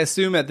 I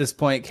assume at this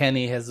point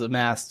Kenny has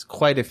amassed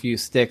quite a few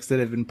sticks that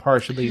have been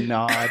partially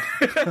gnawed.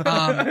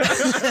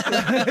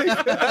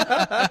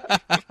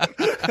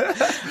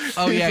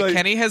 Oh yeah,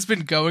 Kenny has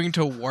been going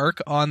to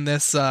work on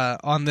this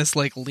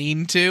like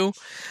lean-to.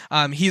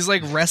 He's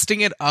like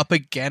resting it up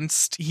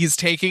against. He's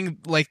taking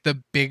like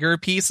the bigger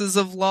pieces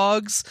of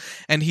logs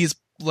and he's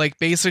like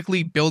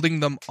basically building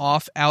them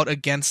off out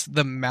against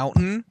the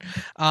mountain.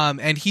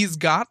 And he's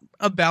got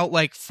about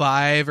like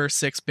 5 or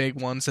 6 big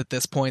ones at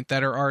this point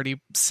that are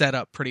already set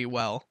up pretty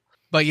well.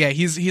 But yeah,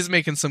 he's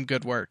making some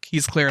good work.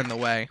 He's clearing the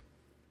way.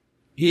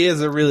 He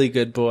is a really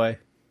good boy.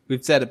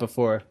 We've said it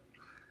before.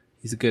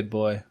 He's a good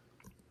boy.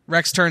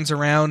 Rex turns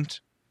around.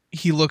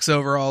 He looks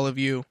over all of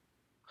you.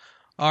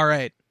 All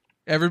right,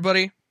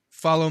 everybody,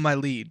 follow my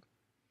lead.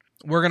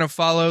 We're going to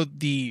follow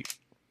the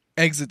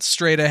exit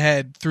straight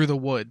ahead through the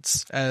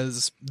woods,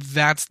 as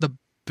that's the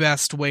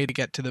best way to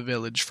get to the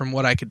village from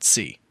what I could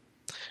see.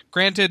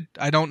 Granted,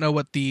 I don't know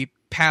what the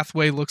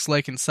pathway looks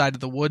like inside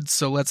of the woods,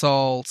 so let's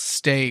all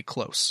stay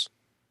close,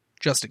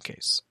 just in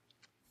case.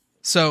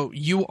 So,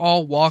 you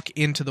all walk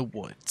into the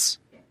woods.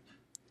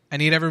 I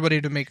need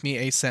everybody to make me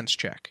a sense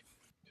check.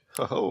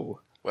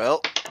 Oh.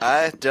 Well,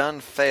 I done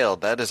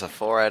failed. That is a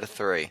 4 out of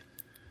 3.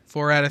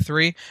 4 out of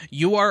 3.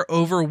 You are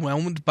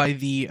overwhelmed by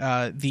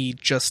the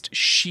just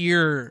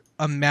sheer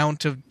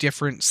amount of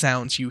different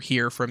sounds you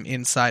hear from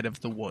inside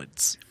of the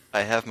woods.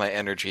 I have my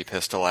energy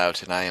pistol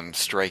out and I am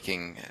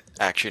striking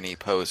action-y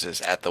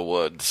poses at the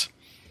woods.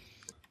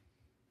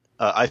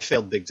 I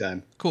failed big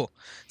time. Cool.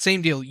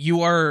 Same deal.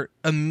 You are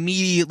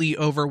immediately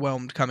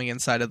overwhelmed coming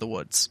inside of the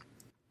woods.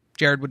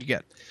 Jared, what'd you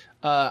get?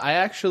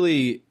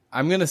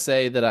 I'm going to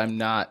say that I'm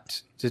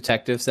not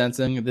detective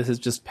sensing. This is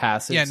just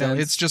passive Yeah, no, sense.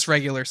 it's just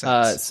regular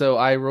sense. So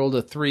I rolled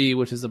a 3,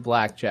 which is a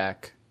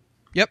blackjack.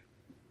 Yep.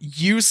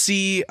 You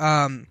see,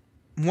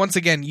 once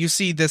again, you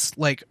see this,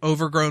 like,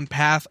 overgrown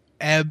path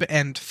ebb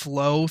and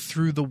flow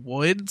through the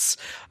woods.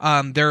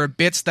 There are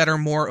bits that are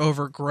more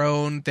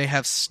overgrown. They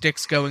have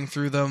sticks going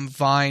through them,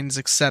 vines,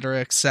 etc.,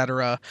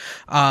 etc.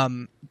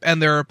 And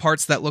there are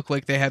parts that look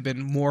like they have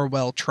been more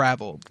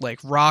well-traveled. Like,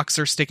 rocks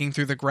are sticking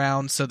through the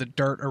ground, so the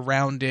dirt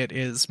around it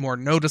is more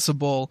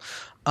noticeable.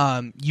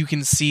 You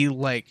can see,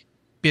 like,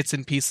 bits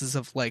and pieces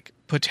of, like,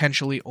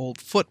 potentially old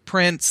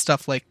footprints,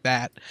 stuff like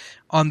that.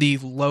 On the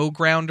low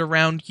ground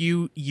around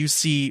you, you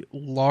see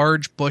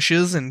large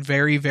bushes and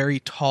very, very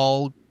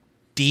tall,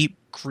 deep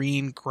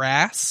green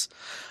grass.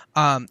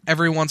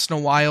 Every once in a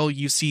while,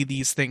 you see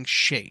these things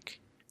shake.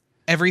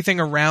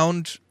 Everything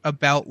around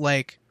about,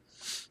 like,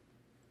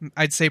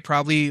 I'd say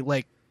probably,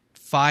 like,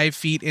 5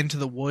 feet into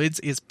the woods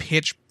is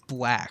pitch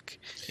black.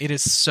 It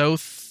is so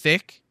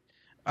thick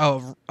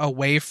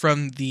away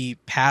from the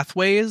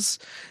pathways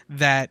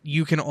that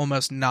you can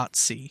almost not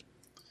see.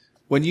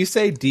 When you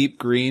say deep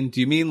green, do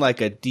you mean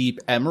like a deep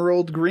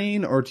emerald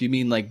green, or do you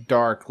mean like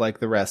dark like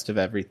the rest of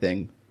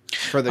everything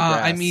for the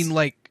grass?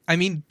 I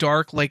mean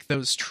dark like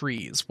those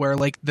trees, where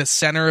like the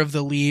center of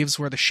the leaves,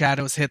 where the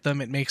shadows hit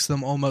them, it makes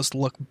them almost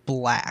look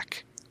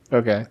black.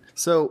 Okay.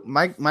 So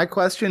my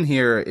question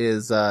here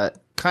is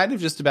kind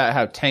of just about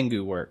how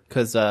Tengu work,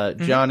 because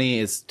Johnny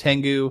is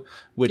Tengu,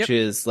 which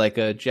is like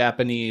a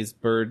Japanese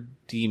bird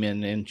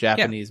demon in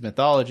Japanese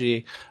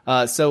mythology.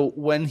 So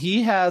when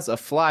he has a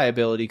fly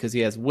ability, because he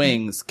has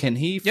wings, can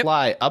he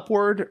fly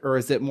upward, or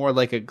is it more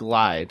like a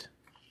glide?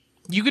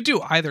 You could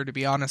do either, to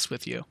be honest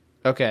with you.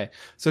 Okay,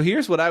 so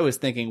here's what I was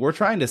thinking. We're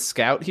trying to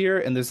scout here,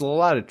 and there's a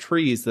lot of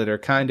trees that are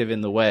kind of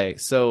in the way.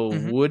 So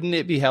wouldn't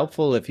it be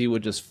helpful if he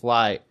would just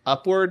fly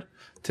upward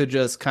to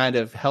just kind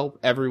of help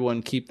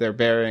everyone keep their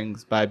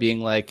bearings by being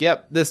like,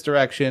 yep, this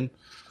direction?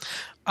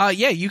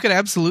 Yeah, you could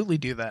absolutely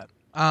do that.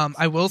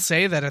 I will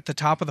say that at the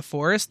top of the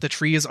forest, the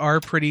trees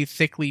are pretty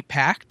thickly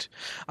packed,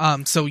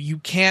 so you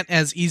can't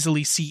as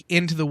easily see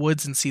into the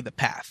woods and see the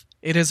path.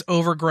 It is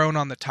overgrown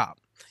on the top.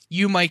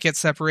 You might get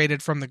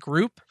separated from the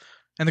group,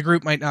 and the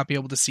group might not be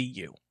able to see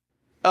you.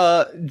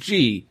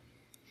 Gee,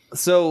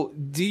 so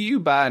do you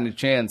by any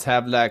chance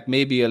have like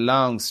maybe a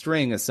long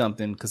string or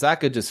something? Because I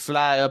could just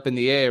fly up in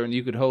the air and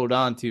you could hold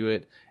on to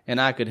it, and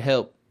I could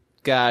help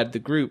guide the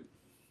group.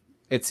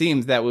 It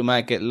seems that we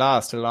might get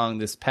lost along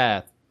this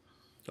path.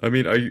 I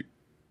mean,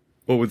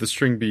 what would the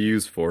string be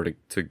used for?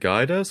 To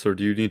guide us, or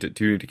do you need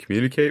to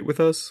communicate with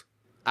us?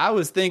 I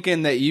was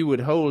thinking that you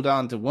would hold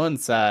on to one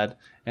side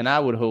and I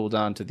would hold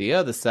on to the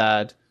other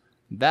side.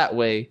 That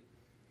way,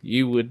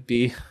 you would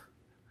be...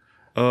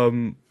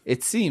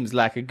 It seems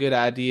like a good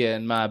idea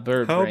in my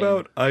bird brain. How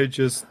about I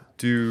just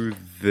do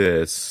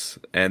this?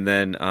 And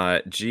then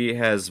G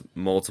has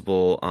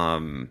multiple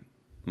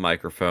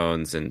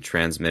microphones and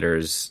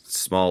transmitters,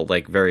 small,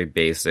 like very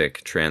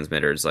basic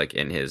transmitters, like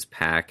in his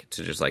pack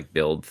to just like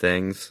build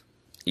things.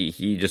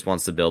 He just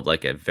wants to build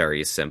like a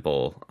very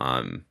simple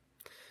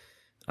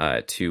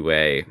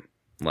two-way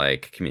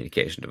like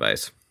communication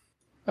device.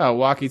 Oh,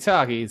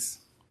 walkie-talkies.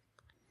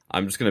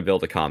 I'm just going to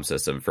build a comm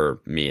system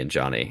for me and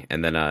Johnny.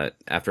 And then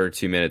after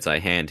 2 minutes, I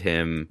hand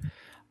him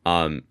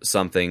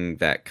something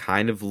that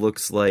kind of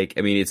looks like...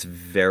 I mean, it's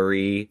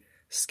very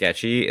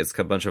sketchy. It's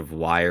a bunch of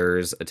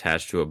wires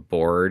attached to a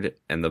board,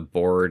 and the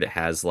board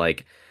has,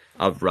 like,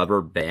 a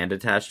rubber band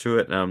attached to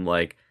it. And I'm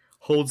like,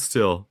 hold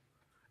still.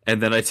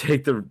 And then I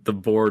take the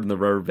board and the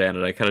rubber band,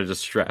 and I kind of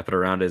just strap it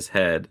around his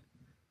head.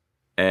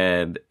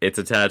 And it's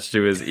attached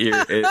to his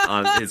ear,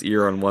 on his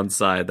ear on one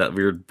side, that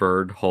weird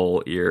bird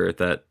hole ear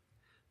that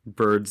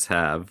birds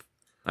have.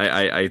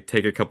 I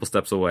take a couple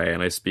steps away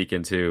and I speak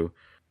into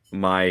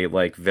my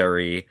like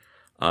very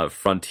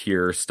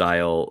frontier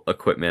style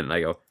equipment, and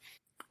I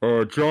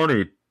go,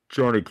 Johnny,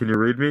 can you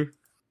read me?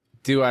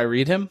 Do I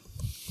read him?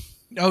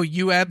 Oh,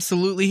 you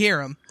absolutely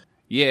hear him.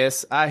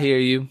 Yes, I hear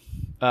you.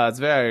 It's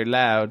very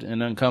loud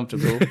and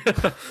uncomfortable.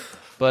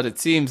 But it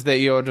seems that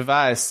your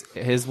device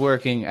is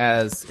working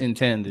as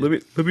intended.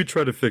 Let me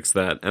try to fix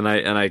that. And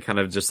I kind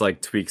of just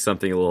like tweak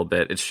something a little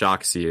bit. It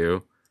shocks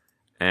you.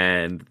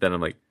 And then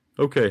I'm like,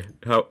 okay,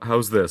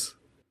 how's this?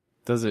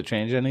 Does it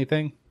change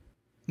anything?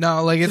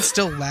 No, like it's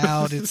still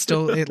loud.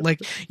 It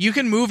like you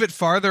can move it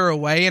farther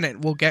away and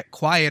it will get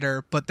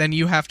quieter, but then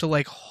you have to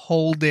like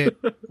hold it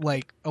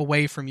like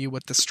away from you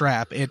with the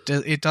strap.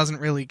 It doesn't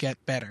really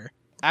get better.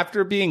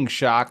 After being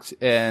shocked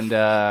and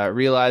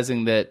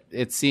realizing that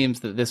it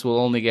seems that this will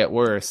only get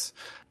worse,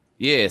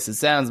 yes, it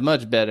sounds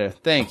much better.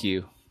 Thank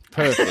you.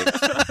 Perfect.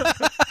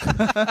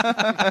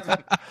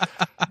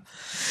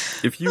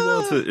 If you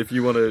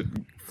want to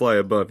fly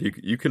above,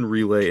 you can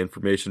relay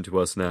information to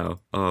us now.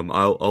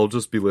 I'll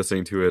just be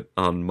listening to it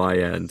on my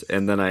end,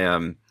 and then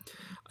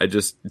I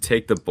just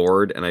take the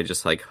board and I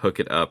just like hook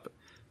it up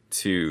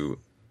to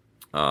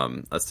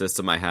a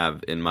system I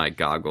have in my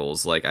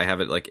goggles. Like I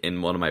have it like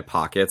in one of my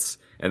pockets,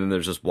 and then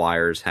there's just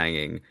wires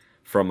hanging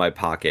from my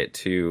pocket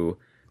to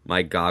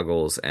my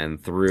goggles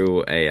and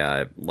through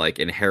a like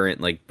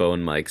inherent like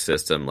bone mic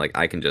system. Like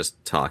I can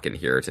just talk and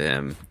hear to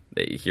him,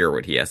 hear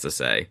what he has to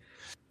say.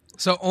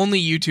 So only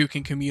you two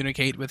can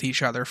communicate with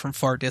each other from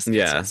far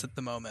distances at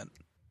the moment.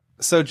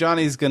 So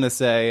Johnny's going to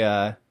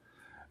say,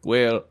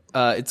 well,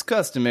 it's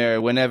customary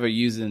whenever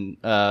using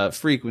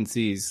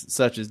frequencies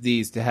such as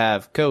these to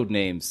have code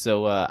names.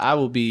 So I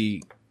will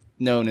be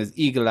known as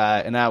Eagle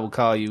Eye, and I will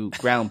call you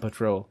Ground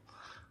Patrol.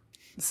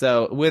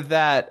 So with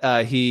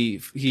that, he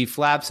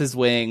flaps his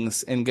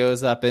wings and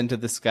goes up into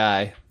the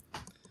sky.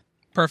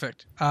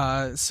 Perfect.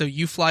 So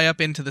you fly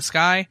up into the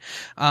sky.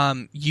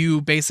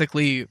 You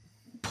basically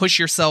push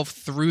yourself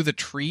through the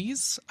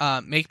trees.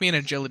 Make me an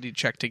agility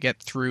check to get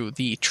through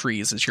the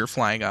trees as you're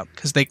flying up,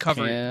 because they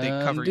cover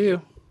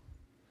you.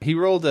 He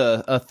rolled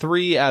a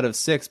 3 out of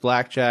 6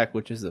 blackjack,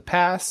 which is a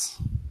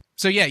pass.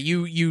 So yeah,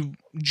 you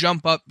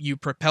jump up, you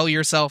propel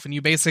yourself, and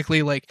you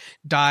basically like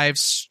dive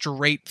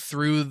straight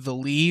through the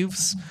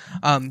leaves.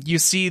 You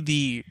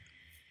see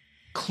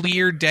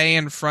clear day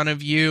in front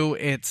of you.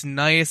 It's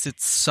nice.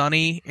 It's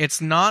sunny.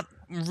 It's not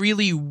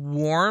really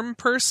warm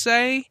per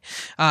se.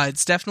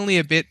 It's definitely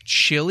a bit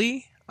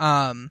chilly.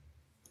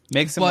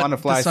 Makes him but want to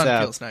fly the sun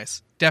south. feels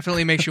nice.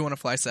 Definitely makes you want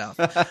to fly south.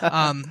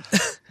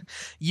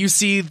 You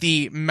see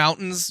the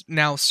mountains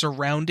now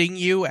surrounding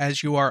you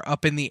as you are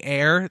up in the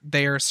air.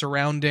 They are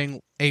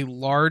surrounding a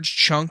large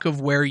chunk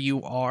of where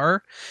you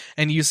are,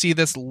 and you see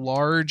this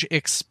large,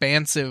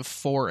 expansive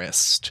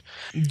forest.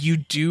 You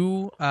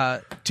do,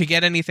 to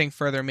get anything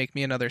further, make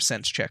me another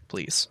sense check,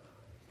 please.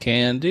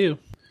 Can do.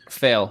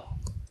 Fail.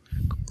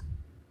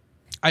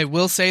 I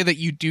will say that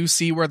you do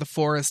see where the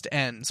forest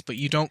ends, but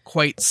you don't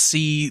quite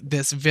see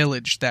this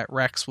village that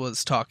Rex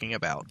was talking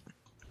about.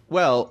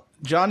 Well,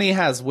 Johnny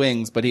has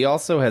wings, but he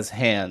also has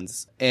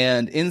hands.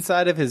 And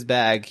inside of his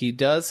bag, he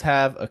does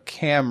have a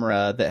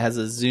camera that has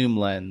a zoom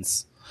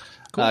lens.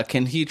 Cool.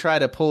 Can he try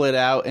to pull it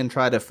out and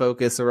try to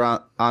focus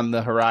around on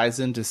the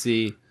horizon to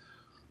see?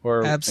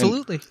 Or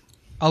Absolutely.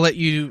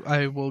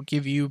 I will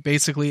give you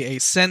basically a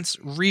sense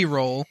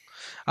reroll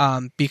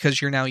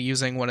because you're now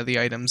using one of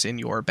the items in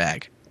your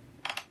bag.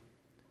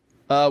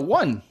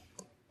 1.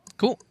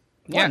 Cool.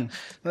 1. Yeah.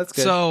 That's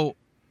good. So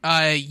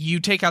you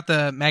take out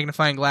the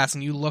magnifying glass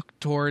and you look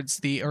towards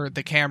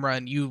the camera,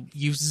 and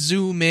you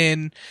zoom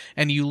in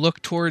and you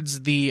look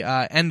towards the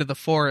end of the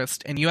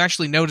forest, and you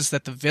actually notice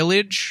that the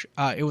village,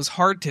 it was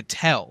hard to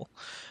tell.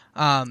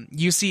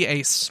 You see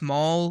a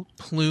small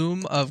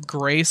plume of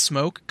gray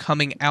smoke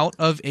coming out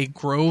of a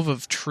grove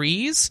of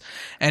trees,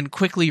 and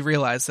quickly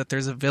realize that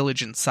there's a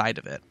village inside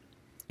of it.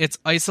 It's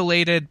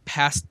isolated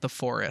past the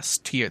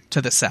forest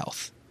to the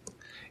south.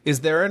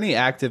 Is there any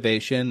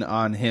activation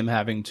on him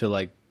having to,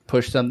 like,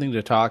 push something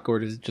to talk, or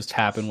does it just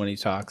happen when he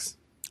talks?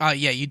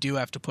 Yeah, you do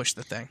have to push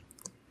the thing.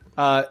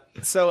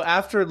 So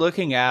after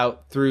looking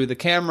out through the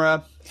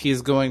camera,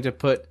 he's going to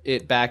put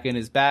it back in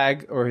his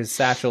bag, or his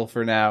satchel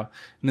for now,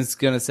 and it's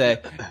going to say,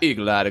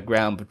 Eagle Eye to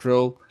Ground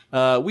Patrol.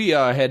 We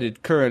are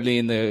headed currently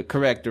in the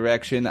correct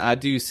direction. I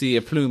do see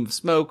a plume of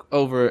smoke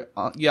over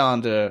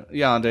yonder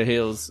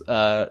hills.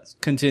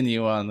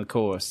 Continue on the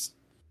course.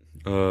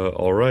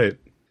 All right.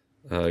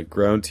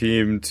 Ground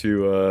team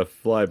to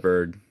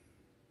Flybird.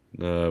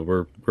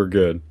 We're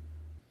good.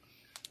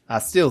 I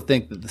still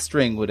think that the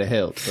string would have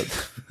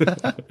helped,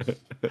 but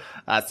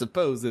I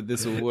suppose that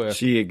this will work.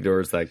 She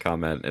ignores that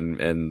comment,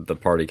 and the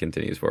party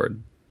continues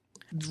forward.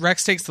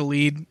 Rex takes the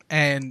lead,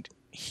 and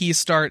he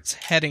starts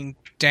heading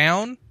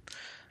down.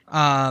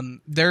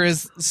 There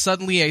is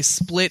suddenly a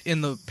split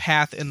in the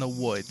path in the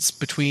woods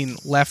between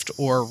left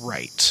or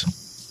right.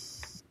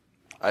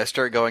 I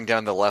start going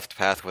down the left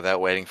path without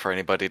waiting for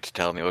anybody to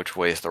tell me which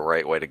way is the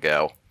right way to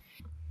go.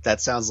 That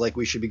sounds like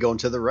we should be going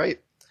to the right.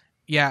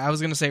 Yeah, I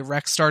was going to say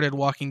Rex started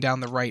walking down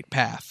the right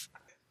path.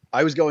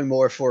 I was going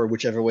more for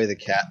whichever way the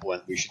cat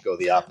went, we should go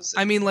the opposite.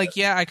 I mean, like,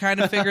 yeah, I kind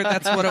of figured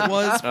that's what it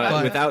was,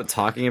 but... Without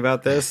talking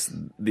about this,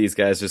 these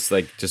guys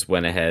just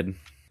went ahead.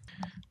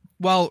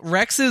 Well,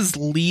 Rex is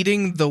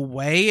leading the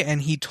way,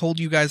 and he told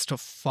you guys to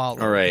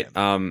follow All right,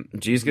 him.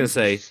 G's gonna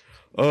say,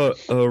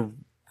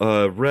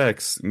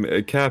 Rex,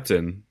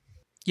 Captain.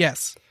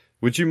 Yes.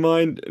 Would you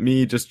mind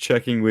me just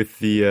checking with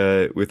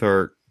the with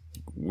our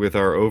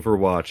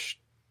Overwatch,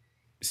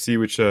 see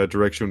which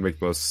direction would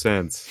make most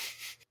sense?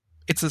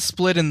 It's a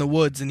split in the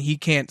woods, and he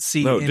can't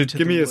see. No, into just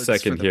give the me a woods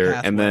second for the here,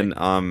 pathway. and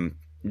then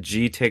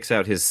G takes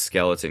out his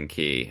skeleton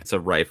key. It's a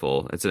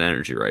rifle. It's an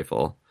energy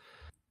rifle,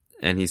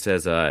 and he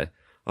says, I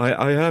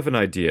have an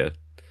idea,"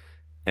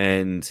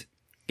 and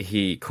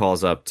he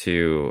calls up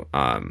to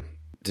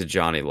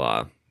Johnny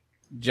Law.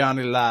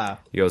 Johnny Law.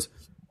 He goes,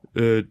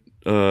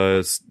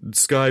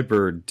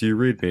 Skybird, do you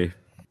read me?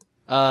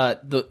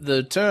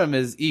 The term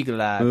is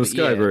Eagle Eye.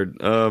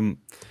 Skybird,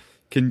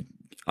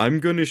 I'm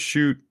going to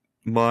shoot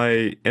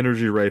my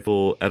energy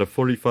rifle at a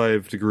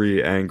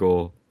 45-degree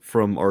angle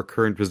from our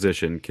current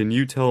position. Can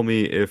you tell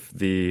me if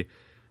the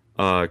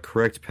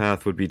correct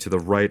path would be to the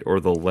right or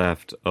the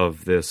left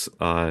of this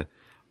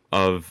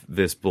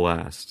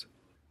blast?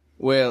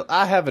 Well,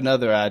 I have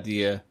another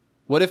idea.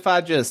 What if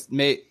I just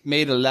made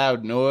a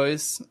loud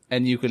noise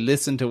and you could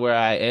listen to where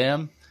I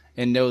am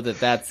and know that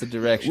that's the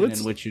direction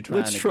in which you're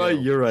trying to go? Let's try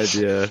your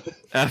idea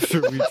after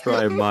we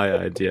try my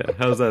idea.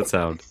 How's that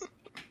sound?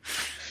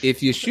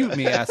 If you shoot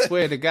me, I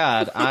swear to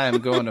God, I am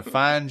going to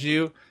find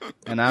you,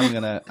 and I'm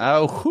going to...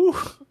 Oh, whew,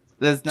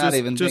 let's not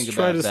even think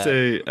about that. Just try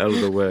to stay out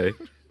of the way.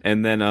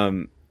 And then,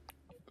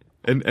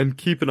 and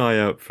keep an eye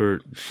out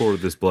for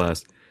this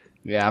blast.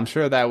 Yeah, I'm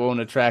sure that won't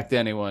attract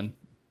anyone.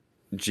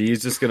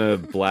 G's just gonna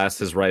blast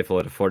his rifle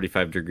at a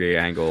 45-degree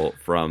angle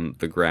from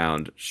the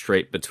ground,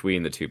 straight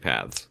between the two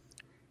paths.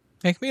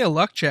 Make me a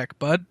luck check,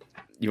 bud.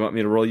 You want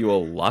me to roll you a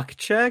luck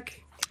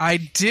check? I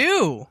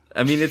do.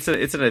 I mean, it's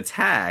an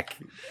attack.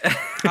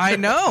 I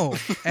know,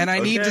 and I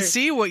need to Okay.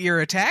 see what you're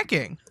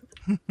attacking.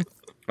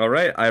 All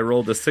right, I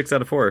rolled a 6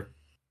 out of 4.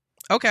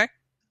 Okay.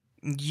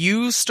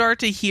 You start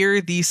to hear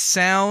the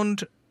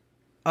sound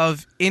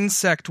of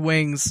insect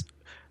wings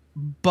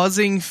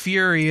buzzing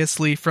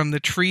furiously from the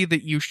tree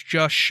that you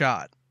just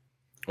shot.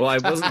 Well, I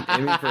wasn't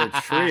aiming for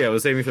a tree. I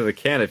was aiming for the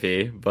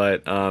canopy,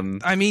 but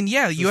I mean,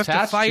 yeah, you have to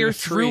attached to fire a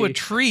through a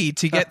tree. tree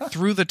to get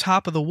through the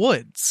top of the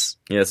woods.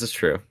 yeah, this is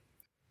true.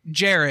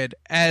 Jared,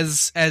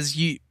 as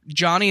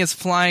Johnny is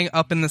flying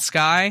up in the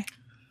sky,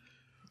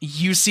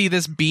 you see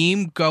this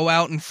beam go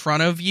out in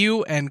front of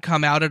you and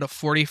come out at a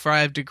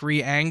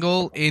 45-degree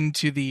angle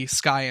into the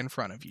sky in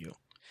front of you.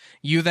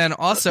 You then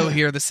also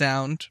hear the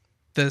sound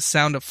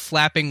of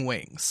flapping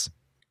wings.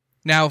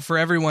 Now, for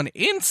everyone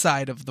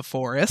inside of the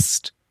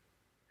forest,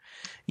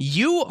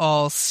 you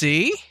all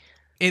see,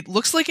 it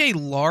looks like a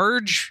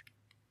large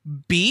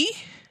bee.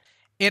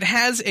 It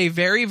has a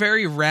very,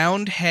 very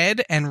round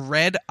head and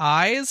red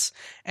eyes,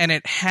 and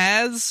it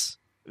has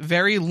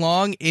very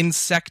long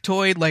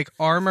insectoid-like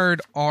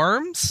armored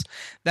arms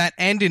that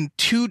end in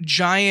two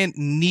giant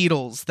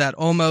needles that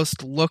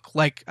almost look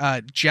like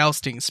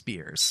jousting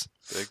spears.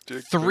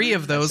 Three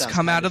of those sounds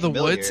come out kinda of the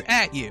familiar. woods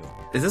at you.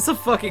 Is this a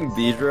fucking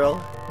bee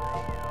drill?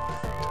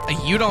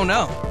 You don't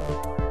know.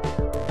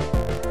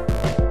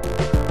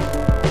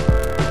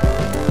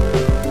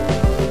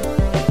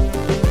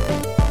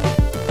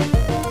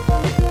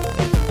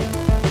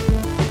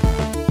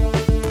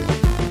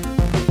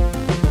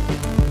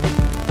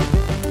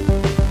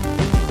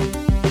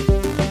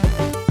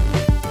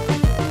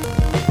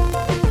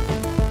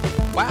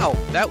 Wow,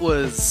 that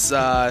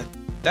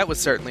was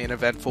certainly an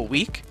eventful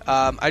week.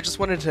 I just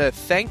wanted to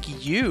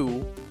thank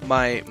you,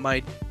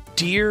 my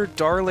dear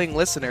darling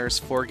listeners,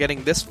 for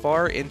getting this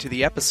far into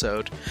the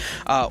episode.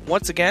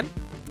 Once again,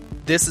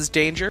 this is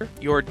Danger,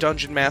 your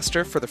dungeon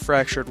master for the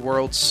Fractured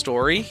World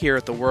story here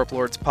at the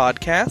Warplords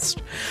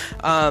podcast.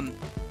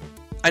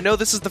 I know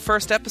this is the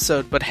first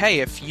episode, but hey,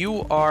 if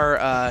you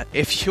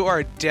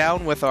are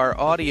down with our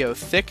audio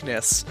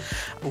thickness,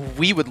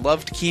 we would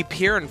love to keep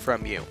hearing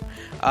from you.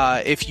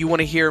 If you want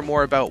to hear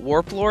more about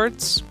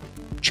Warplords,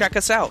 check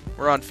us out.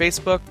 We're on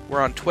Facebook,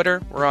 we're on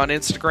Twitter, we're on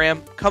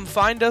Instagram. Come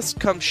find us,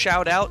 come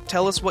shout out,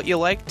 tell us what you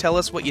like, tell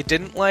us what you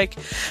didn't like.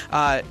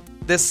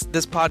 This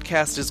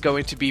podcast is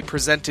going to be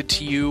presented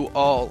to you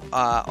all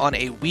on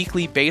a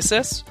weekly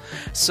basis,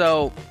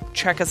 so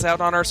check us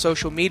out on our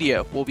social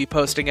media. We'll be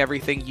posting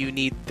everything you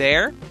need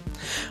there.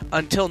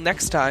 Until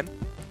next time,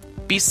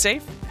 be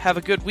safe, have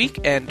a good week,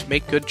 and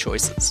make good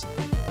choices.